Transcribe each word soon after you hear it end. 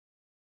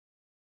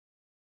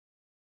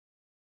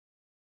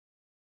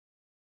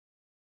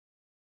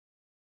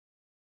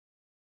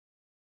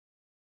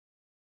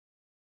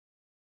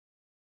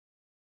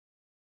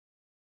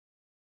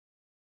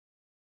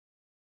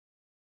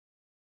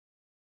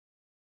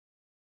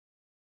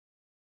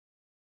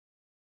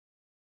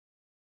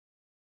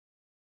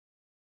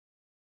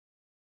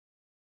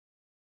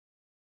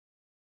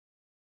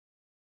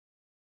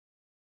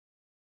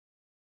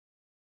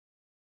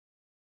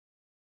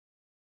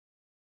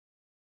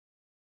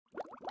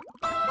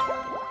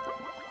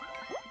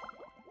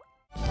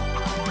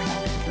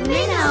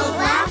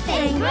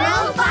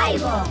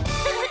Bible!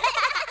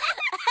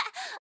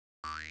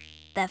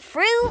 The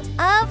fruit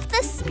of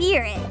the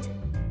Spirit.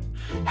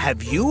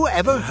 Have you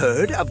ever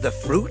heard of the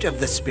fruit of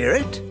the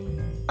Spirit?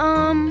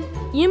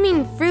 You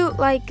mean fruit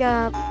like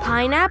a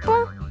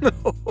pineapple?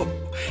 No,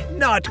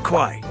 not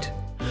quite.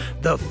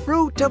 The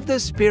fruit of the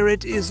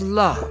Spirit is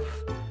love,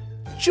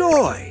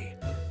 joy,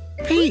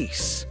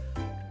 peace,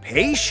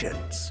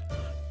 patience,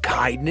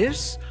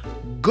 kindness,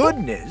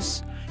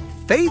 goodness,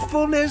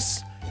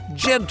 faithfulness,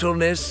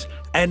 gentleness,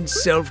 and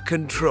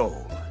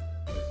self-control.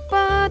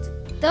 But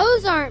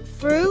those aren't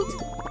fruit.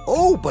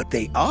 Oh, but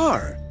they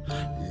are.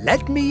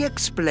 Let me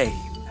explain.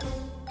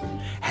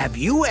 Have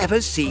you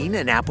ever seen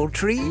an apple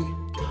tree?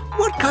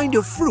 What kind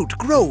of fruit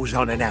grows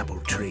on an apple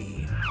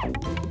tree?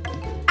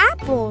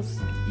 Apples.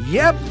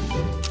 Yep.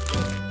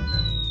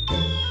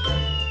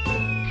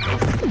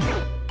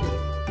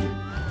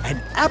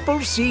 An apple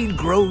seed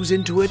grows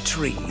into a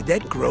tree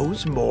that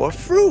grows more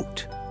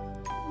fruit.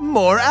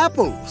 More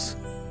apples.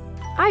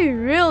 I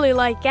really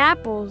like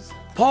apples.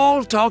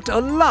 Paul talked a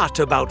lot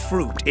about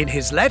fruit in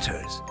his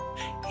letters.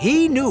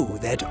 He knew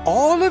that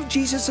all of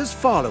Jesus'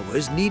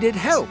 followers needed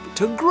help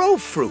to grow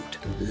fruit,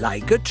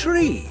 like a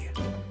tree.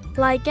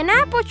 Like an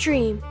apple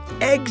tree.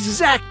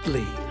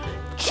 Exactly.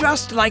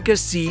 Just like a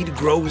seed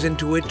grows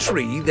into a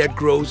tree that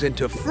grows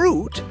into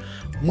fruit,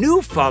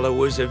 new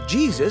followers of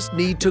Jesus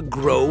need to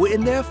grow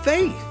in their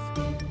faith.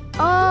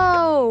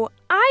 Oh,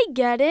 I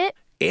get it.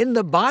 In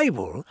the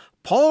Bible,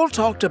 Paul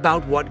talked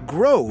about what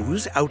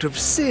grows out of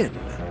sin.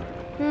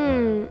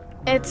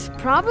 It's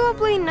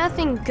probably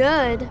nothing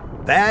good.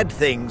 Bad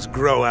things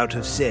grow out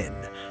of sin,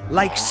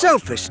 like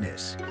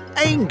selfishness,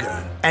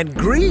 anger, and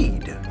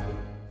greed.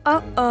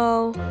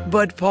 Uh-oh.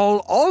 But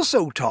Paul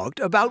also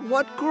talked about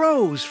what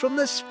grows from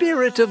the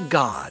Spirit of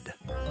God.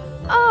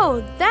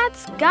 Oh,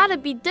 that's gotta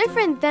be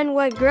different than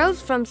what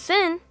grows from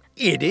sin.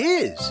 It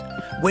is.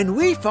 When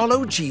we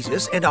follow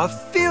Jesus and are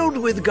filled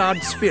with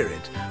God's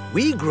Spirit,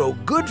 we grow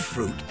good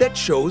fruit that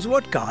shows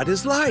what God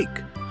is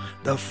like.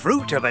 The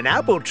fruit of an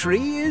apple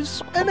tree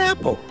is an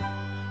apple.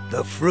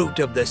 The fruit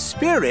of the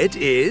Spirit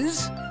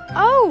is...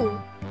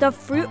 Oh, the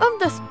fruit of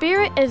the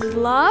Spirit is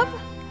love,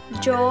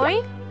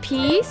 joy,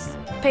 peace,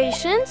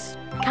 patience,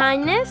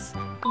 kindness,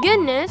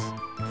 goodness,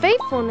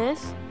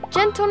 faithfulness,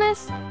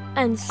 gentleness,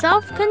 and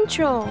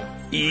self-control.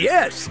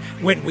 Yes,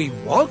 when we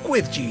walk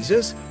with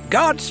Jesus,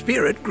 God's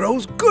Spirit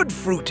grows good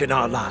fruit in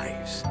our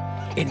lives.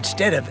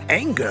 Instead of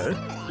anger,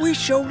 we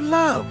show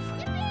love.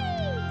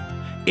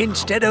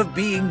 Instead of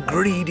being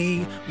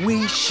greedy,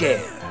 we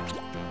share.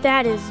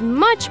 That is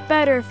much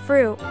better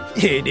fruit.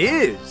 It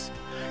is.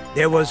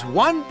 There was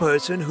one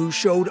person who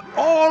showed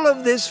all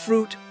of this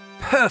fruit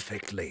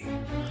perfectly.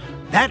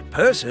 That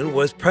person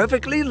was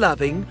perfectly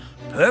loving,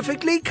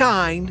 perfectly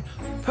kind,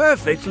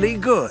 perfectly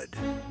good.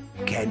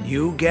 Can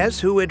you guess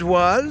who it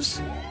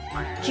was?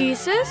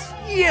 Jesus?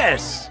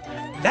 Yes.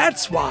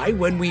 That's why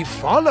when we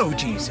follow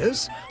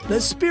Jesus, the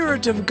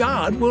Spirit of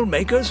God will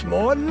make us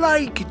more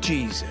like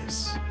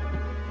Jesus.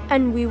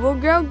 And we will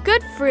grow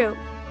good fruit.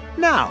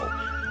 Now,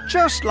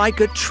 just like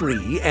a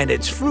tree and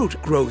its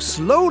fruit grows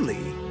slowly,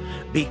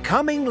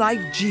 becoming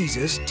like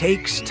Jesus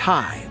takes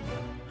time.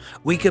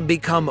 We can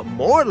become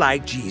more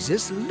like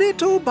Jesus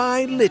little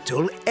by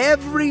little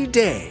every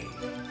day.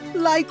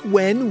 Like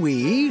when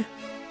we...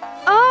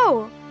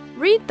 Oh,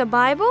 read the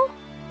Bible?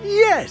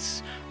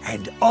 Yes,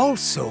 and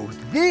also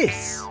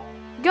this.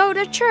 Go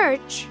to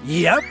church.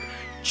 Yep,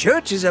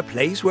 church is a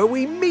place where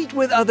we meet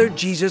with other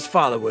Jesus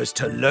followers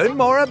to learn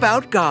more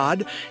about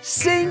God,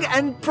 sing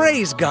and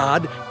praise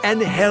God,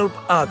 and help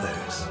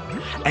others.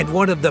 And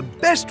one of the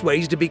best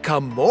ways to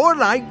become more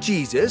like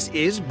Jesus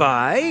is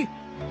by...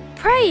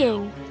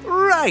 praying.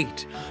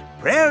 Right.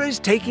 Prayer is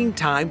taking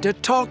time to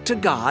talk to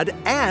God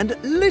and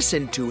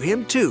listen to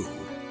Him too.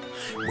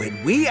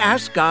 When we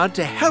ask God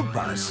to help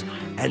us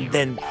and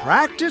then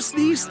practice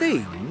these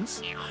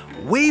things,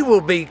 we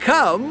will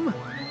become...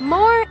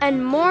 more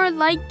and more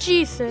like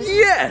Jesus.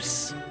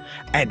 Yes!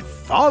 And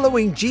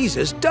following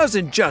Jesus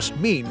doesn't just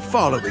mean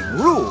following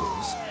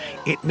rules.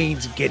 It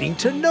means getting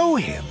to know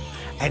Him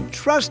and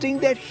trusting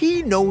that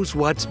He knows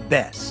what's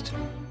best.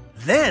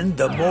 Then,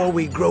 the more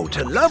we grow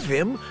to love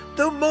Him,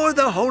 the more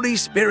the Holy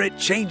Spirit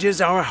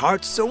changes our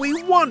hearts so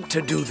we want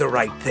to do the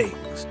right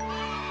things.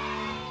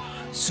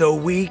 So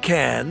we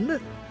can...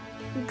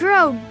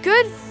 grow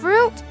good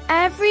fruit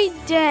every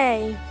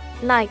day,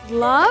 like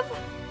love,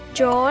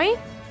 joy,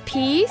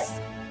 peace,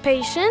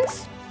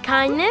 patience,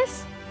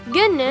 kindness,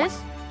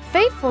 goodness,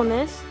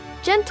 faithfulness,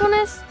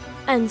 gentleness,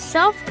 and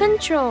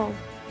self-control.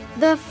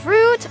 The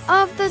fruit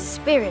of the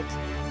Spirit.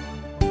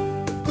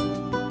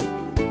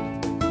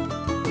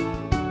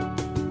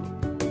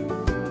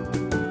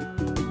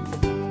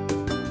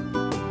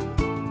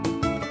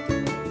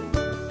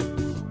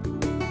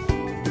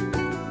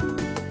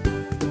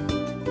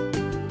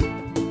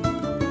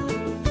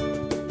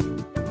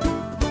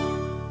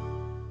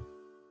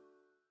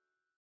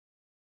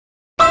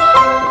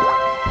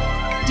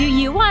 Do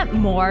you want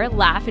more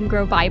Laugh and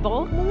Grow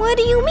Bible? What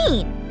do you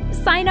mean?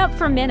 Sign up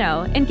for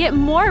Minnow and get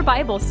more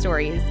Bible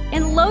stories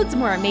and loads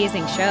more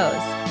amazing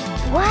shows.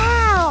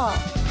 Wow!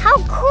 How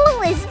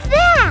cool is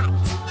that?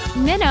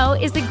 Minnow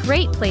is a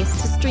great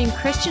place to stream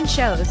Christian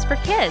shows for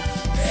kids.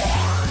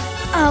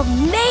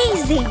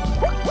 Amazing!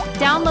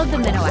 Download the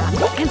Minnow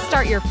app and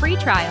start your free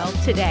trial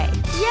today.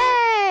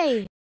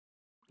 Yay!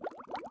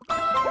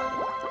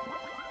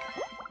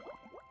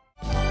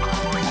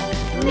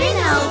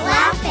 Minnow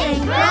Laugh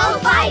and Grow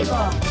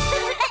Bible.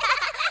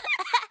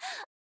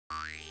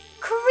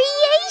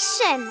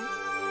 Creation.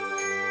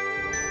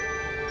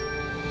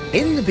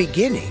 In the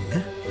beginning,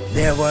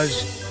 there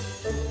was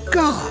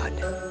God.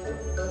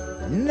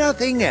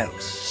 Nothing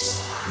else.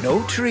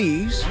 No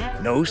trees,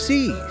 no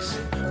seas,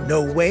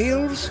 no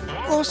whales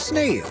or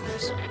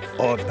snails,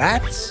 or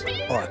bats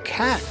or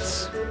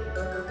cats.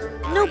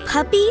 No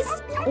puppies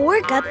or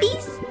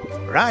guppies?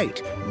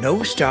 Right.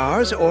 No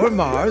stars or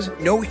Mars,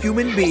 no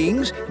human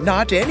beings,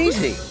 not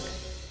anything.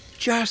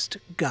 Just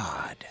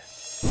God.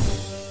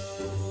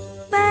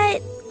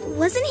 But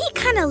wasn't he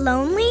kind of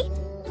lonely?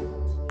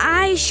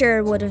 I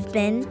sure would have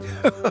been.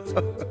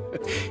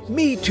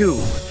 Me too.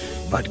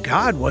 But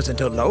God wasn't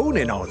alone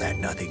in all that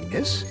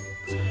nothingness.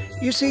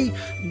 You see,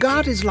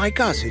 God is like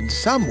us in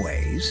some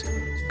ways.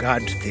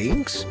 God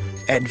thinks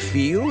and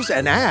feels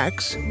and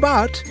acts,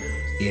 but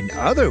in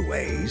other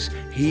ways,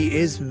 he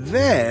is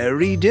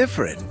very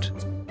different.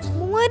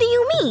 What do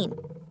you mean,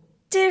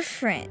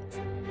 different?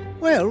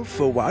 Well,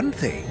 for one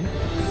thing,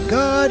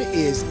 God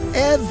is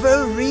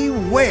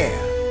everywhere,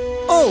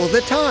 all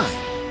the time.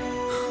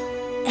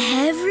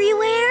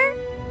 Everywhere?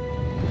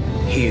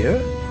 Here,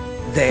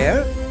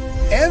 there,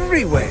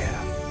 everywhere,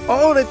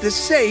 all at the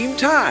same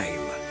time.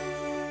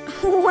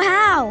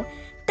 Wow,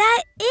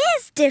 that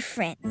is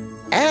different.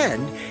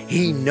 And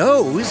he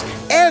knows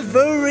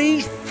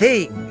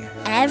everything.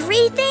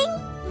 Everything?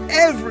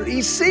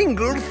 Every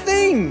single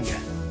thing.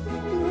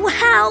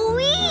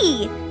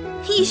 Wowee!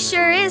 He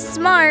sure is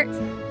smart.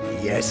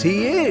 Yes,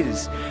 he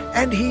is.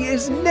 And he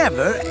is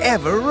never,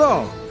 ever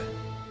wrong.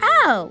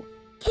 Oh,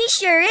 he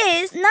sure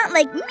is not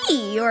like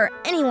me or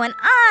anyone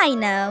I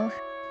know.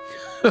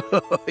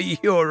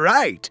 You're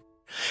right.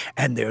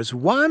 And there's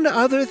one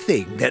other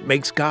thing that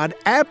makes God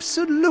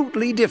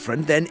absolutely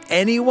different than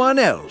anyone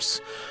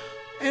else.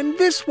 And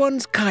this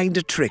one's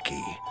kinda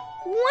tricky.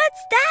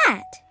 What's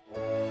that?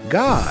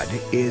 God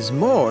is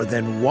more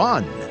than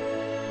one.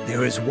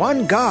 There is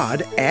one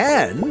God,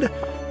 and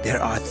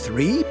there are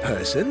three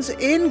persons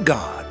in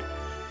God: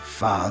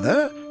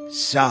 Father,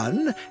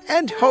 Son,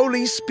 and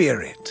Holy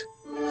Spirit.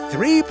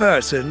 Three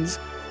persons,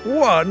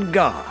 one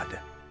God.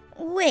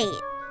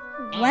 Wait,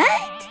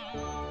 what?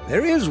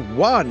 There is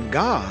one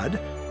God,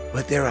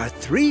 but there are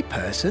three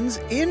persons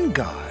in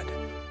God: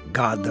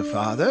 God the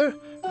Father,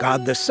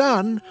 God the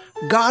Son,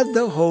 God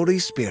the Holy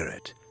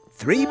Spirit.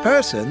 Three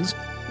persons,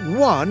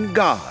 one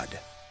God.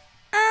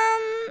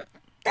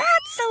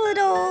 That's a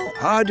little...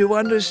 Hard to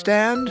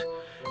understand?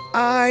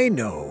 I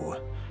know.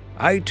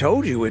 I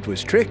told you it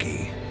was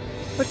tricky.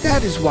 But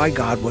that is why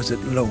God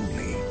wasn't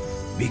lonely.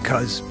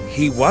 Because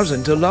he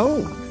wasn't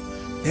alone.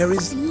 There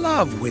is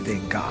love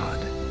within God.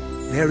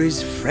 There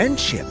is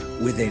friendship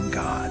within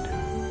God.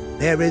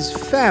 There is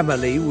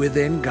family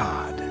within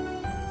God.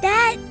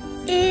 That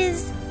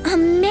is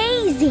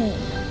amazing.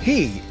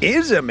 He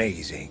is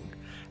amazing.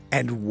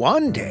 And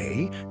one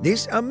day,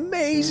 this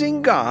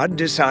amazing God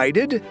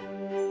decided...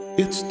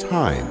 It's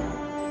time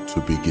to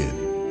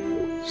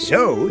begin.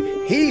 So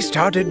he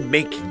started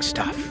making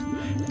stuff.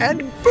 And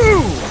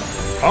boom!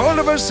 All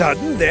of a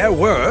sudden there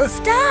were...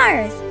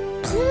 Stars,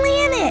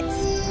 planets,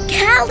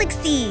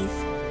 galaxies.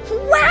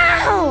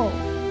 Wow!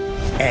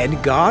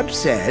 And God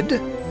said...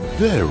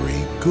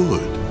 Very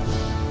good.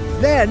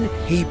 Then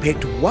he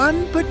picked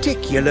one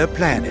particular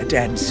planet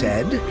and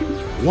said...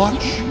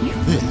 Watch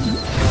this.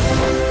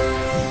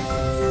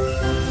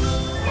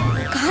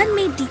 God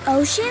made the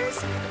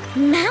oceans,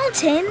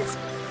 mountains,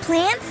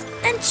 plants,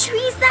 and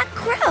trees that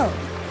grow.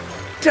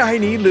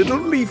 Tiny little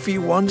leafy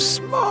ones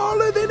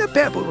smaller than a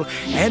pebble,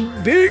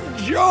 and big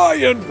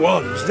giant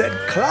ones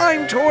that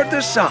climb toward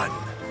the sun.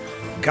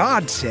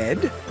 God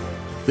said...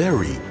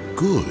 Very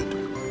good.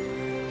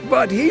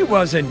 But he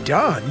wasn't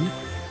done.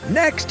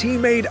 Next he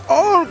made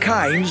all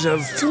kinds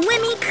of...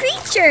 Swimmy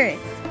creatures.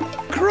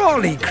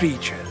 crawly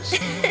creatures.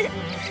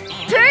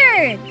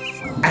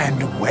 Birds.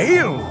 And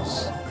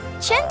whales.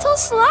 Gentle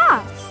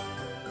sloths.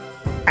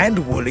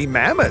 And woolly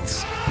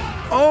mammoths.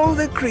 All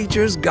the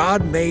creatures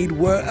God made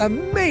were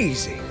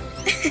amazing.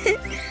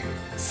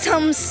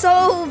 Some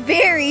so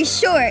very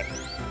short.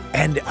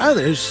 And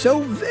others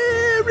so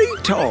very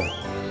tall.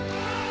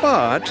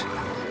 But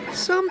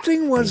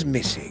something was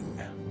missing.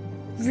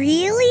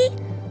 Really?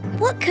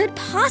 What could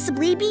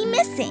possibly be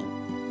missing?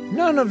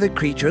 None of the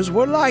creatures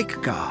were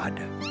like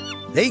God.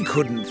 They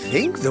couldn't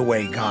think the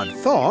way God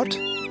thought,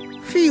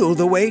 feel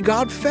the way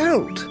God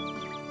felt,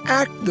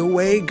 act the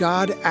way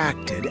God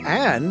acted,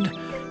 and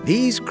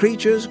these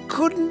creatures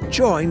couldn't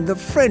join the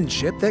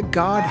friendship that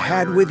God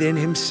had within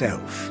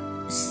himself.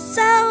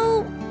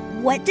 So,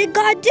 what did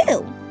God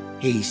do?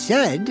 He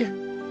said,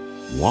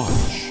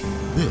 Watch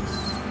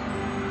this.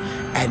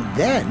 And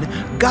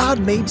then God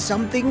made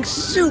something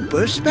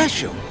super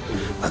special.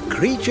 A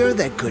creature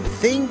that could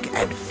think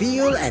and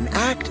feel and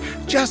act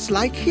just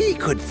like he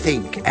could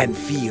think and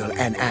feel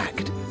and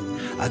act.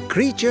 A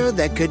creature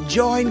that could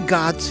join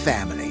God's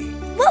family.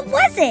 What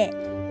was it?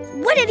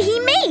 What did he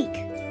make?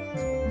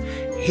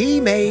 He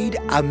made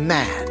a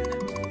man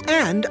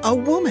and a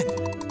woman.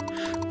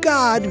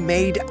 God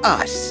made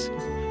us.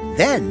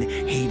 Then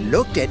he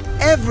looked at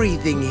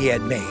everything he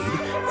had made,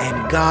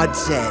 and God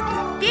said,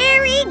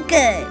 Very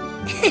good.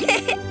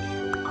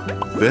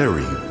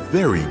 Very,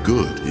 very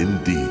good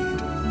indeed.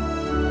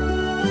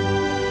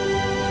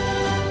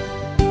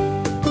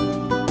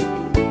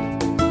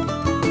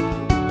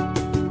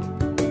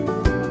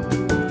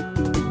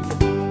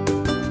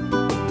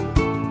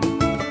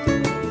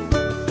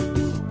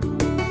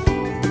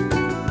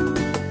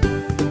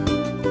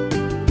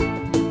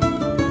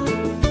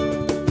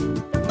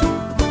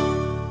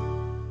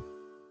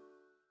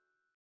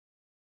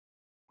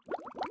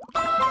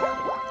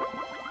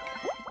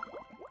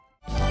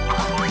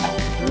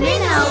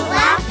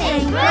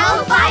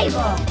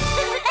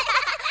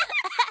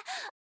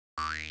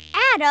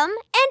 Adam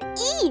and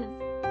Eve.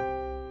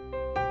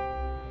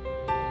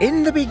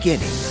 In the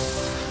beginning,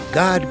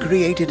 God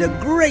created a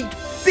great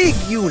big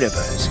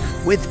universe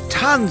with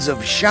tons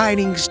of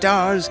shining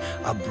stars,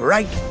 a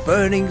bright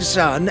burning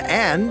sun,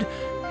 and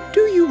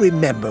do you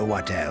remember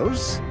what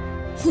else?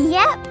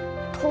 Yep,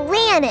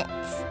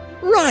 planets.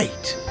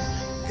 Right.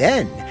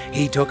 Then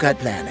he took a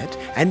planet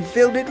and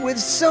filled it with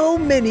so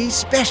many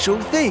special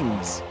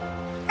things.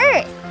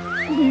 Earth.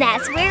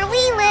 That's where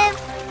we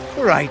live.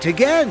 Right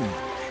again.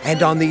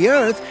 And on the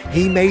earth,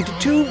 he made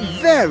two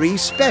very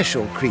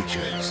special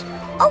creatures.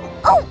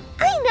 Oh,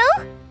 I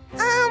know.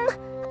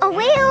 A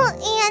whale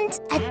and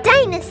a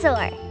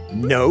dinosaur.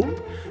 No,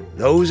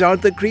 those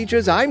aren't the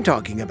creatures I'm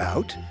talking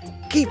about.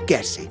 Keep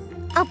guessing.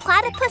 A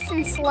platypus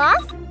and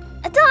sloth.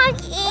 A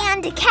dog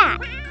and a cat.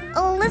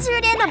 A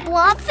lizard and a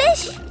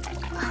blobfish.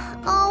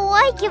 Oh,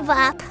 I give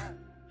up.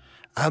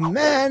 A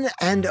man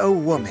and a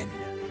woman.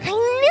 I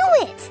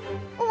knew it.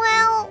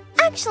 Well,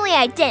 actually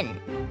I didn't.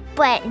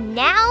 But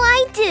now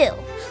I do.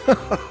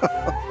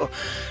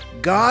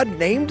 God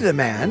named the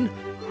man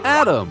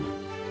Adam.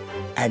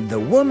 and the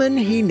woman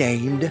he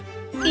named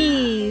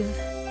Eve.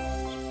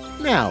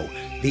 Now,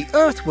 the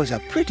earth was a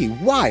pretty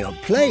wild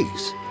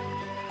place.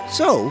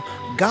 So,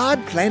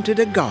 God planted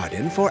a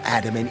garden for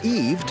Adam and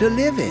Eve to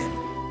live in.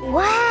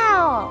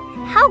 Wow!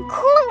 How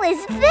cool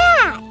is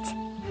that?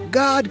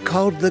 God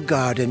called the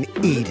garden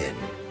Eden.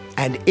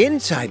 And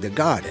inside the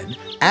garden,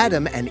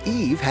 Adam and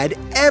Eve had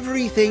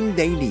everything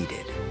they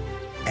needed.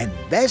 And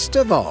best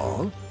of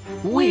all,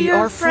 We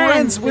are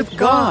friends with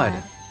God.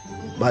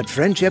 but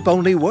friendship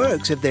only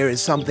works if there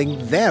is something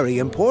very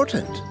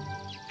important: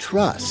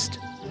 trust.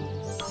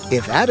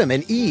 If Adam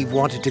and Eve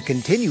wanted to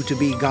continue to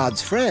be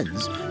God's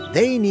friends,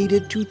 they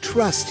needed to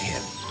trust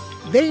Him.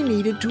 They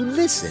needed to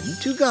listen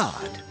to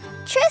God.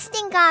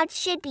 Trusting God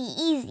should be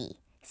easy,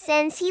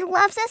 since He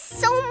loves us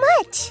so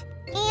much,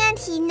 and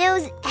He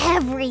knows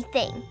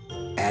everything.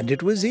 And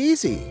it was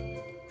easy.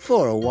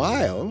 For a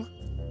while.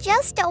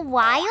 Just a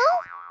while?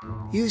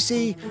 You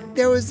see,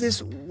 there was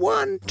this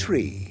one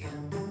tree.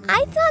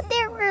 I thought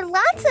there were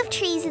lots of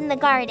trees in the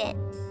garden.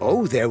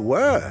 Oh, there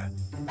were.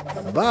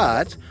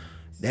 But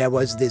there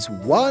was this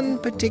one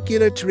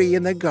particular tree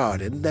in the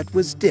garden that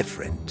was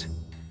different.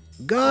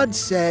 God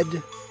said,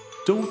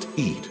 Don't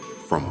eat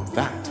from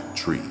that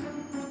tree.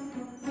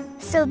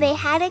 So they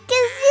had a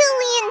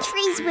gazillion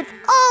trees with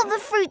all the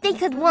fruit they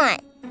could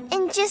want,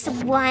 and just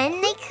one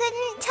they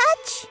couldn't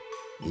touch?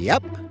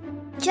 Yep.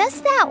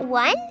 Just that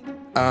one?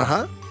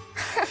 Uh-huh.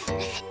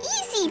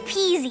 Easy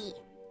peasy.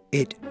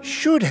 It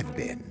should have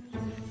been.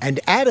 And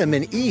Adam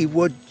and Eve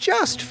were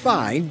just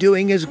fine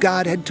doing as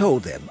God had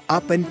told them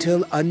up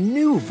until a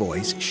new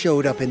voice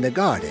showed up in the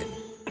garden.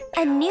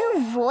 A new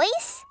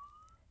voice?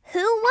 Who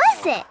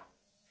was it?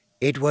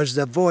 It was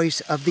the voice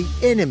of the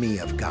enemy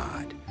of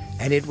God,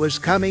 and it was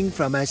coming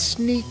from a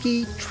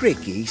sneaky,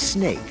 tricky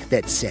snake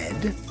that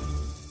said,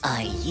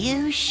 Are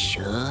you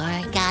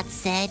sure God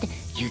said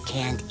you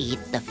can't eat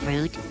the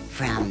fruit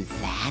from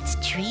that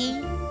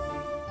tree?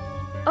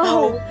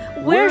 Oh,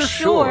 we're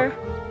sure.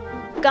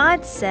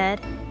 God said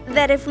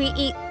that if we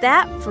eat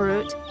that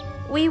fruit,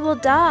 we will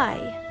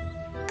die.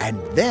 And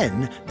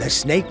then the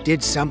snake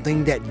did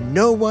something that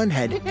no one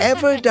had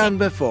ever done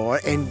before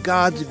in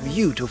God's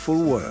beautiful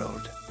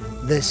world.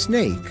 The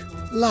snake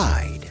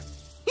lied.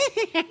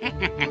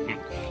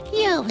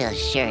 You will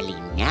surely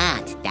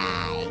not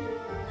die.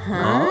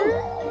 Huh?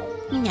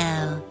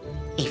 No,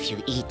 if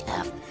you eat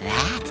of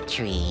that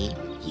tree,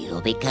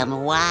 you'll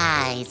become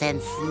wise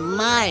and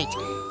smart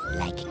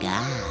like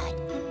God.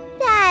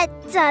 That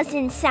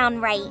doesn't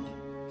sound right.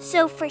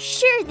 So for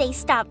sure they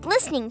stopped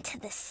listening to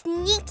the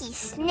sneaky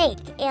snake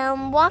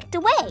and walked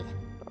away,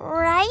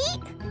 right?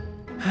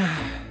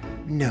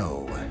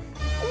 No.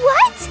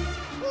 What?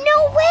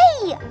 No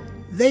way!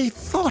 They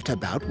thought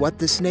about what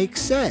the snake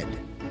said.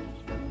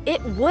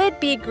 It would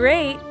be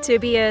great to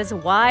be as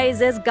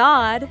wise as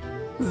God.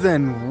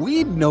 Then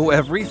we'd know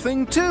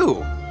everything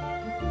too.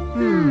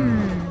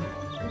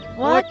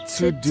 What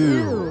to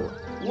do?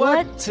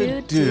 What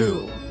to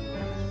do?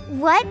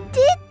 What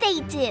did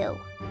they do?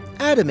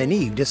 Adam and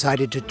Eve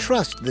decided to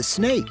trust the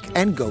snake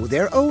and go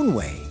their own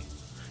way.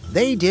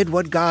 They did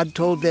what God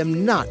told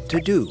them not to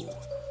do.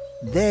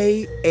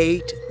 They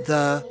ate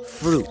the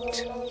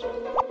fruit.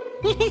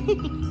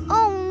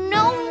 Oh,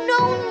 no,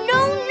 no, no,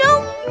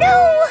 no,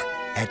 no!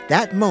 At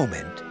that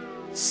moment,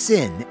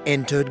 sin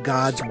entered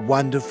God's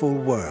wonderful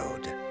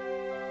world.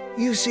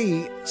 You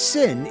see,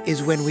 sin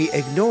is when we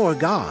ignore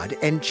God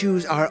and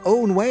choose our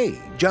own way,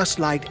 just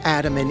like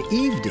Adam and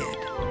Eve did.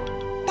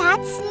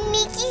 That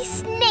sneaky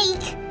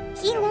snake!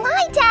 He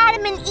lied to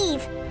Adam and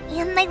Eve,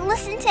 and they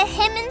listened to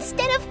him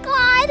instead of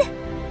God.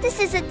 This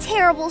is a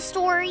terrible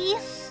story.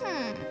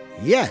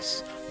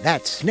 Yes,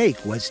 that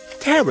snake was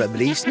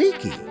terribly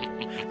sneaky.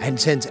 And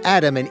since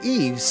Adam and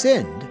Eve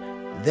sinned,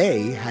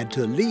 they had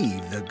to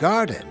leave the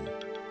garden.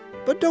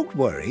 But don't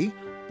worry,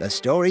 the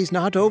story's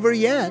not over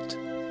yet.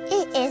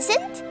 It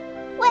isn't?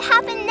 What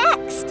happened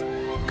next?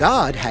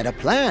 God had a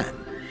plan.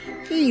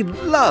 He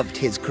loved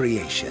his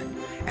creation,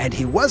 and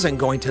he wasn't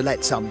going to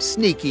let some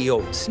sneaky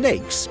old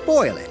snake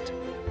spoil it.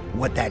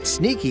 What that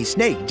sneaky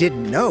snake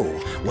didn't know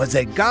was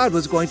that God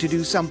was going to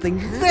do something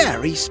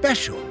very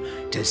special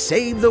to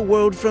save the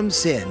world from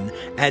sin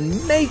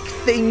and make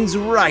things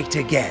right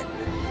again.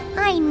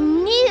 I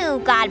knew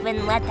God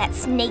wouldn't let that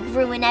snake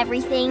ruin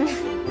everything.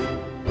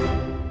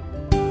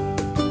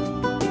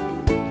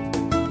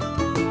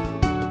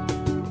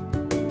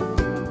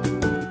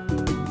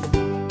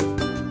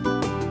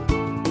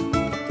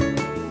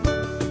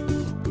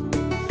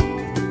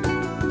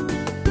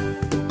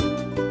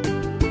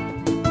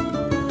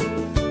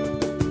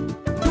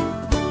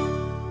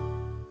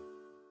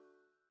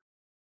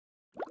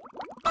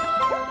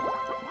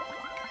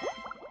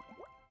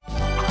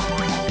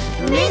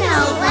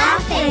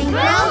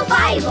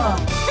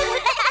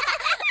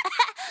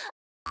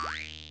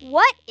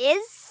 What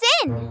is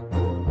sin?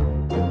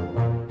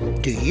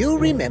 Do you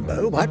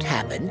remember what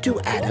happened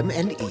to Adam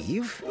and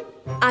Eve?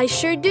 I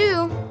sure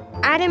do.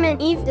 Adam and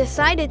Eve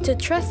decided to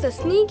trust a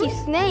sneaky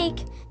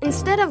snake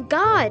instead of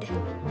God.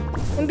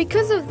 And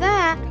because of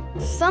that,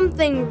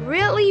 something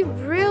really,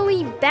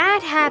 really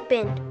bad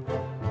happened.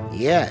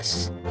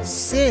 Yes,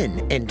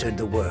 sin entered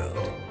the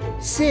world.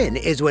 Sin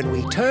is when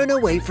we turn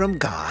away from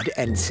God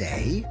and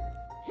say,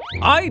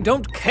 I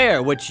don't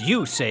care what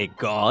you say,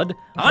 God.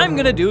 I'm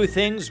gonna do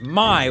things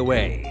my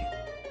way.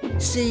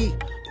 See,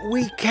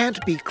 we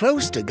can't be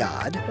close to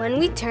God. When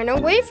we turn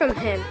away from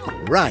him.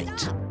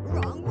 Right.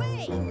 Wrong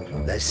way.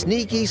 The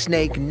sneaky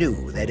snake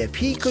knew that if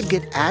he could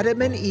get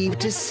Adam and Eve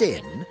to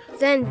sin,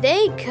 then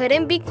they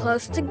couldn't be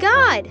close to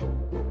God.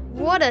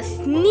 What a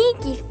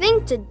sneaky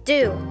thing to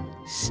do.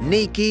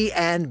 Sneaky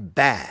and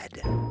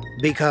bad.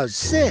 Because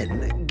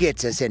sin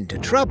gets us into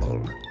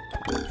trouble.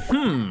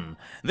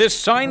 This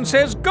sign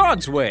says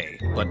God's way,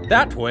 but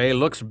that way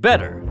looks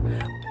better.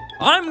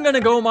 I'm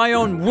gonna go my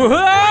own way!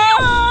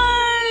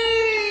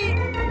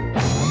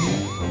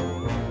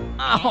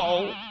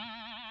 Ow!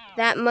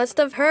 That must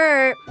have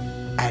hurt.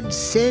 And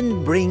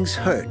sin brings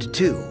hurt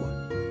too.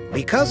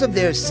 Because of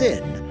their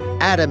sin,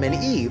 Adam and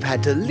Eve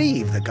had to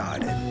leave the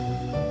garden.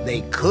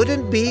 They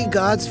couldn't be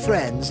God's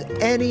friends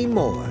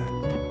anymore.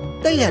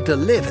 They had to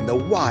live in the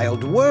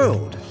wild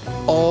world,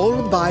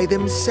 all by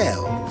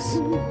themselves.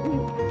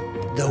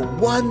 The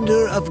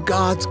wonder of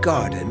God's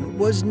garden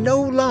was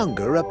no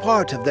longer a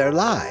part of their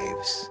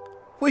lives.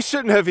 We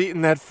shouldn't have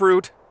eaten that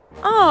fruit.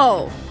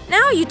 Oh,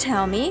 now you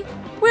tell me.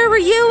 Where were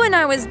you when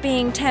I was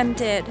being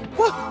tempted?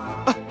 What?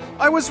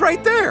 I was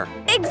right there.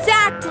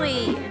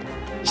 Exactly.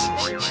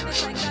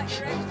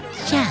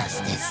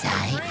 Just as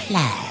I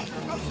planned.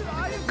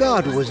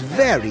 God was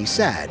very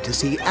sad to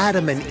see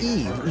Adam and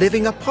Eve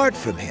living apart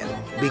from him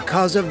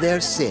because of their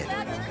sin,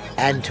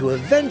 and to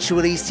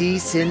eventually see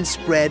sin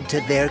spread to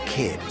their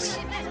kids,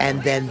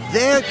 and then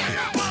their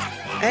kids,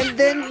 and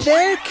then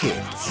their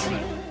kids.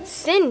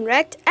 Sin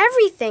wrecked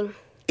everything.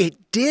 It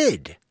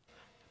did.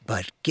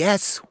 But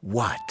guess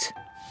what?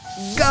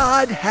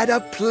 God had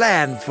a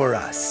plan for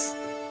us.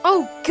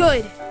 Oh,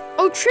 good.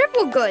 Oh,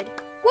 triple good.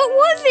 What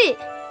was it?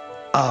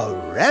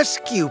 A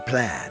rescue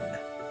plan.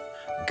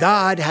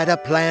 God had a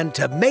plan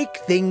to make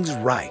things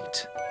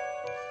right.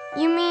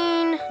 You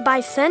mean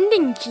by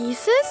sending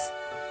Jesus?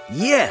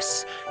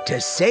 Yes, to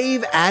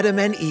save Adam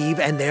and Eve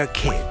and their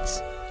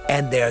kids,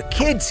 and their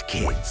kids'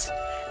 kids,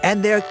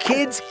 and their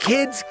kids'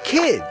 kids'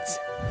 kids,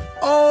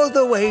 all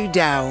the way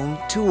down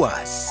to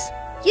us.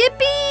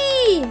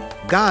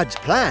 Yippee! God's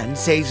plan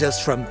saves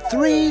us from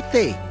 3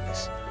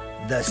 things: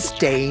 the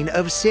stain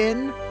of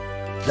sin,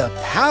 the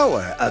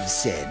power of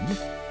sin,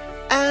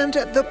 and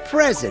the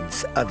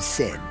presence of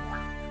sin.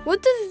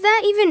 What does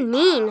that even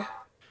mean?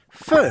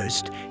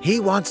 First, he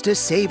wants to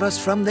save us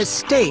from the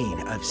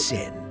stain of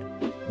sin.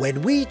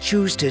 When we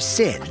choose to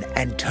sin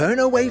and turn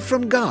away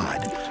from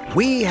God,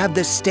 we have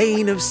the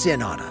stain of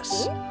sin on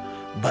us.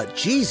 But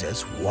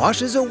Jesus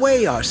washes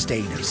away our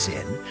stain of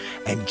sin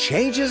and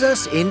changes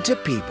us into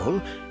people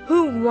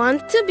who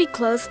want to be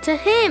close to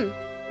him.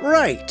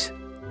 Right.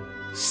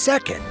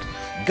 Second,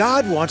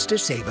 God wants to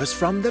save us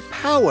from the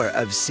power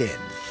of sin.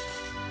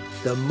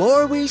 The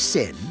more we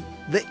sin,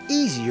 the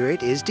easier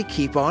it is to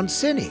keep on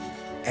sinning.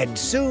 And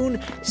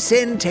soon,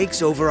 sin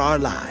takes over our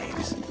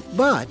lives.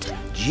 But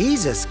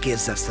Jesus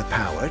gives us the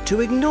power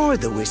to ignore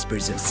the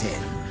whispers of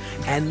sin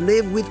and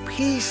live with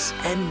peace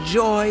and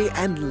joy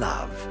and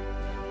love.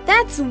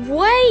 That's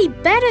way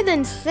better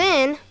than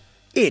sin.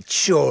 It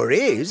sure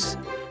is.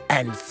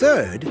 And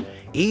third,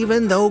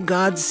 even though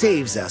God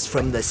saves us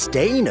from the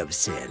stain of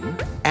sin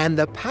and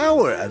the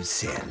power of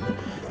sin,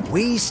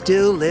 we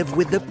still live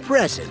with the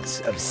presence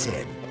of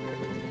sin.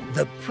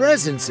 The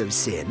presence of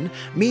sin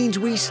means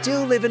we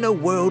still live in a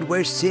world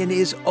where sin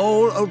is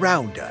all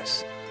around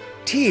us.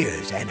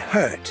 Tears and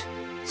hurt,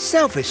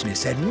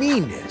 selfishness and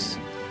meanness.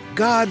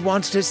 God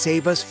wants to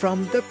save us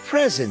from the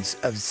presence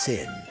of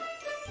sin.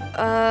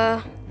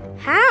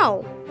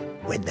 How?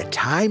 When the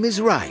time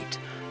is right,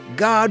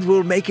 God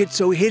will make it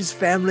so His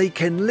family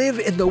can live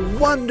in the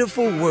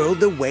wonderful world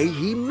the way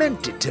He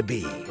meant it to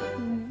be.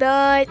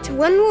 But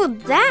when will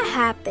that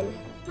happen?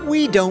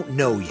 We don't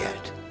know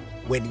yet.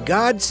 When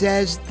God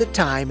says the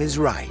time is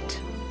right.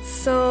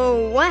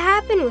 So what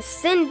happened with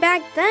sin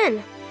back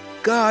then?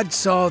 God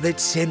saw that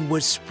sin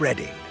was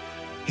spreading.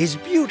 His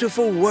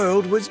beautiful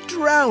world was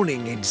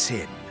drowning in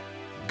sin.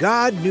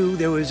 God knew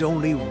there was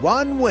only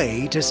one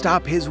way to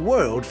stop His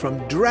world from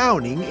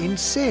drowning in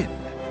sin.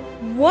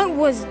 What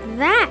was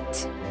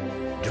that?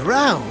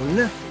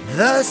 Drown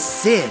the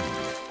sin.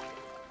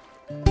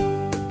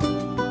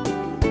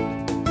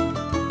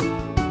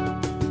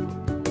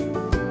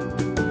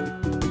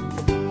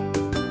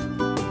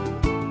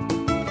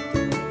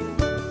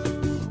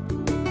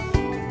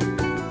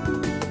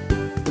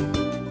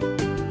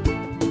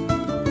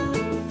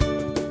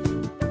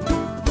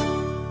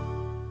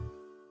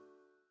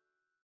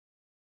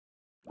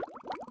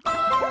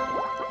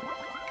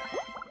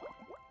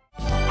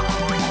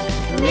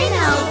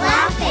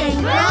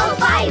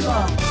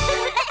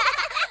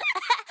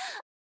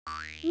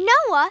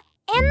 Noah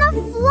and the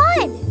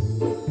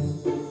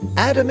flood.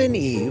 Adam and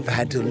Eve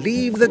had to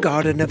leave the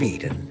Garden of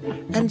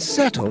Eden and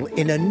settle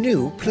in a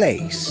new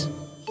place.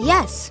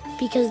 Yes,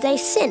 because they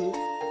sinned.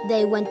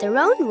 They went their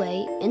own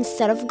way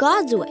instead of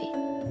God's way.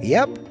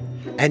 Yep,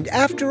 and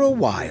after a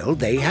while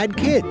they had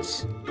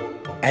kids.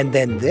 And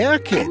then their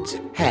kids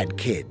had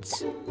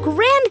kids.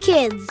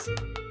 Grandkids!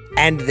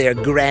 And their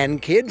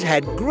grandkids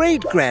had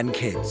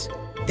great-grandkids.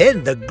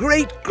 Then the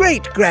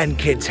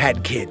great-great-grandkids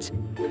had kids.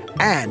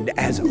 And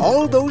as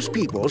all those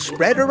people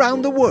spread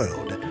around the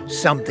world,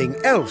 something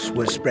else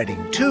was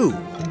spreading too.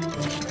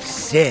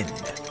 Sin.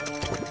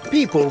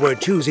 People were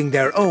choosing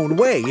their own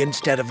way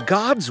instead of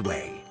God's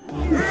way.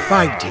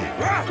 Fighting,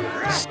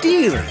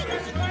 stealing,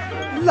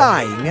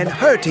 lying and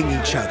hurting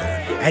each other,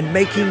 and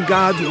making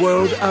God's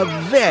world a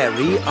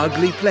very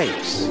ugly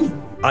place.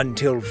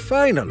 Until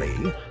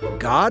finally,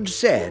 God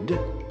said,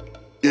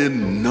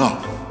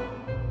 Enough!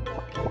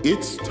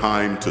 It's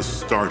time to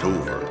start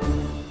over.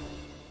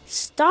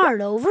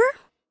 Start over?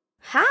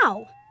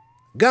 How?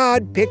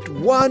 God picked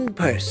one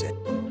person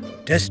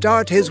to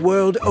start his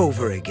world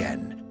over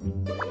again.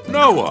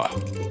 Noah!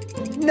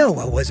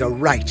 Noah was a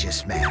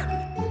righteous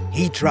man.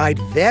 He tried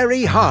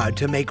very hard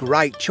to make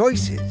right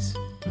choices.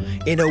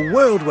 In a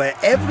world where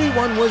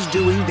everyone was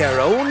doing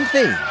their own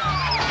thing,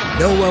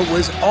 Noah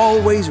was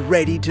always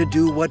ready to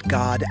do what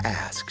God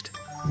asked.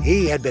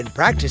 He had been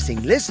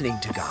practicing listening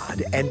to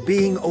God and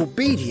being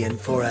obedient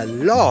for a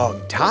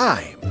long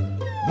time.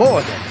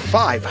 More than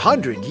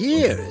 500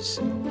 years.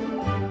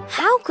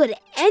 How could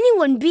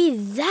anyone be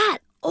that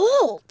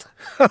old?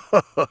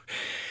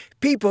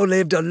 People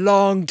lived a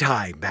long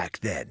time back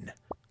then.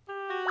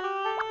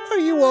 Are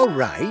you all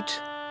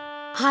right?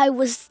 I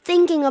was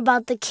thinking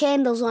about the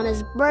candles on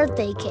his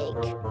birthday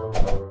cake.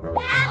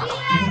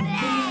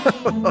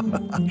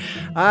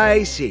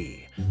 I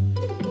see.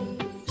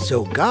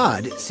 So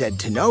God said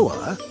to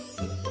Noah,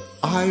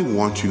 I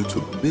want you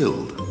to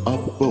build a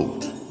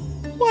boat.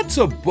 What's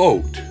a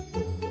boat?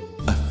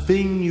 A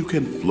thing you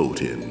can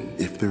float in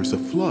if there's a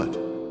flood.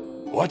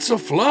 What's a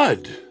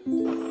flood?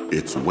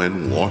 It's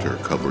when water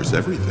covers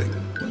everything.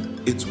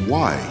 It's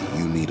why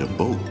you need a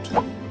boat.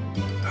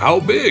 How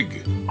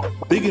big?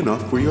 Big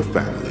enough for your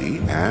family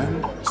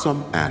and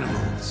some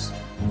animals.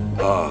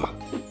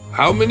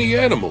 How many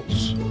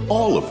animals?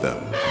 All of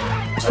them.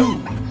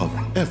 2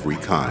 of every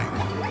kind.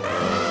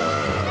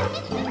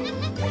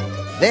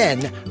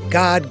 Then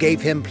God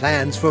gave him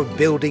plans for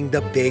building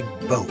the big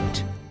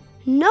boat.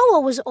 Noah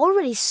was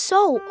already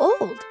so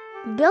old.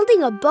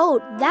 Building a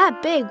boat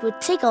that big would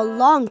take a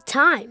long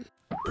time.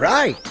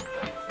 Right.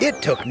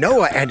 It took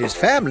Noah and his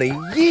family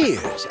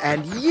years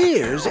and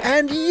years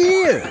and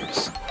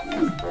years.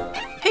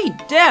 Hey,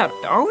 Dad,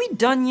 are we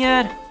done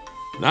yet?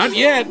 Not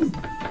yet.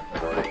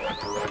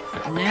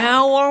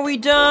 Now are we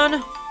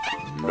done?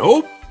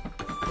 Nope.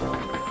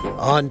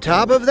 On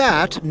top of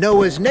that,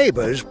 Noah's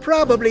neighbors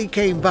probably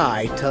came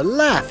by to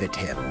laugh at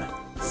him.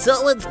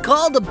 So it's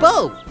called a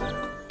boat.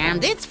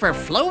 And it's for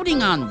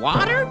floating on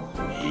water?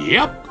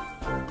 Yep.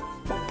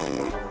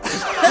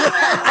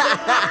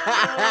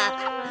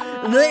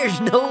 There's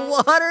no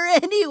water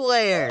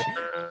anywhere.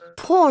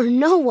 Poor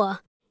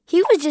Noah.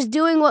 He was just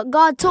doing what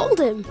God told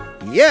him.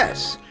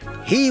 Yes,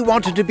 he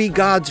wanted to be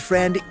God's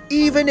friend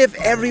even if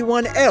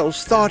everyone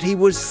else thought he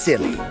was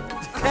silly.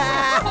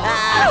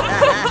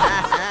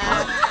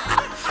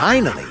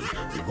 Finally,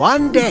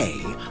 one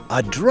day,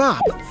 a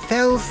drop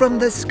fell from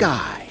the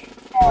sky.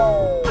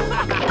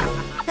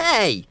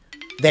 Hey!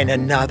 Then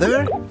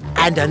another,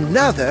 and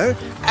another,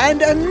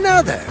 and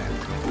another.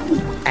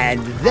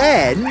 And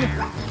then...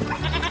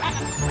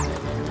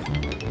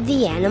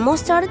 The animals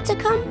started to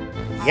come?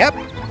 Yep.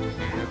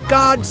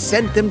 God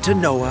sent them to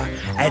Noah,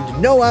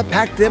 and Noah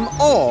packed them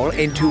all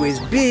into his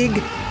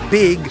big,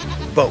 big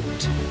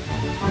boat.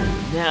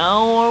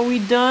 Now are we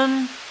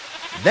done?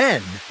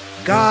 Then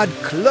God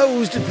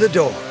closed the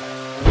door.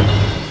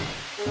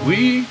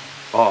 We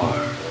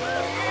are.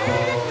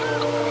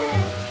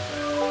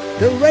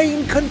 The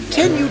rain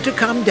continued to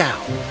come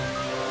down,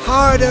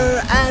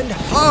 harder and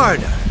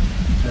harder.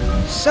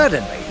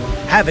 Suddenly,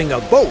 having a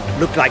boat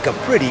looked like a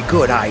pretty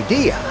good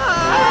idea.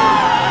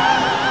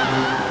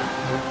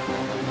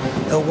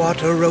 The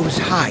water rose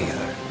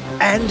higher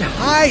and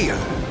higher.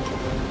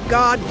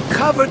 God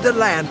covered the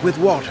land with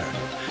water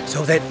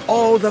so that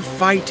all the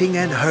fighting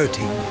and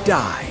hurting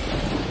died.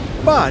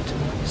 But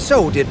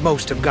so did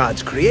most of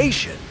God's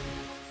creation.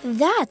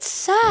 That's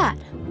sad.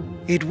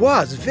 It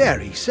was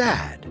very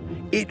sad.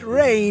 It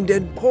rained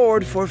and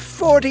poured for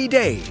 40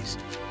 days.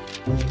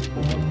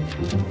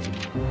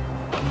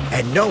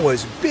 And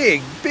Noah's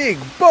big, big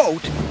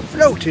boat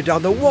floated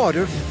on the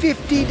water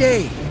 50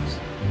 days,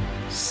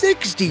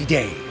 60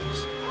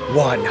 days,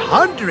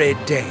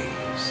 100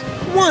 days,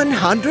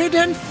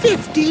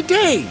 150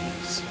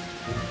 days.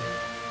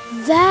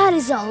 That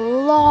is a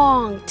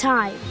long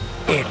time.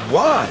 It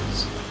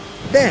was.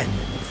 Then,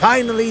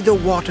 finally, the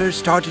water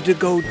started to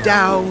go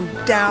down,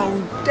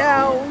 down,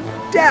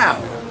 down,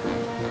 down.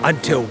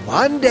 Until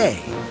one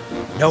day,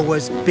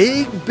 Noah's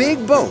big,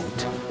 big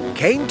boat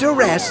came to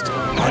rest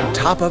on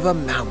top of a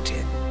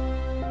mountain.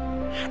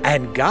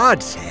 And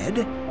God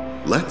said,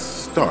 "Let's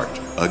start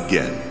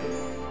again."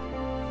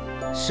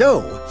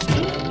 So,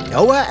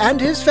 Noah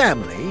and his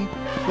family,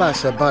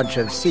 plus a bunch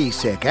of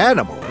seasick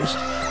animals,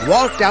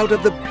 walked out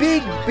of the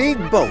big, big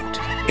boat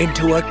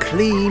into a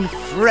clean,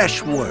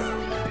 fresh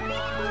world.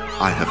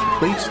 I have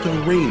placed a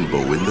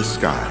rainbow in the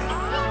sky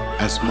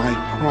as my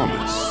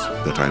promise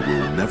that I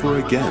will never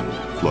again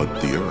flood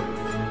the earth.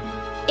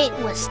 It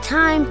was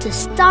time to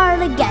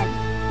start again.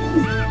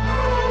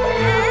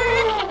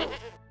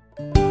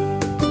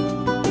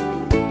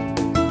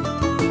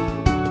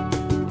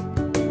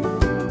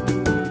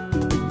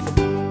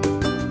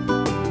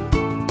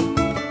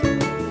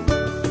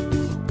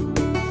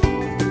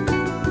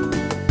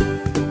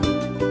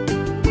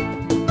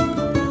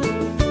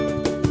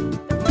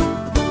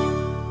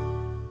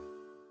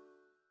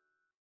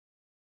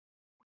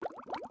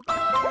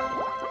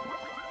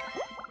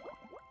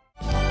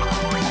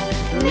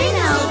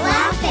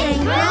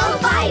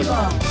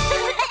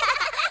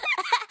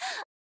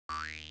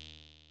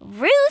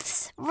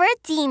 Ruth's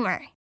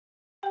Redeemer.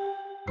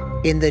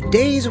 In the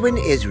days when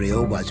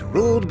Israel was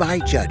ruled by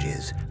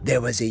judges,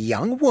 there was a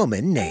young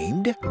woman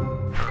named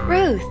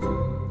Ruth.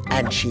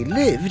 And she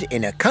lived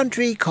in a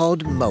country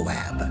called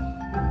Moab.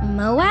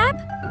 Moab?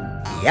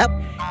 Yep,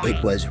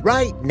 it was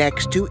right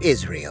next to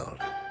Israel.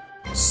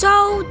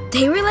 So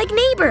they were like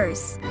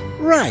neighbors.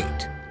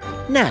 Right.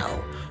 Now,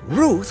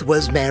 Ruth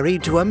was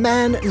married to a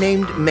man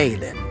named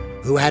Mahlon,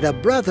 who had a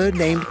brother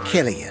named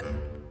Chilion,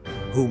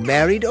 who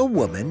married a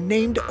woman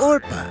named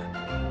Orpah.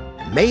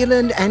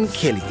 Mahlon and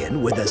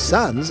Chilion were the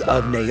sons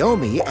of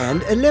Naomi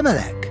and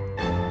Elimelech.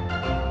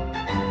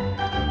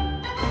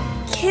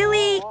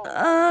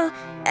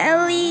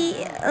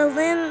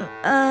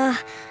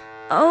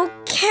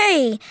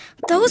 Okay.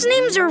 Those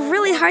names are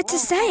really hard to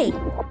say.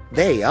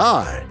 They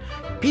are.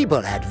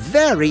 People had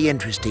very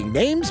interesting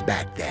names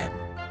back then.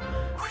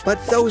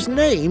 But those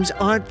names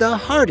aren't the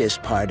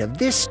hardest part of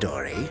this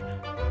story.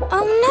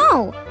 Oh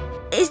no!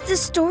 Is the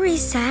story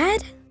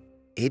sad?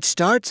 It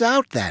starts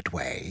out that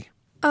way.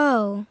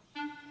 Oh.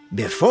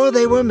 Before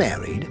they were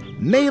married,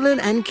 Mahlon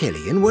and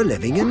Chilion were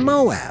living in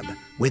Moab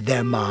with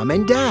their mom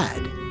and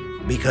dad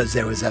because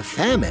there was a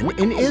famine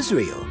in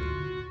Israel.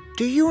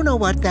 Do you know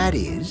what that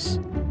is?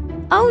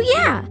 Oh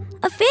yeah,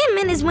 a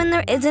famine is when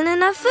there isn't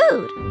enough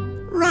food.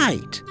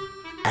 Right.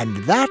 And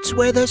that's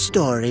where the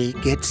story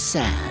gets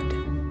sad.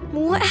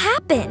 What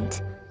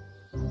happened?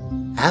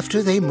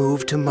 After they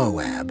moved to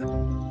Moab,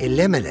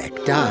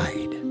 Elimelech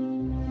died.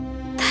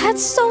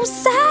 That's so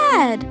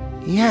sad.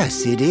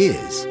 Yes, it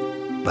is.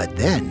 But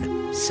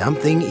then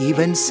something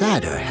even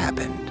sadder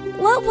happened.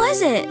 What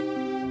was it?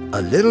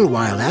 A little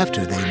while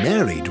after they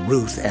married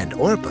Ruth and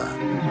Orpah,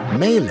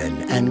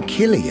 Mahlon and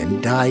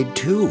Chilion died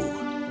too.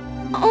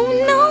 Oh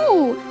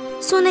no!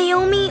 So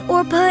Naomi,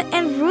 Orpah,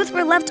 and Ruth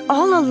were left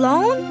all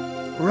alone?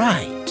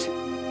 Right.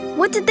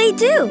 What did they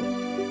do?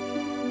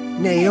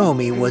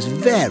 Naomi was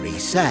very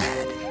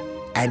sad,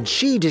 and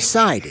she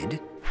decided,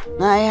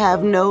 I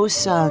have no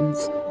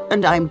sons,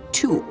 and I'm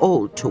too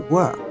old to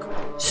work.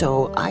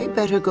 So I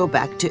better go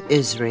back to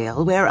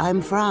Israel, where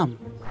I'm from.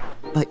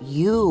 But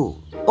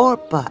you,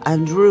 Orpah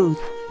and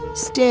Ruth,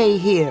 stay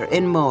here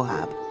in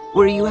Moab,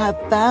 where you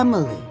have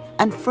family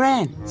and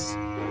friends.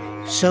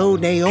 So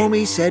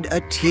Naomi said a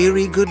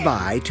teary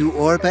goodbye to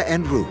Orpah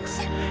and Ruth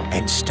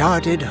and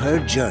started her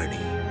journey.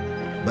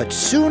 But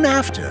soon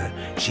after,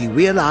 she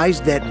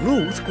realized that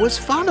Ruth was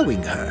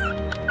following her.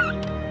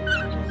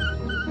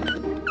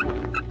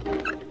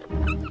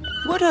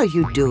 What are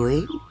you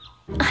doing?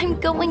 I'm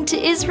going to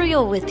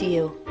Israel with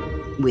you.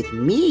 With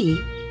me?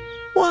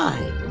 Why?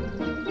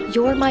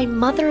 You're my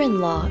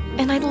mother-in-law,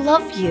 and I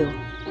love you.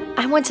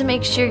 I want to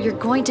make sure you're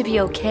going to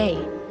be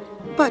okay.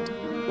 But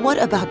what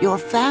about your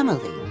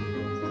family?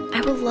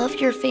 I will love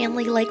your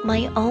family like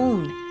my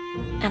own,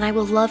 and I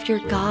will love your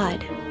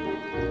God.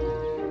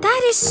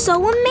 That is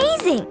so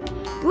amazing!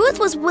 Ruth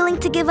was willing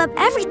to give up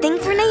everything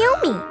for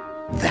Naomi.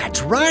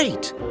 That's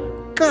right.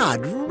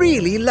 God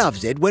really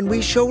loves it when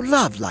we show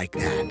love like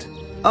that.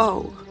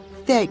 Oh,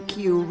 thank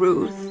you,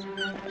 Ruth.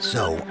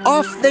 So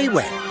off they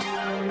went.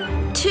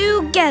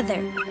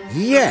 Together.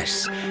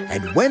 Yes,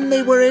 and when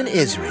they were in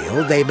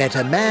Israel, they met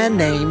a man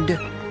named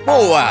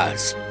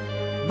Boaz.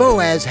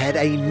 Boaz had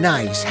a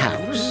nice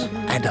house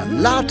and a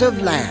lot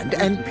of land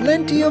and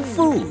plenty of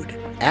food.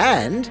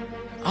 And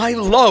I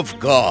love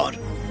God.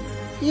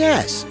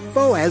 Yes,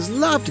 Boaz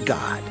loved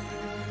God.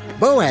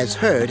 Boaz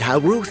heard how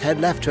Ruth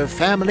had left her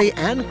family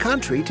and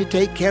country to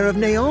take care of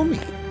Naomi.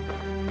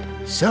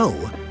 So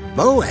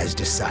Boaz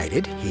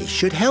decided he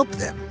should help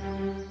them.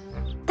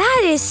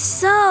 That is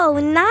so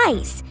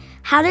nice.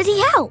 How did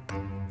he help?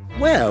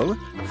 Well,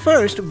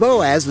 first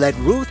Boaz let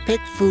Ruth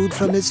pick food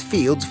from his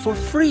fields for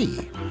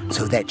free,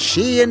 so that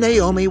she and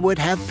Naomi would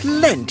have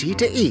plenty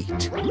to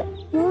eat.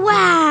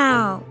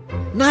 Wow!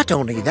 Not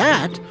only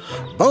that,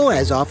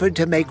 Boaz offered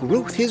to make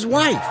Ruth his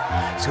wife,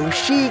 so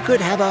she could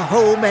have a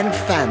home and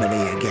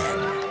family again.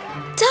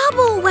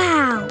 Double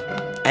wow!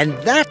 And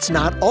that's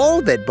not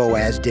all that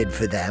Boaz did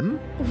for them.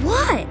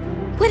 What?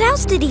 What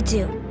else did he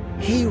do?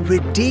 He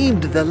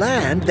redeemed the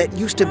land that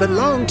used to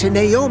belong to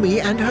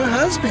Naomi and her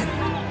husband.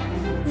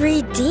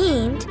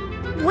 Redeemed?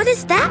 What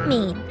does that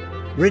mean?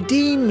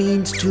 Redeem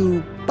means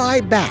to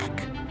buy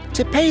back,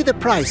 to pay the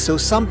price so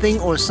something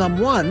or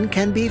someone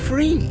can be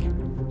free.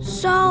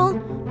 So,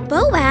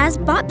 Boaz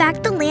bought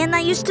back the land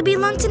that used to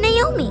belong to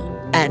Naomi.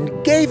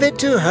 And gave it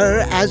to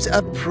her as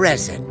a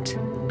present.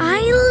 I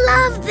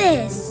love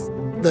this!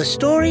 The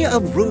story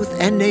of Ruth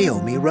and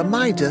Naomi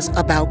reminds us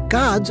about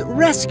God's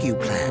rescue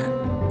plan.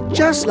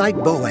 Just like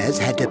Boaz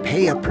had to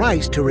pay a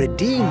price to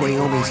redeem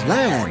Naomi's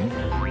land,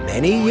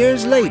 many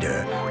years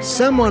later,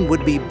 someone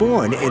would be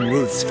born in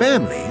Ruth's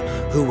family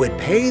who would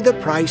pay the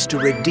price to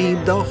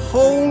redeem the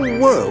whole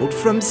world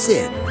from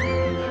sin.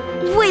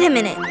 Wait a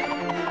minute.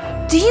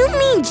 Do you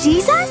mean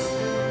Jesus?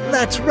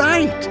 That's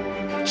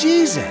right.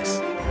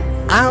 Jesus,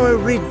 our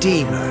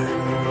Redeemer.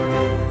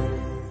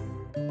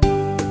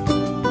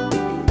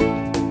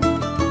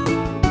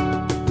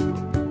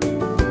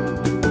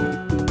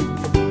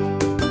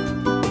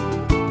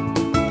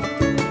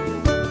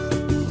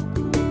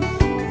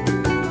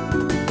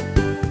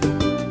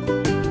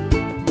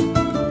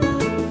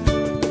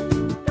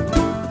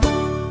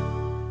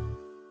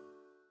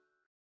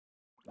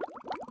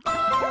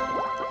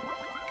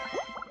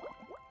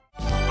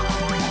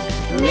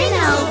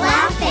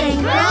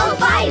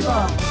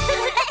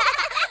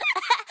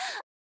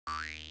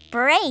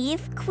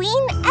 Brave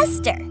Queen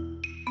Esther.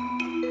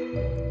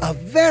 A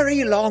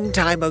very long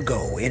time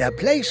ago, in a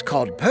place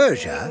called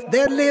Persia,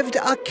 there lived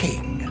a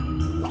king.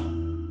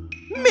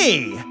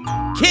 Me,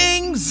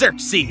 King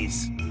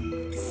Xerxes.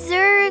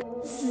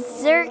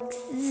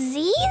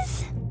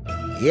 Xerxes?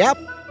 Yep,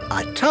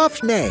 a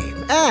tough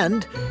name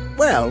and,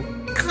 well,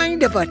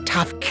 kind of a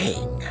tough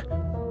king.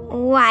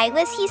 Why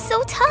was he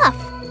so tough?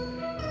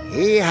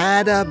 He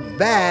had a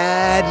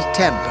bad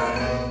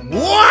temper.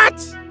 What?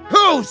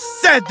 Who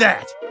said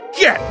that?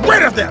 Get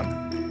rid of them!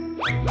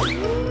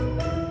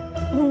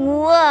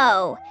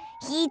 Whoa,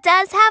 he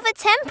does have a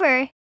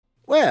temper.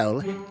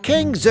 Well,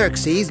 King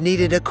Xerxes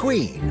needed a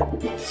queen,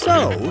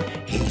 so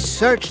he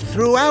searched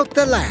throughout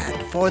the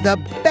land for the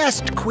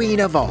best queen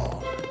of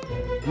all.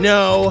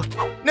 No,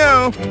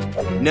 no,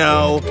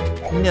 no,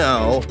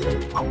 no,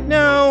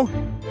 no.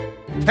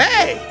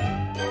 Hey!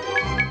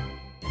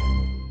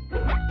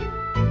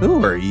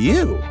 Who are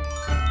you?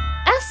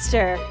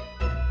 Esther.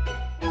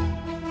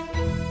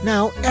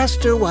 Now,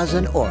 Esther was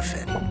an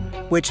orphan,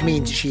 which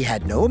means she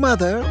had no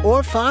mother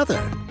or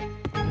father.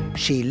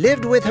 She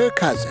lived with her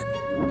cousin,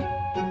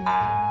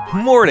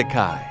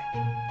 Mordecai.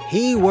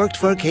 He worked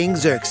for King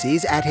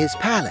Xerxes at his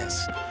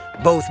palace.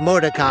 Both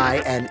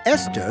Mordecai and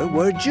Esther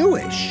were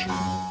Jewish.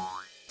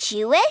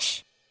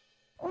 Jewish?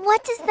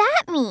 What does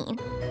that mean?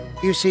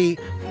 You see,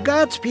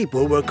 God's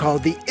people were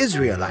called the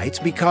Israelites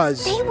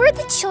because they were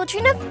the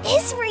children of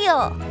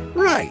Israel.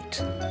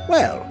 Right.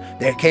 Well,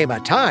 there came a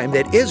time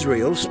that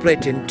Israel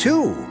split in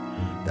two.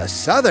 The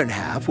southern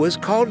half was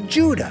called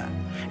Judah,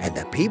 and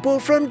the people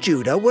from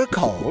Judah were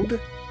called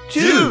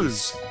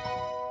Jews.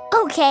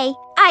 Okay,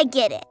 I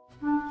get it.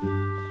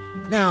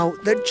 Now,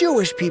 the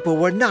Jewish people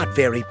were not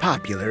very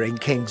popular in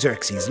King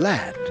Xerxes'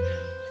 land,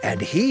 and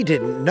he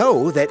didn't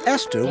know that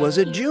Esther was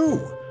a Jew.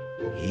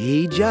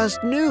 He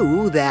just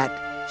knew that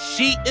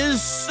she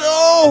is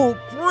so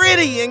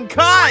pretty and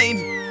kind.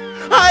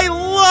 I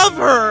love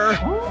her.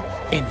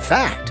 In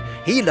fact,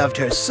 he loved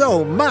her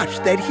so much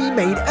that he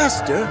made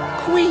Esther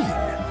queen.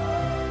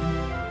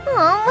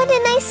 Oh, what a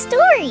nice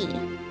story.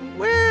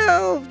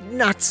 Well,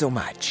 not so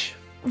much.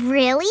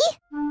 Really?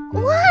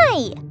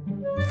 Why?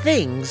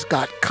 Things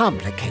got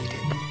complicated.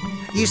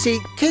 You see,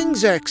 King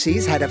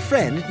Xerxes had a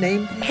friend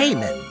named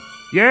Haman.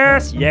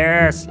 Yes,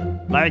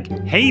 like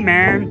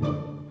Haman.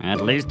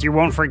 At least you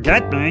won't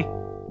forget me.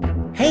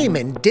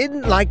 Haman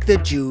didn't like the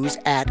Jews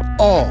at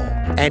all,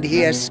 and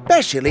he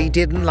especially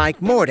didn't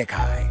like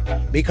Mordecai,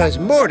 because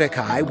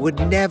Mordecai would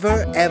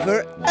never,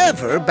 ever,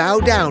 ever bow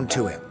down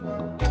to him.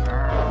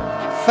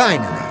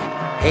 Finally,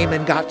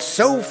 Haman got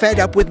so fed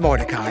up with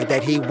Mordecai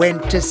that he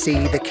went to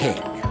see the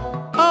king.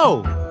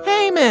 Oh,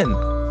 Haman!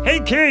 Hey,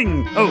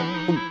 King!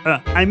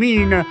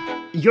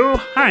 Your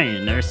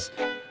Highness.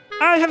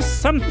 I have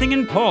something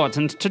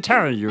important to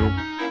tell you.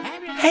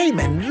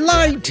 Haman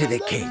lied to the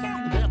king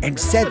and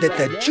said that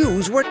the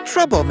Jews were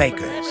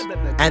troublemakers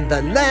and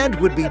the land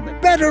would be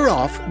better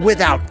off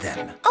without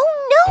them. Oh,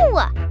 no!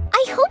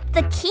 I hope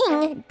the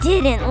king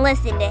didn't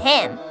listen to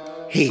him.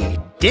 He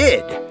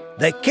did.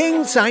 The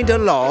king signed a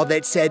law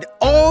that said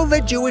all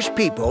the Jewish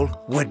people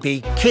would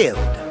be killed.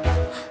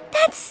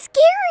 That's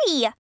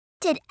scary!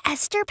 Did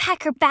Esther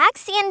pack her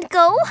bags and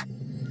go?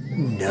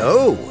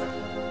 No.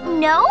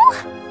 No?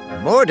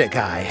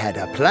 Mordecai had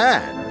a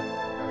plan.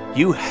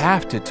 You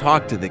have to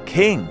talk to the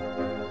king.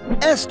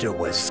 Esther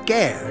was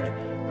scared.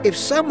 If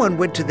someone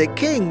went to the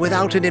king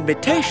without an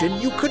invitation,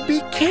 you could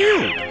be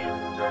killed.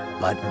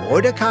 But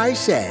Mordecai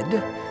said,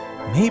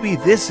 maybe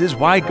this is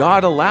why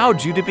God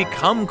allowed you to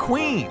become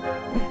queen.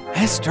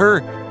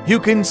 Esther, you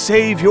can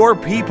save your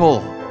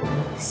people.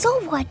 So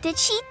what did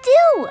she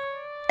do?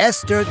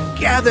 Esther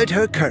gathered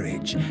her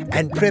courage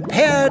and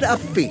prepared a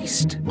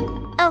feast.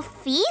 A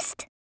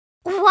feast?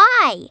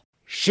 Why?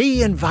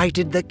 She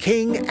invited the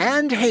king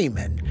and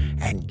Haman,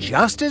 and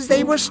just as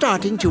they were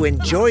starting to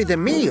enjoy the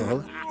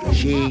meal,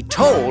 she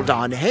told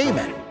on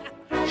Haman.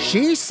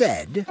 She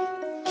said,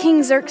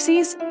 King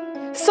Xerxes,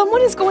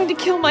 someone is going to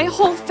kill my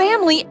whole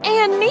family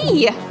and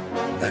me.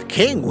 The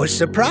king was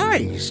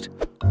surprised.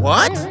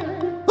 What?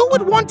 Who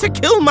would want to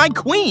kill my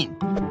queen?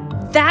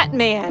 That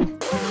man.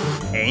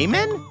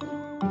 Haman?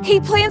 He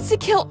plans to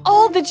kill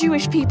all the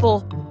Jewish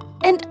people.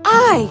 And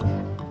I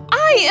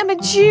am a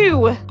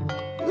Jew.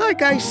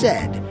 Like I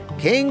said,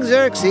 King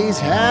Xerxes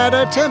had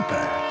a temper,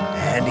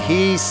 and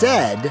he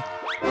said,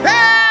 Haman!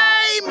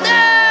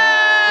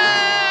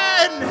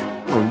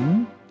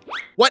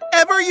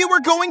 Whatever you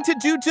were going to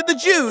do to the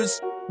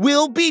Jews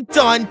will be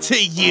done to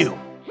you.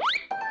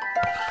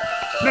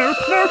 No,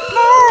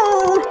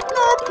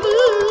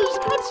 please,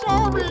 I'm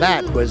sorry.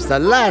 That was the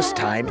last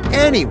time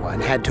anyone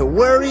had to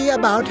worry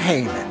about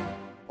Haman.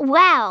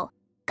 Wow,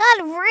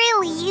 God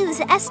really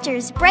used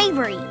Esther's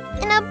bravery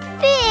in a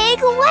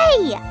big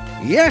way.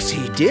 Yes,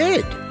 he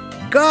did.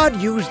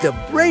 God used the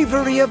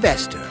bravery of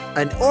Esther,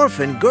 an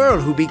orphan girl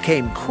who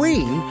became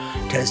queen,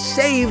 to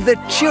save the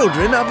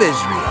children of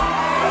Israel.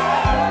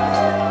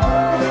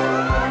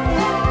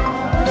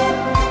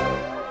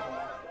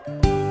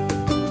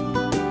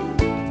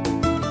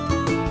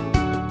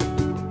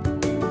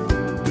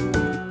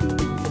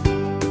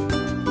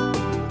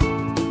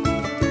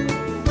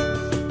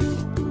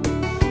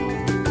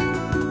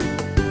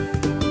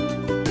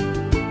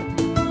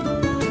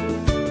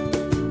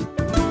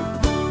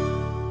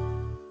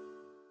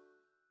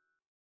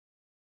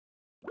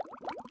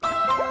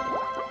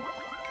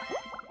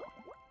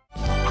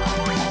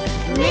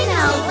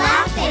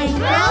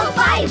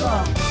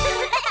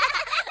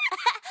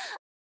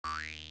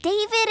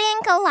 David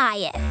and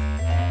Goliath.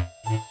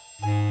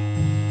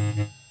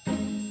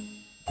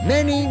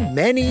 Many,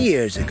 many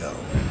years ago,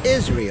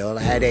 Israel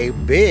had a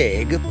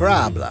big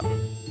problem.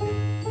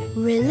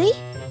 Really?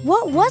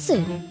 What was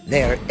it?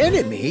 Their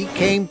enemy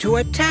came to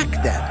attack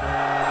them.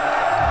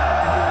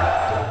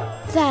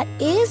 That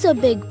is a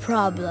big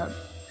problem.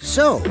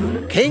 So,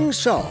 King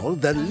Saul,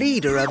 the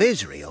leader of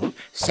Israel,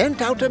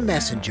 sent out a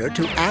messenger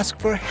to ask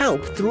for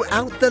help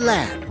throughout the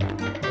land.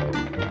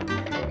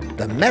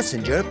 The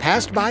messenger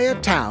passed by a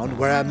town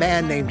where a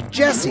man named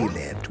Jesse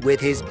lived with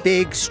his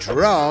big,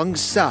 strong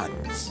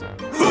sons.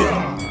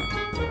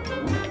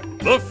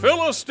 The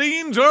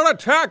Philistines are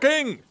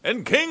attacking,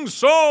 and King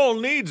Saul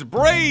needs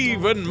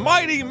brave and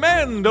mighty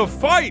men to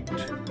fight.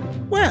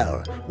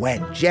 Well,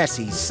 when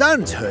Jesse's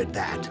sons heard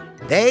that,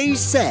 they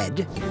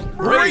said,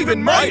 Brave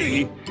and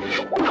mighty?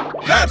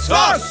 That's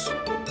us!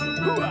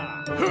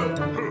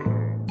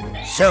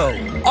 So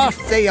off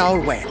they all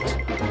went,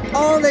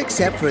 all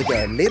except for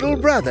their little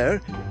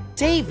brother,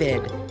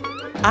 David.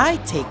 I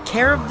take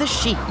care of the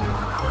sheep.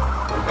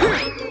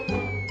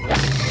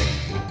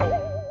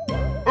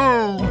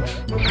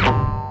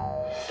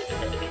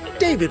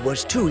 David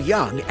was too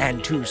young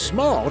and too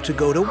small to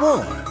go to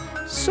war.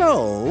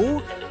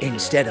 So,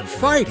 instead of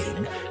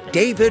fighting,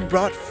 David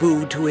brought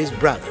food to his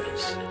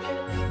brothers.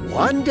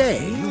 One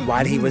day,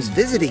 while he was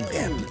visiting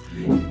them,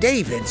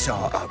 David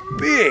saw a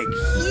big,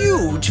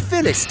 huge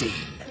Philistine.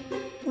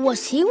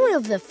 Was he one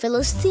of the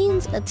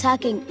Philistines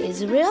attacking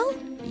Israel?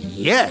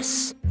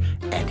 Yes,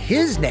 and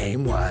his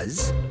name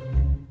was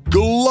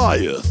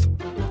Goliath.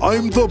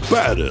 I'm the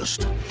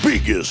baddest,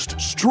 biggest,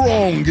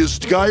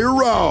 strongest guy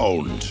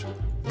around.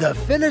 The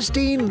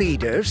Philistine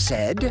leader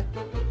said,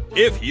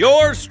 "If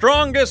your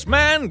strongest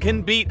man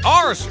can beat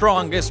our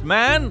strongest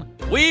man,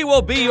 we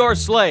will be your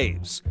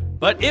slaves.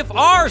 But if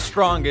our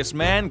strongest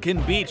man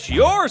can beat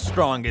your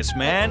strongest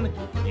man,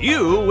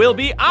 you will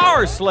be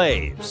our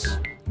slaves."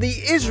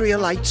 The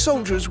Israelite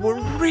soldiers were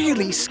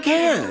really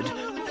scared,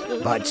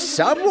 but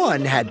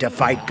someone had to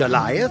fight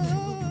Goliath.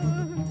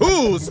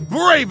 Who's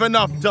brave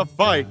enough to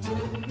fight?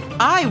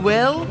 I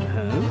will.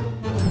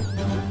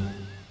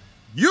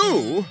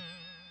 You?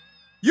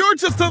 You're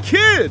just a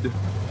kid!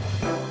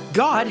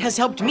 God has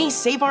helped me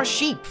save our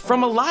sheep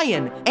from a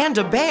lion and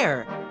a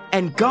bear.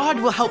 And God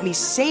will help me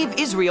save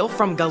Israel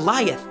from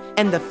Goliath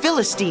and the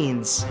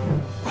Philistines.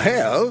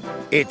 Well,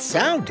 it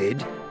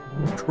sounded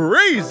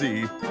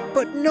crazy,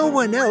 but no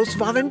one else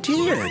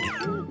volunteered.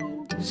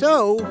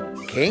 So,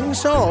 King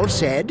Saul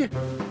said,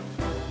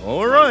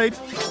 "All right,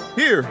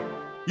 here,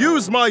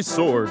 use my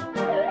sword."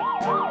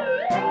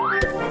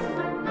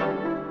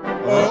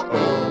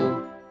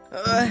 Uh-oh.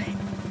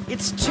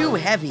 It's too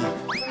heavy.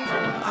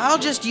 I'll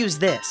just use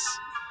this.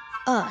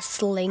 A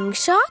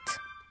slingshot?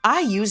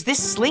 I use this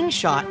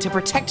slingshot to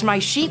protect my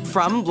sheep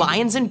from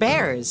lions and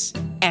bears.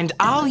 And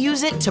I'll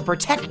use it to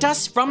protect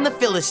us from the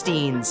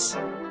Philistines.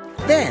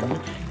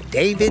 Then,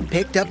 David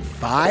picked up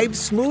 5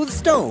 smooth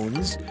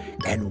stones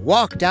and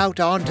walked out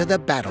onto the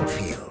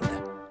battlefield.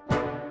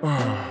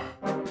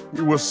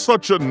 He was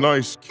such a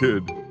nice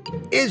kid.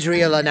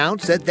 Israel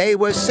announced that they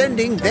were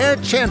sending their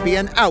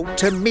champion out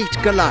to meet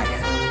Goliath.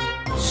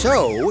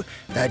 So,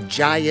 the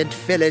giant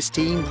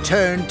Philistine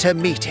turned to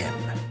meet him.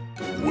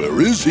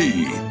 Where is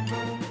he?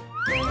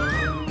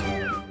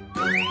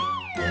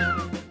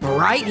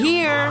 Right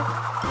here.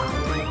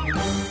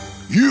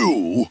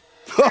 You?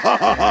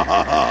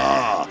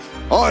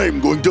 I'm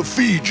going to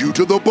feed you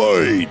to the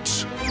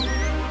birds.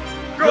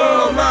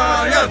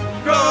 Goliath!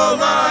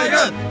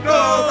 Goliath!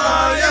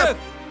 Goliath!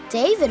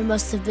 David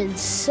must have been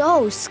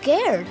so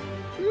scared.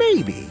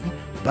 Maybe,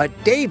 but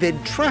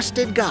David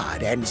trusted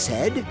God and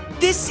said,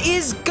 "This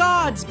is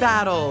God's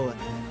battle."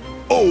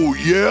 Oh,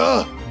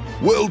 yeah?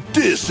 Well,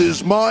 this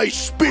is my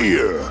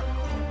spear.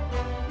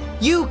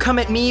 You come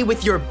at me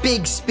with your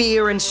big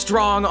spear and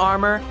strong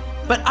armor,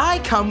 but I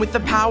come with the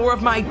power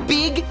of my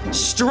big,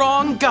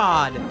 strong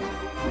God.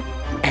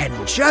 And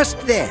just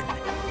then,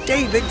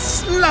 David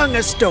slung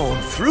a stone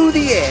through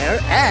the air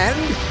and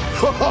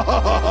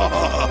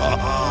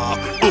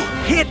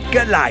hit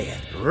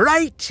Goliath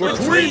right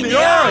between the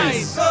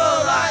eyes.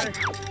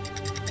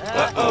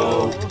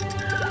 Uh-oh.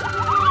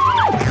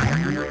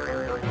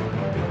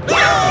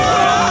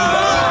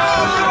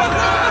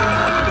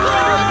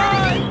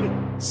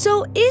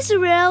 So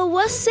Israel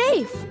was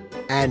safe.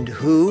 And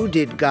who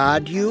did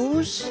God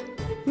use?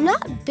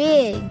 Not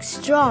big,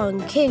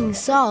 strong King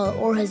Saul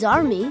or his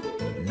army.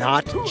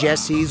 Not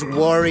Jesse's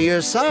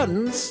warrior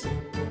sons.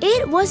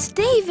 It was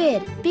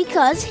David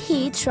because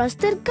he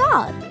trusted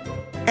God.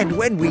 And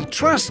when we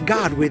trust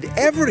God with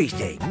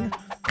everything,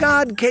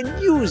 God can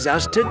use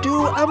us to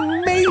do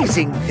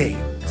amazing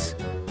things.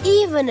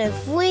 Even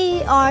if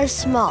we are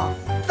small.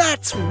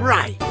 That's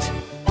right.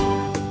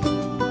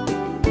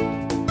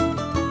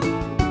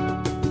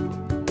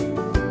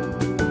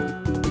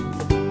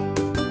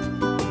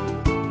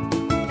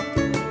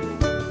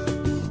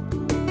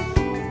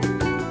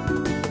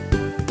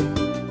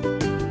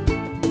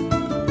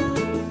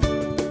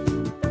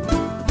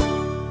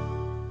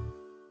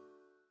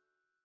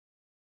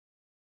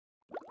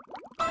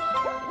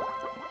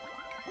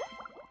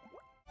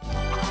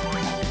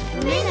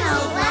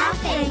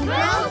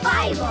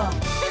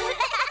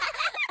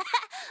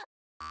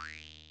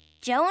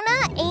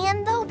 Jonah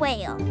and the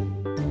Whale.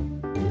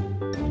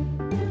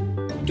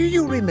 Do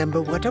you remember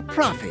what a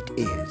prophet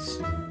is?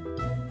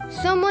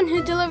 Someone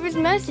who delivers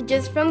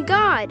messages from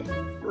God.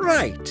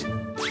 Right.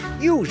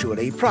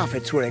 Usually,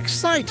 prophets were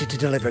excited to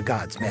deliver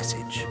God's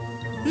message.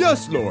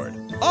 Yes, Lord.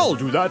 I'll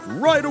do that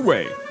right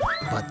away.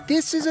 But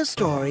this is a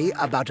story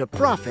about a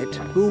prophet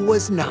who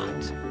was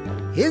not.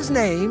 His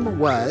name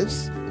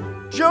was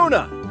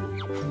Jonah.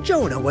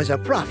 Jonah was a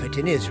prophet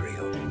in Israel.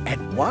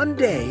 And one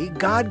day,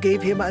 God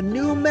gave him a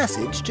new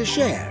message to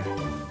share.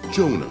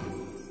 Jonah,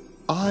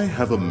 I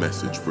have a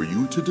message for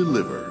you to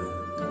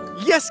deliver.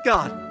 Yes,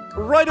 God.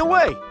 Right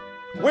away.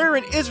 Where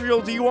in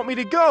Israel do you want me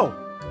to go?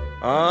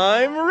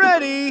 I'm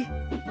ready.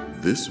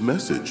 This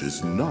message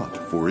is not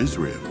for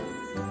Israel.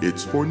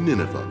 It's for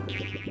Nineveh.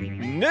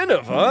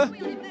 Nineveh?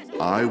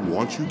 I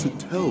want you to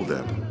tell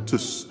them to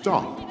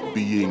stop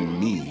being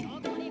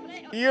mean.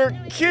 You're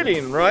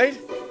kidding, right?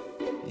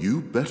 You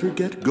better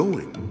get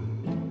going.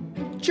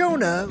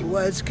 Jonah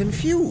was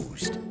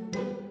confused.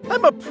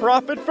 I'm a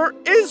prophet for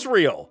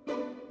Israel,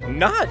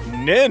 not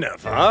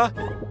Nineveh.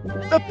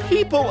 The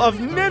people of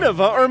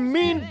Nineveh are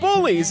mean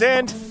bullies,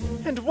 and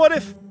what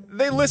if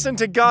they listen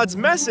to God's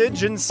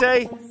message and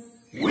say,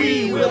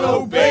 "We will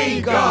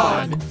obey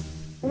God"?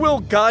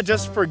 Will God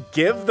just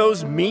forgive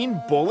those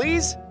mean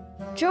bullies?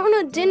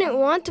 Jonah didn't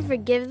want to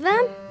forgive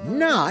them?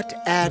 Not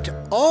at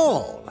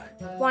all.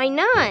 Why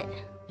not?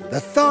 The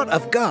thought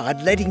of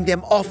God letting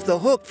them off the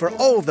hook for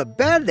all the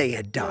bad they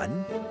had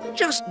done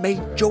just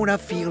made Jonah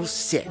feel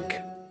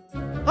sick.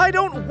 I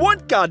don't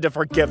want God to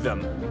forgive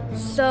them.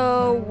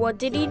 So, what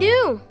did he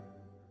do?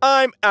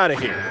 I'm out of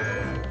here.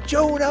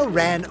 Jonah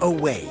ran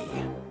away.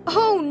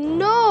 Oh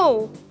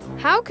no!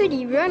 How could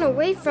he run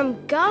away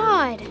from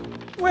God?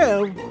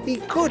 Well, he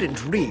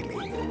couldn't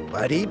really,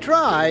 but he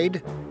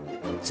tried.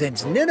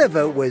 Since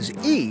Nineveh was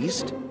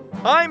east,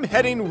 I'm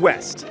heading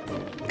west.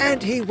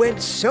 And he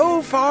went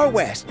so far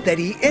west that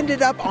he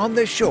ended up on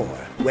the shore,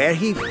 where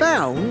he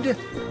found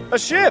a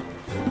ship.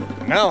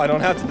 Now I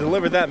don't have to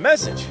deliver that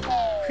message.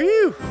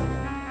 Phew.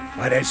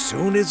 But as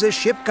soon as the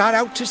ship got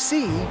out to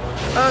sea,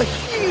 a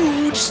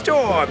huge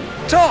storm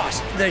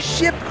tossed the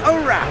ship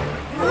around.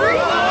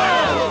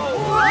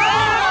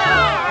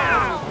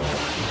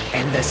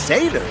 And the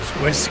sailors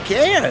were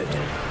scared.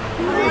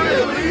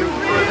 Really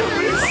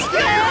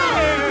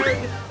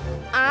scared!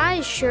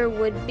 I sure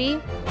would be.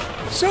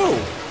 So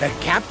the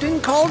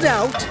captain called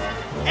out,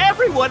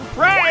 "Everyone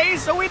pray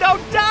so we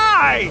don't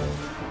die!"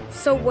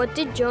 So what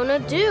did Jonah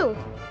do?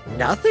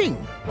 Nothing.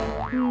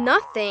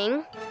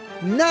 Nothing?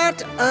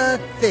 Not a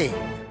thing.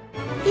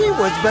 He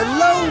was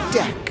below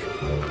deck.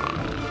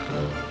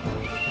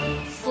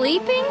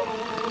 Sleeping?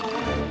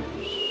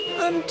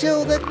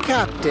 Until the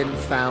captain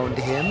found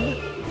him.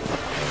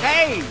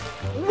 Hey,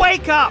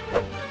 wake up!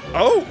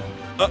 Oh,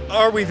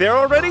 are we there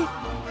already?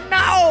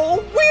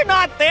 No, we're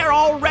not there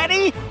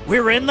already.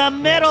 We're in the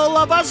middle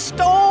of a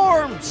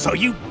storm, so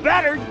you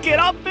better get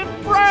up and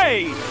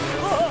pray.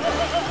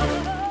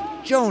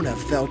 Jonah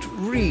felt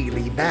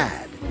really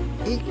bad.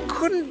 He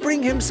couldn't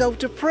bring himself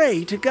to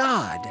pray to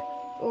God.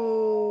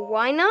 Oh,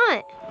 why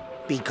not?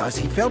 Because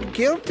he felt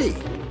guilty.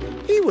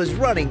 He was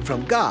running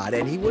from God,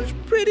 and he was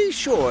pretty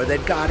sure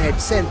that God had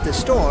sent the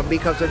storm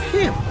because of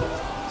him.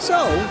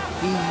 So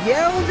he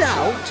yelled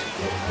out,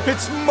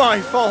 "It's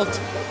my fault!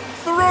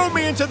 Throw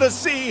me into the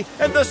sea,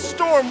 and the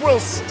storm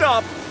will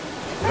stop!"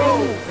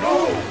 Go,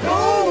 go,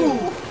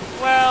 go!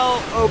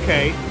 Well,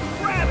 okay.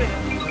 Grab it!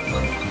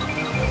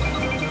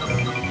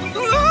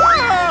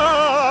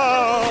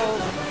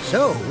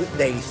 So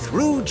they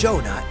threw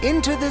Jonah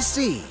into the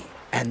sea,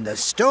 and the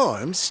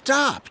storm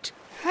stopped.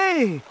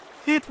 Hey,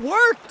 it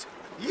worked!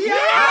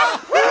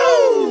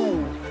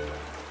 Yahoo!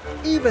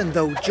 Even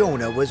though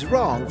Jonah was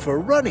wrong for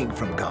running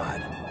from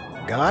God,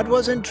 God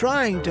wasn't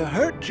trying to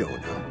hurt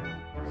Jonah.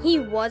 He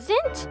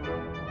wasn't?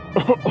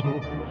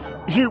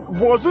 He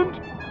wasn't?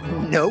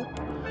 Nope.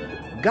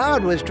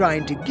 God was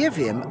trying to give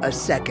him a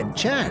second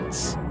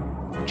chance.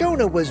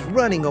 Jonah was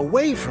running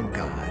away from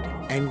God,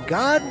 and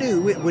God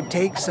knew it would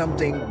take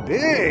something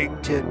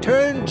big to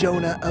turn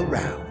Jonah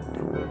around.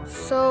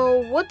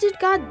 So what did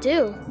God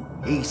do?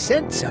 He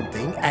sent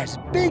something as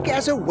big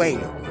as a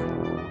whale.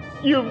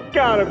 You've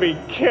gotta be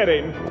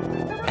kidding.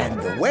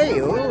 And the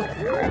whale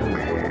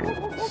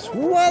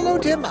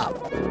swallowed him up.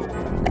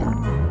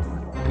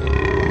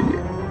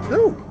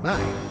 Oh, my.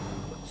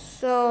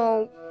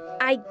 So,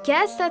 I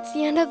guess that's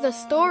the end of the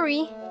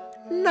story.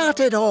 Not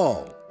at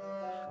all.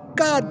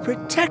 God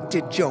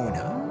protected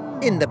Jonah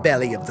in the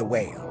belly of the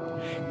whale.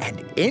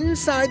 And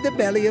inside the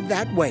belly of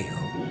that whale,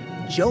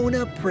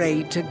 Jonah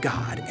prayed to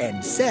God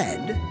and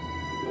said,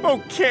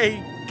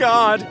 "Okay,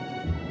 God,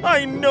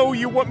 I know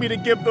you want me to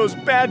give those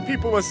bad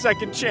people a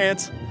second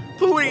chance.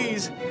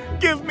 Please,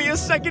 give me a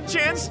second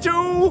chance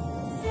too."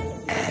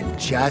 And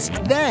just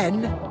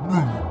then,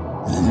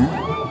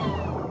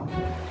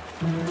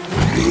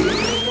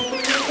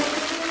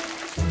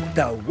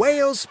 the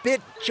whale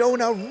spit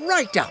Jonah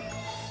right up.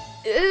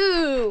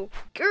 Ew,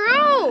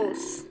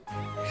 gross!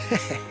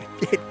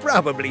 It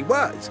probably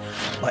was,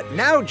 but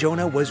now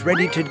Jonah was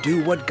ready to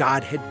do what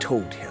God had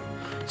told him.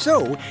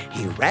 So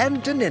he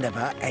ran to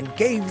Nineveh and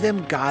gave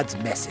them God's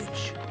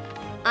message.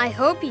 I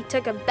hope he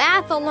took a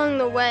bath along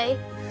the way.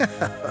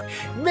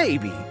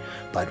 Maybe,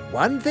 but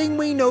one thing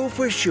we know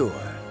for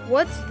sure.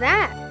 What's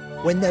that?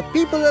 When the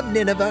people of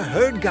Nineveh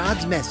heard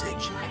God's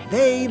message,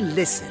 they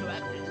listened,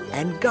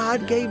 and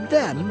God gave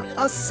them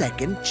a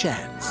second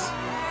chance.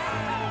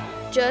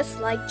 Just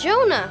like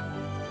Jonah.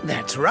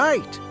 That's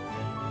right.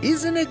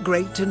 Isn't it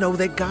great to know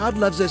that God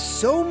loves us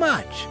so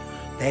much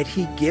that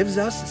He gives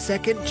us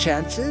second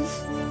chances?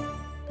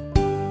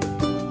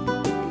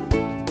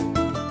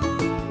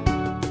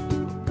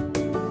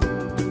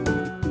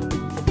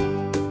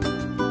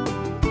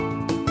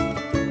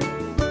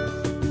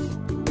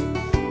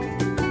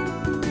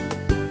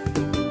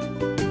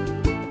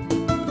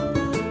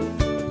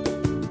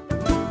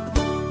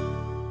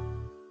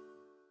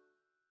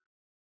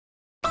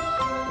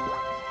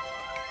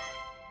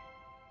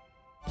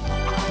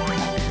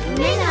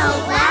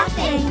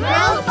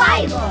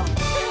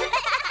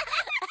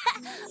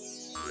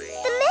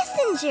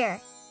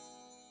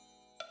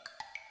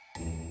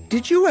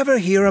 Did you ever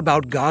hear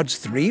about God's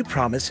 3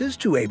 promises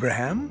to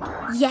Abraham?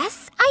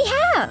 Yes,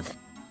 I have.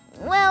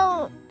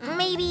 Well,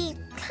 maybe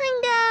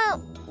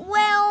kinda,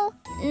 well,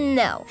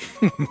 no.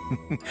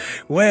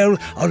 Well,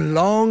 a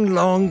long,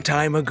 long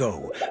time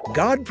ago,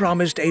 God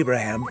promised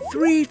Abraham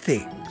 3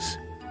 things.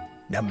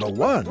 Number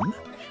 1,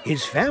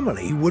 his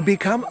family would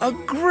become a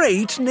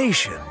great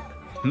nation.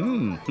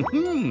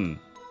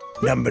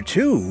 Number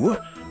 2,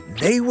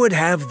 they would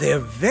have their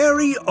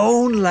very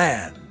own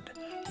land,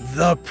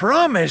 the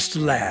Promised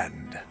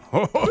Land.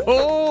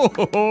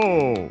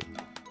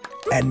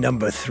 And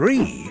number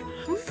 3,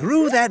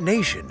 through that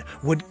nation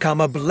would come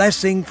a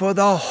blessing for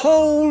the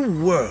whole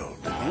world.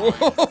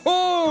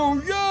 Whoa!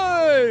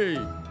 Yay!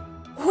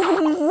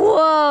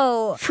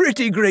 Whoa!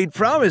 Pretty great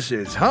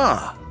promises,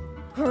 huh?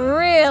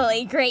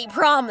 Really great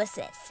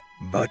promises.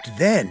 But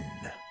then,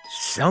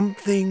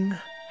 something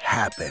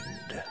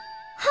happened.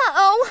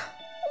 Uh-oh!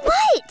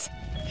 What?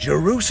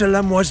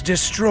 Jerusalem was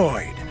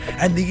destroyed,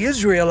 and the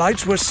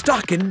Israelites were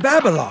stuck in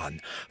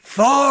Babylon,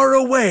 far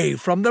away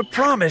from the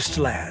Promised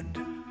Land.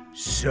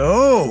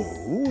 So,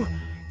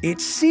 it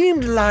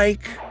seemed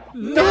like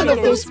none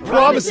of those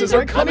promises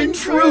are coming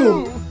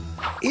true.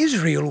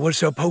 Israel was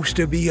supposed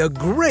to be a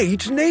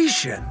great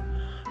nation,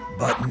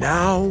 but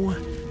now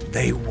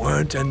they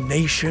weren't a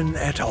nation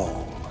at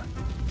all.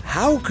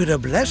 How could a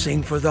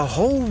blessing for the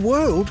whole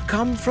world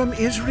come from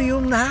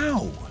Israel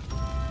now?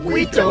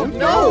 We don't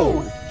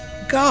know.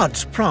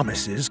 God's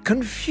promises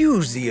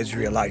confused the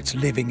Israelites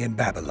living in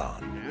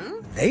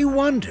Babylon. They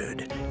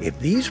wondered if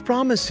these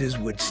promises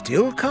would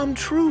still come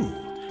true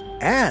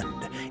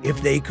and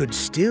if they could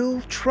still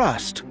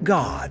trust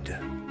God.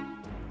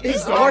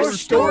 Is our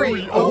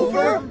story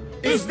over?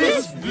 Is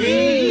this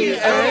the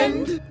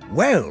end?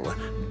 Well,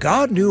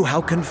 God knew how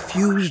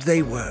confused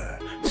they were,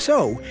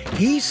 so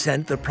he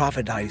sent the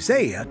prophet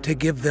Isaiah to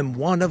give them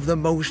one of the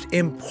most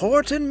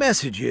important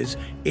messages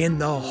in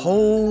the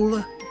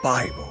whole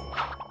Bible.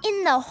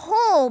 In the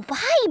whole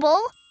Bible?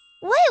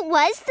 What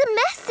was the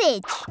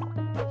message?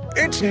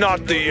 It's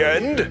not the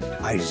end,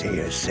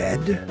 Isaiah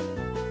said.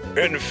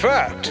 In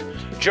fact,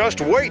 just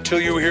wait till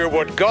you hear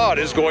what God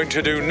is going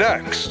to do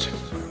next.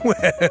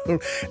 Well,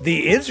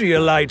 the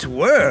Israelites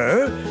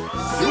were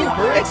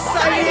super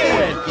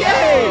excited!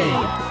 Yay!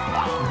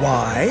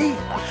 Why?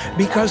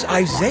 Because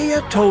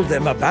Isaiah told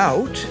them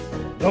about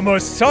the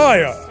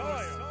Messiah.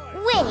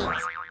 Wait,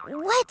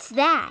 what's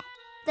that?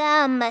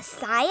 The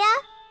Messiah?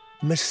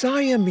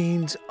 Messiah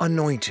means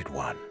anointed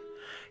one.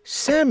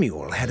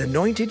 Samuel had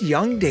anointed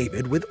young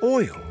David with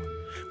oil,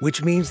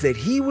 which means that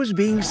he was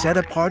being set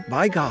apart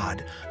by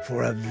God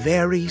for a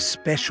very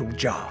special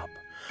job,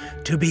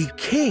 to be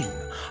king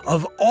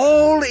of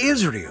all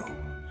Israel.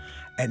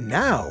 And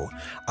now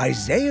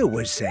Isaiah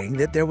was saying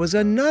that there was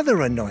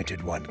another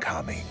anointed one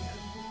coming.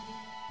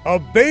 A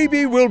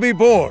baby will be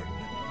born.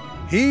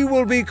 He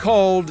will be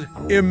called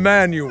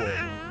Emmanuel.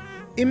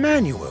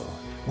 Emmanuel,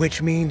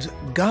 which means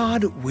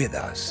God with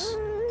us.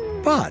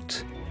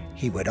 But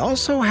he would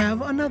also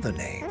have another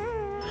name.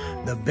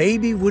 The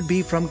baby would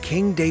be from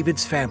King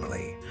David's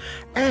family,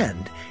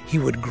 and he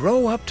would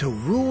grow up to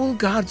rule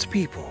God's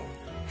people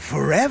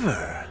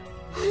forever.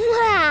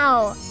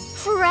 Wow!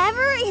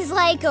 Forever is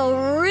like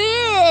a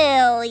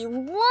really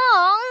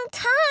long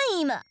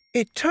time.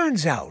 It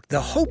turns out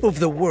the hope of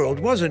the world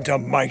wasn't a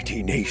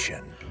mighty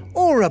nation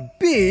or a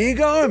big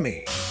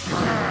army.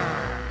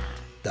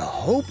 The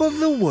hope of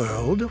the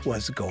world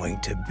was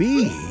going to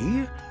be...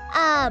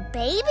 A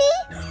baby?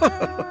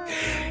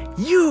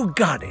 You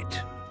got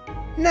it.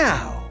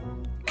 Now,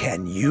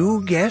 can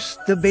you guess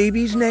the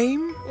baby's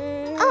name?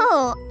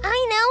 Oh,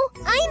 I know.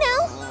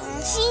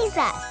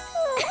 Jesus.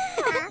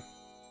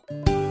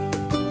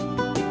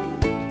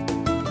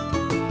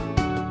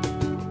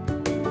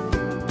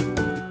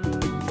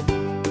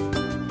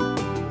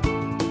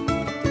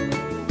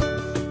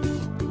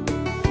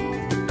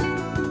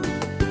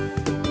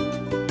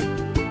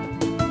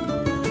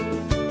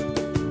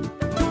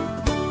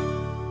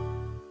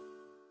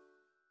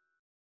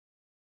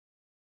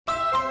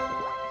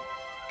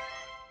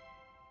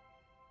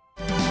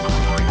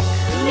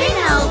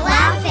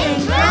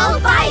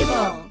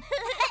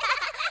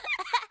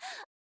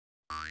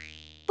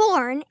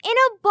 Born in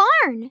a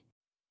barn.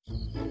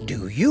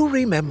 Do you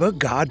remember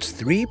God's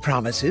 3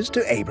 promises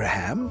to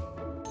Abraham?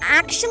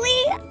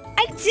 Actually,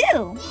 I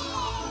do.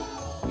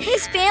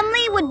 His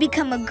family would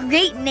become a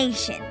great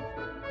nation.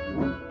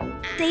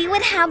 They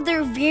would have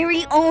their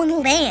very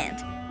own land,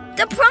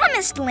 the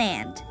Promised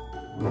Land.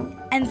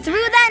 And through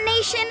that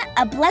nation,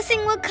 a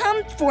blessing would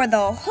come for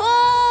the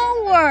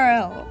whole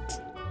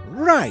world.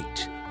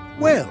 Right.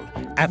 Well,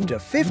 after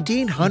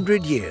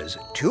 1,500 years,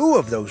 2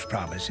 of those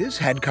promises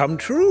had come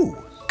true.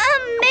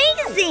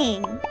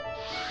 Amazing!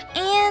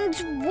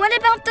 And what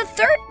about the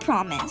 3rd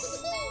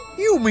promise?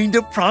 You mean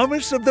the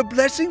promise of the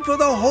blessing for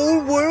the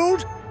whole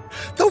world?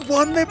 The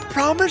one that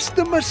promised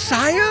the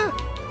Messiah?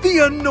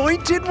 The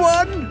anointed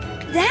one?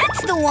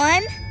 That's the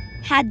one!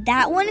 Had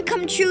that one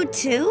come true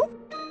too?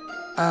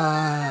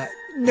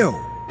 No.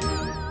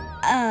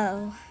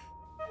 Oh.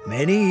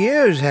 Many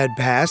years had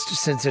passed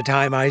since the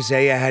time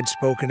Isaiah had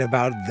spoken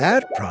about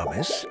that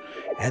promise,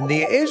 and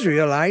the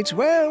Israelites,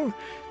 well,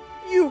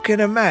 you can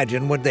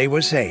imagine what they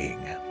were saying.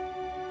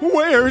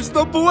 Where's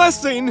the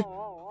blessing?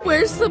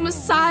 Where's the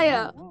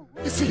Messiah?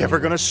 Is he ever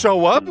gonna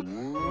show up?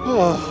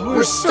 Oh,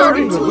 we're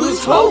starting to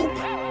lose hope.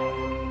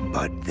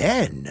 But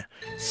then,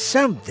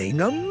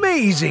 something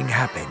amazing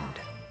happened.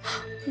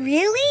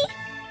 Really?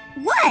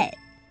 What?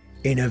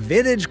 In a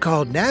village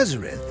called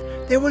Nazareth,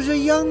 there was a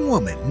young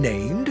woman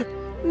named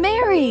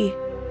Mary.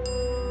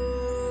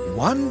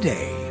 One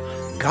day,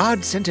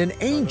 God sent an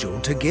angel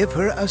to give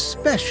her a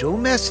special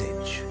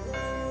message.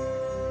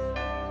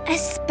 A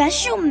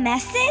special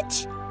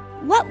message?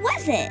 What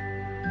was it?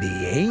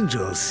 The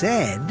angel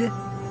said,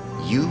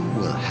 "You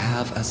will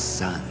have a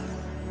son."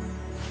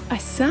 A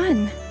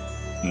son?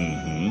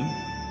 Mm-hmm.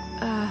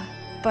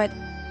 But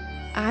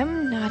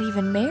I'm not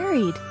even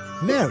married.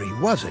 Mary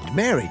wasn't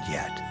married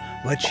yet,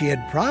 but she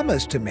had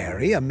promised to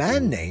marry a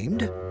man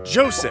named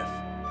Joseph.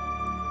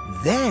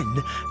 Then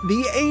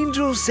the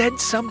angel said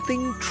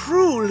something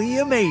truly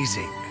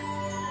amazing.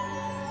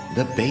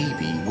 The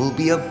baby will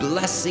be a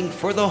blessing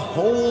for the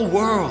whole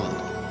world.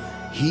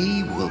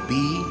 He will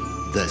be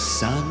the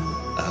Son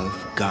of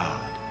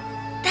God.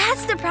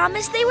 That's the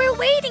promise they were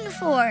waiting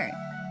for.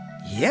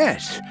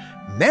 Yes,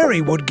 Mary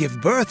would give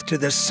birth to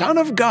the Son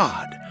of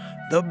God,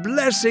 the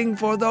blessing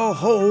for the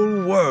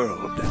whole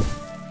world.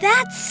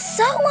 That's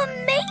so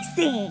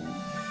amazing.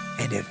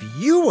 And if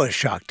you were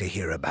shocked to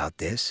hear about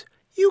this,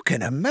 you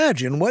can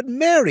imagine what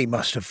Mary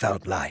must have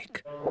felt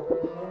like.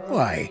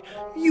 Why,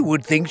 you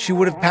would think she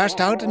would have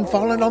passed out and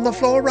fallen on the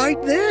floor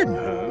right then.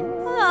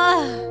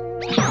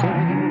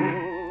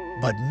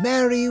 But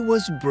Mary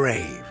was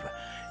brave.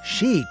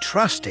 She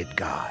trusted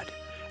God,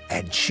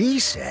 and she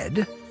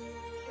said,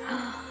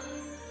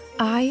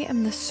 I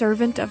am the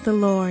servant of the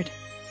Lord.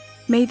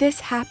 May this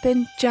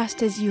happen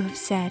just as you have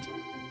said.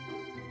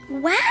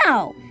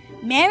 Wow!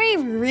 Mary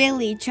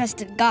really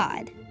trusted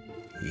God.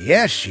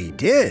 Yes, she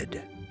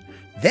did.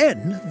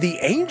 Then the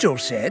angel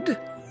said,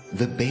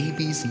 "The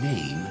baby's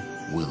name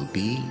will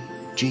be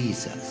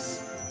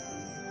Jesus."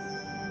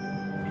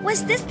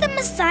 Was this the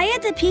Messiah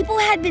the people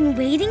had been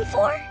waiting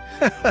for?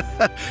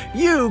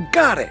 You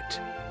got it!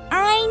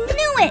 I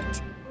knew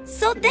it!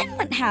 So then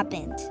what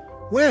happened?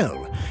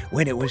 Well,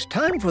 when it was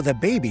time for the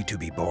baby to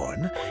be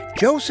born,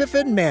 Joseph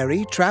and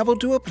Mary traveled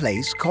to a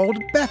place called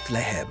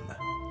Bethlehem.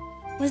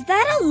 Was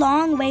that a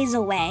long ways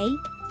away?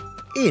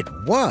 It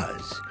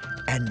was,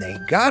 and they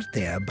got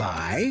there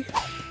by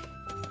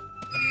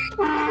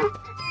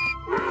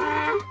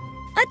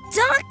a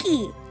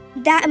donkey!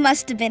 That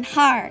must have been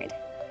hard.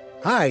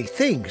 I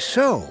think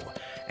so.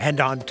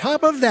 And on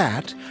top of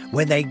that,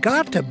 when they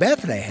got to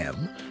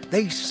Bethlehem,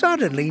 they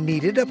suddenly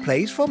needed a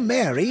place for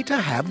Mary to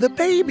have the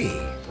baby.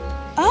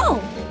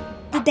 Oh,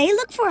 did they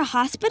look for a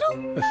hospital?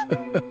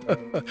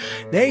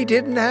 They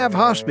didn't have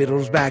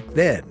hospitals back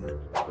then.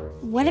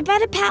 What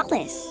about a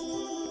palace?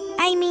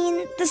 I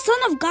mean, the Son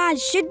of God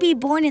should be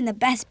born in the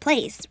best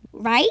place,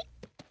 right?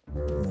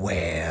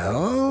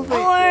 Well,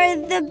 Or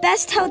the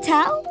best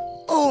hotel?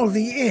 all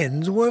the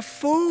inns were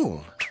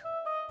full.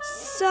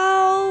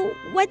 So,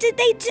 what did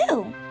they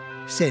do?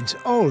 Since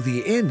all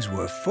the inns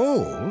were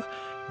full,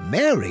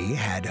 Mary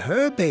had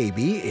her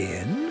baby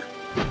in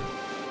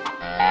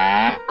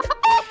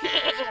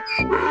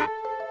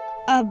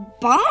a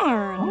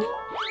barn.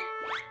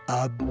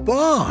 A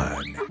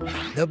barn.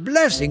 The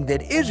blessing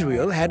that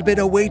Israel had been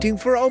awaiting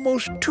for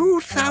almost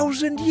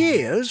 2,000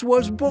 years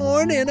was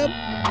born in a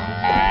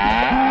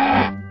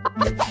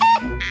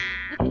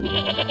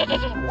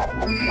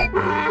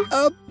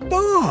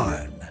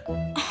barn.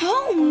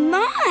 Oh,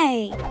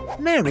 my!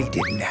 Mary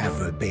didn't have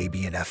her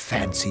baby in a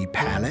fancy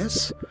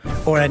palace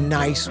or a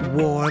nice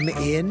warm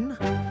inn.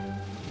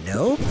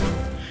 Nope.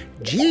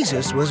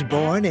 Jesus was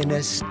born in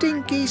a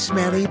stinky,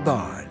 smelly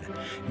barn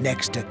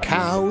next to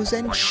cows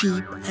and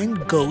sheep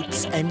and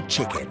goats and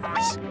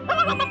chickens.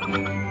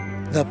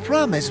 The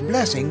promised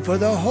blessing for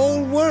the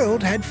whole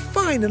world had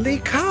finally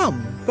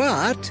come,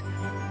 but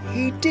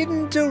he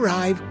didn't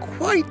arrive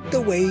quite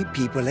the way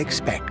people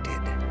expected.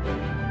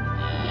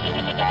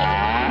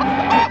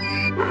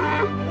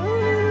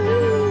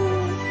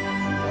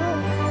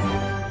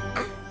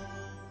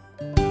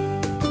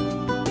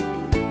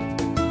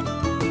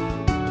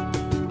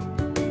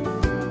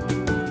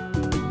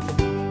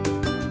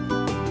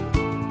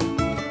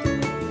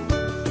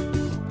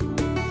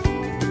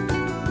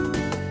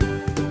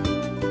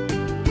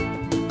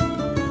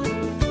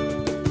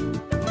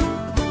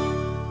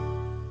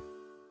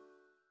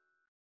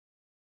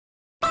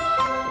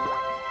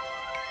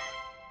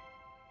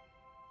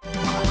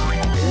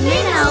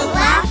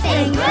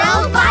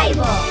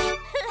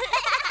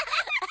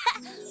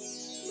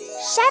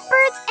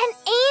 Shepherds and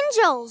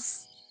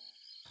angels.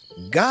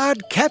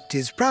 God kept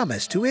his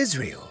promise to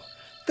Israel.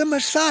 The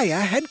Messiah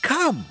had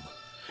come.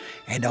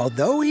 And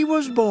although he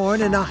was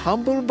born in a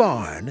humble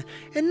barn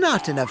and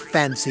not in a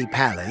fancy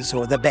palace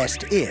or the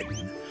best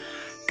inn,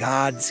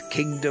 God's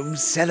kingdom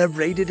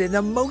celebrated in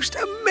a most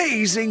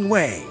amazing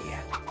way.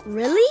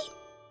 Really?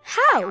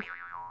 How?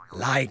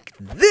 Like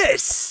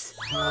this.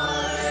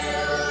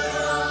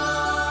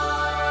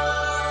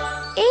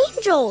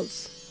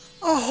 Angels!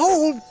 A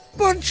whole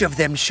bunch of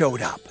them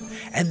showed up,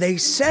 and they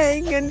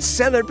sang and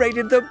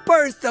celebrated the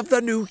birth of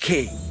the new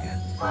king.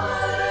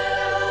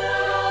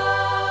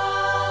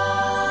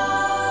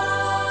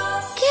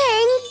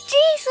 King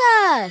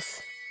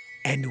Jesus!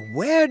 And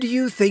where do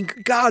you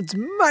think God's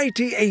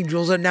mighty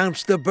angels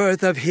announced the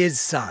birth of his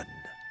son?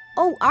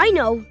 Oh, I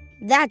know.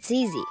 That's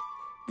easy.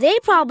 They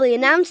probably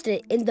announced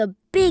it in the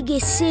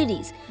biggest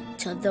cities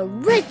to the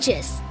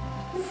richest,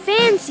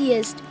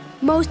 fanciest,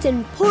 most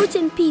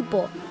important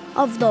people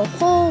of the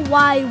whole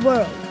wide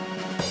world.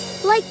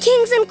 Like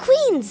kings and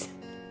queens.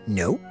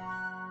 Nope.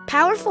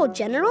 Powerful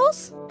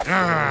generals?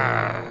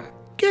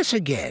 Guess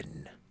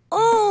again.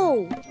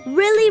 Oh,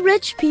 really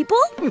rich people?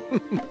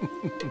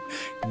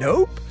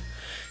 Nope.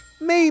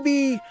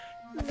 Maybe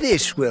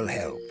this will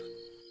help.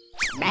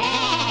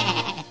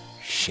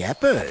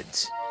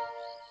 Shepherds.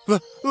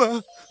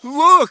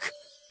 Look!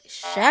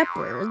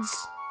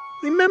 Shepherds?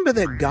 Remember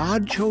that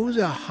God chose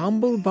a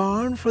humble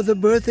barn for the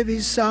birth of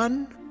his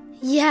son?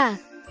 Yeah,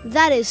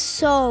 that is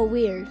so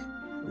weird.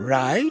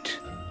 Right?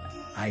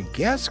 I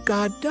guess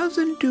God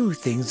doesn't do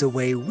things the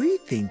way we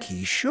think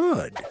he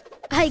should.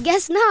 I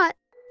guess not.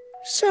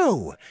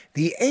 So,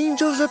 the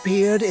angels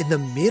appeared in the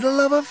middle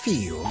of a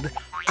field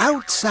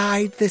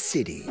outside the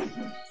city.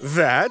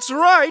 That's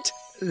right!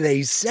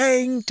 They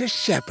sang to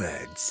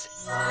shepherds.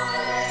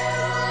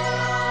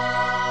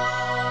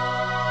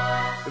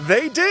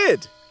 They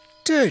did!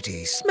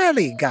 Dirty,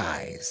 smelly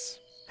guys.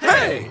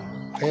 Hey!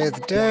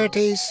 With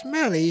dirty,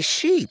 smelly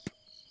sheep.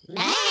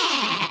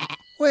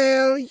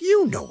 Well,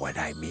 you know what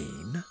I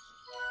mean.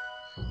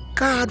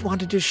 God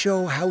wanted to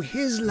show how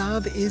his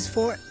love is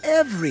for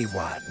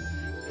everyone,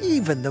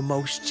 even the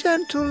most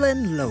gentle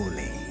and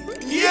lowly.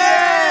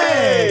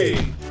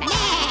 Yay!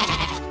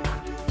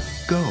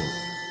 Go.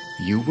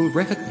 You will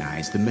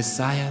recognize the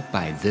Messiah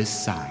by this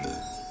sign.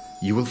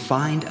 You will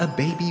find a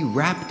baby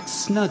wrapped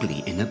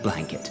snugly in a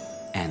blanket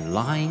and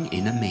lying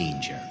in a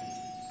manger.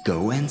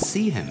 Go and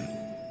see him.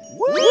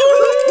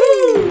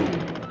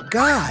 Woo-hoo!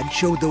 God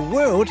showed the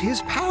world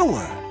his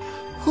power,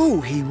 who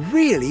he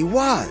really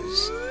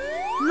was.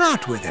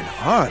 Not with an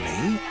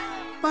army,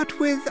 but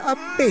with a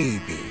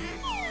baby.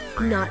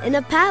 Not in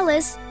a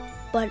palace,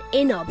 but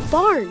in a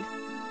barn.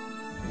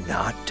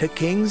 Not to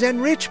kings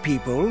and rich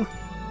people,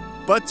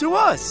 but to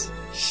us,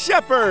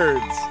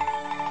 shepherds.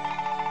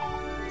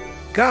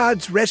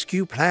 God's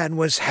rescue plan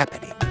was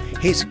happening.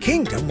 His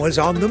kingdom was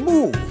on the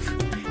move.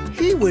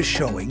 He was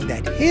showing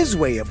that his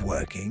way of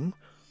working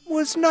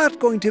was not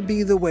going to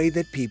be the way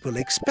that people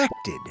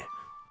expected.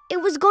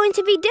 It was going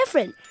to be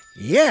different.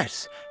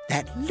 Yes,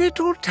 that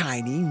little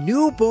tiny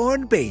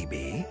newborn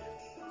baby,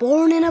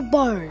 born in a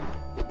barn,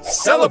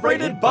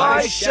 celebrated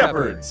by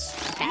shepherds,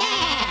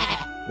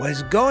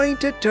 was going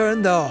to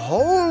turn the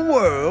whole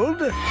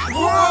world,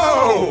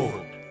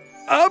 whoa,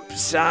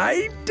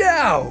 upside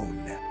down.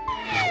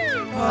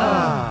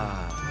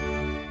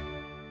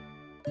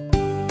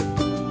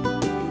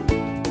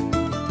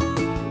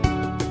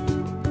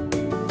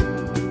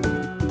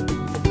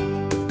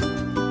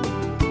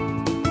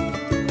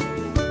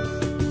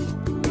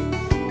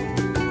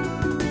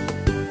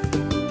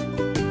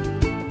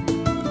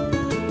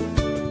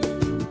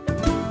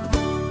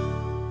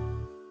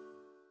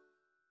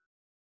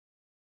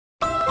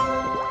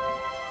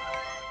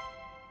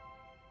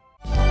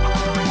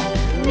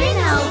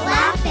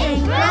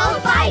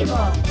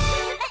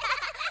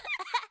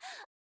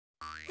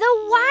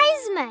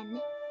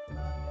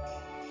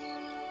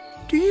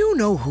 Do you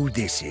know who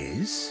this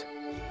is?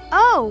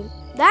 Oh,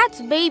 that's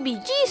baby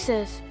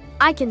Jesus.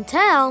 I can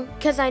tell,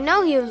 because I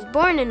know he was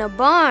born in a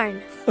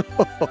barn.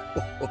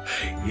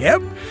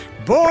 Yep,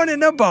 born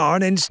in a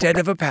barn instead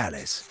of a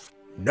palace.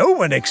 No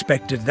one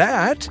expected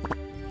that.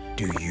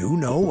 Do you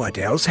know what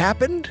else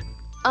happened?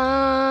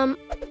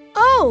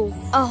 Oh,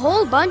 a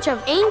whole bunch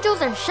of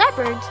angels and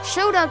shepherds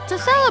showed up to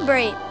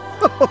celebrate.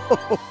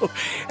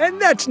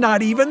 And that's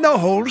not even the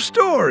whole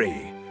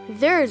story.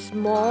 There's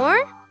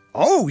more?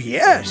 Oh,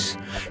 yes.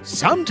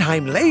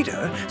 Sometime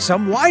later,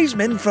 some wise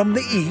men from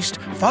the east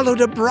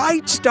followed a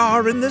bright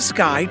star in the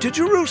sky to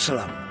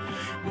Jerusalem.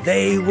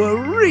 They were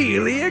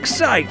really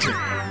excited.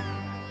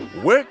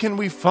 Where can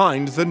we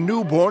find the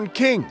newborn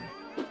king?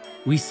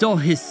 We saw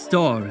his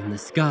star in the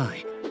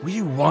sky.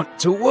 We want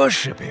to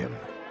worship him.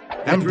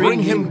 And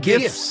bring him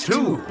gifts,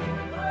 too.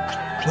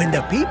 When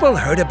the people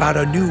heard about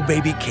a new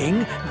baby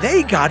king,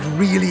 they got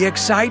really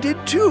excited,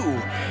 too.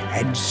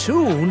 And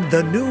soon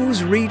the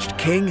news reached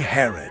King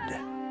Herod.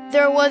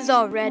 There was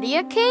already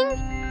a king?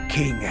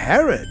 King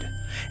Herod,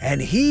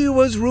 and he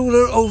was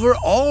ruler over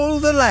all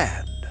the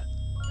land.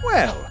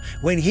 Well,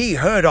 when he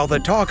heard all the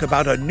talk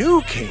about a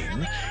new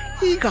king,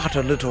 he got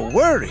a little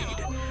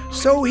worried,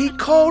 so he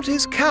called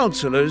his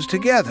counselors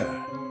together.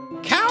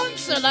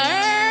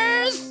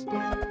 Counselors!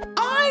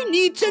 I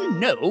need to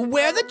know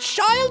where the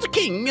child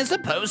king is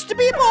supposed to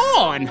be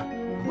born.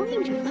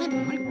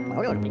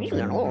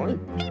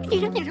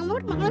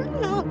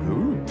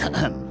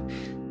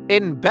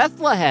 In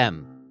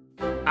Bethlehem.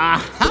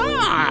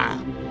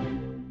 Aha!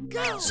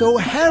 So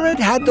Herod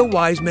had the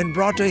wise men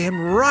brought to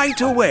him right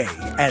away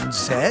and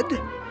said,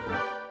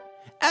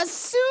 As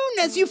soon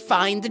as you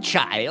find the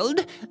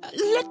child,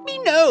 let me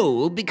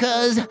know,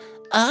 because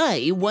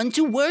I want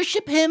to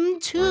worship him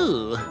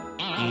too.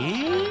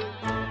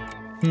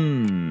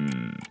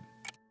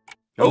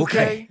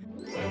 Okay.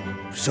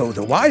 So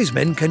the wise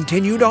men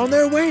continued on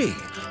their way,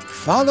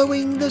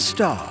 following the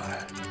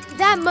star.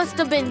 That must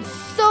have been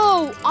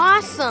so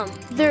awesome!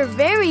 Their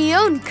very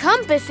own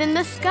compass in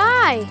the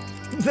sky.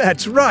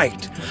 That's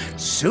right.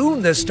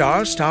 Soon the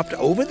star stopped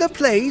over the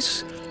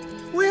place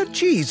where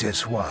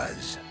Jesus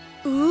was.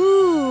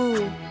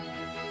 Ooh.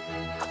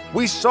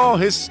 We saw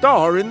his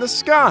star in the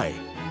sky.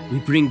 We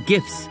bring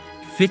gifts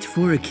fit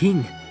for a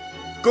king.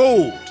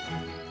 Gold.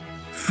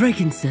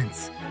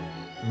 Frankincense.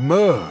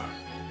 Myrrh.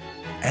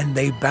 And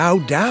they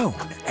bowed down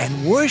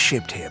and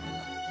worshipped him.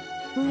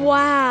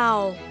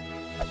 Wow.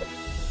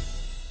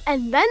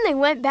 And then they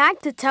went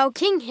back to tell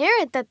King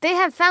Herod that they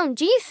had found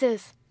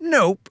Jesus.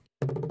 Nope.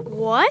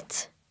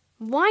 What?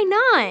 Why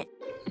not?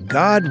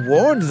 God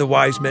warned the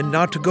wise men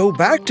not to go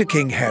back to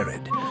King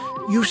Herod.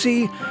 You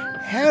see,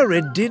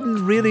 Herod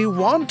didn't really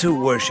want to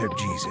worship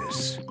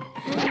Jesus.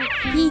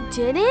 He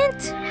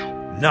didn't?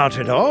 Not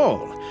at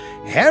all.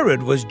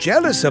 Herod was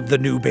jealous of the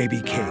new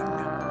baby king.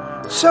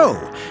 So,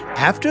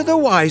 after the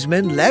wise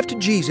men left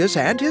Jesus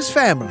and his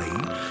family,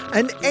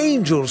 an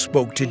angel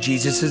spoke to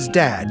Jesus'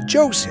 dad,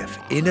 Joseph,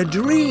 in a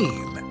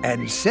dream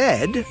and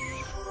said,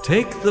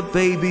 Take the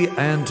baby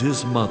and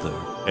his mother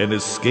and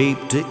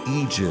escape to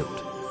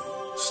Egypt.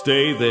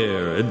 Stay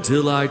there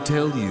until I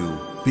tell you,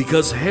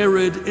 because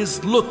Herod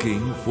is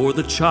looking for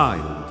the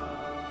child.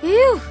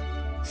 Phew!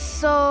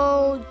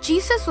 So,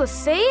 Jesus was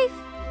safe?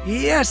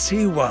 Yes,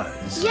 he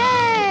was.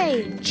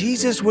 Yay!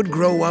 Jesus would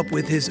grow up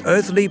with his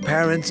earthly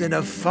parents in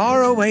a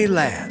faraway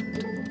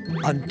land,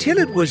 until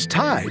it was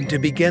time to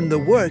begin the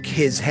work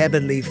his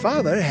heavenly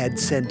Father had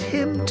sent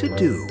him to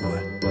do.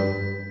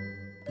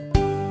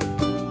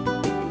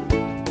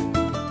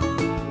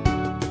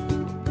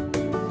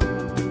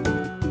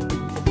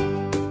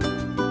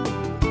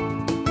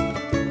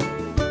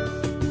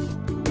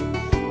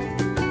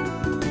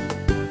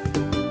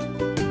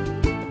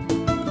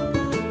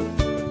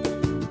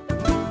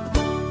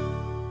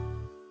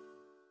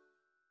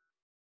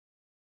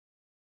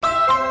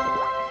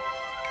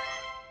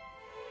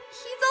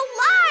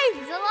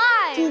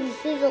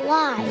 Jesus is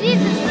alive. Jesus is alive! Alive!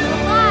 He's alive!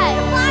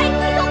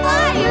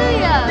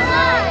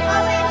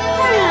 Hallelujah!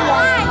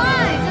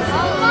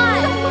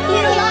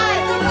 He's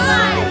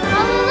alive!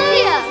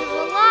 Hallelujah!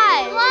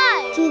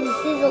 Jesus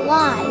is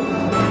alive.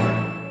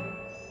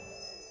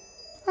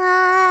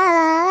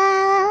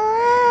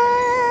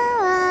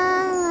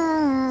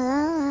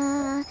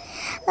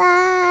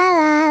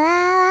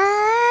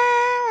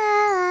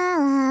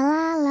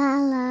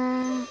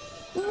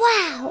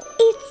 Wow,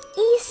 it's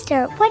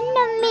Easter. What an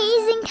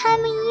amazing time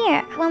of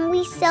year when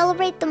we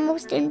celebrate the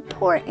most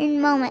important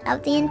moment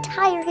of the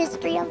entire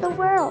history of the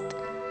world.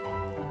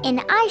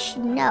 And I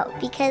should know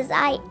because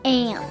I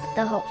am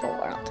the hope of the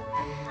world.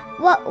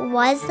 What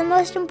was the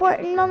most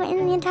important moment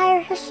in the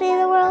entire history of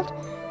the world?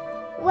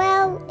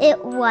 Well,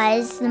 it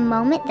was the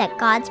moment that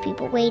God's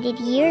people waited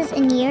years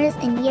and years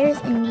and years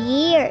and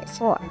years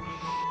for.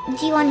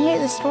 Do you want to hear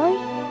the story?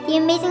 The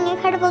amazing,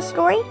 incredible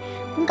story?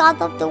 When God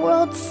loved the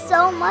world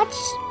so much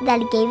that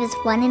He gave His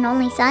one and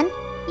only Son?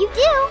 You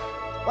do?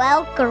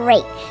 Well,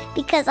 great,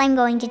 because I'm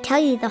going to tell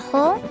you the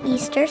whole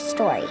Easter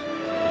story.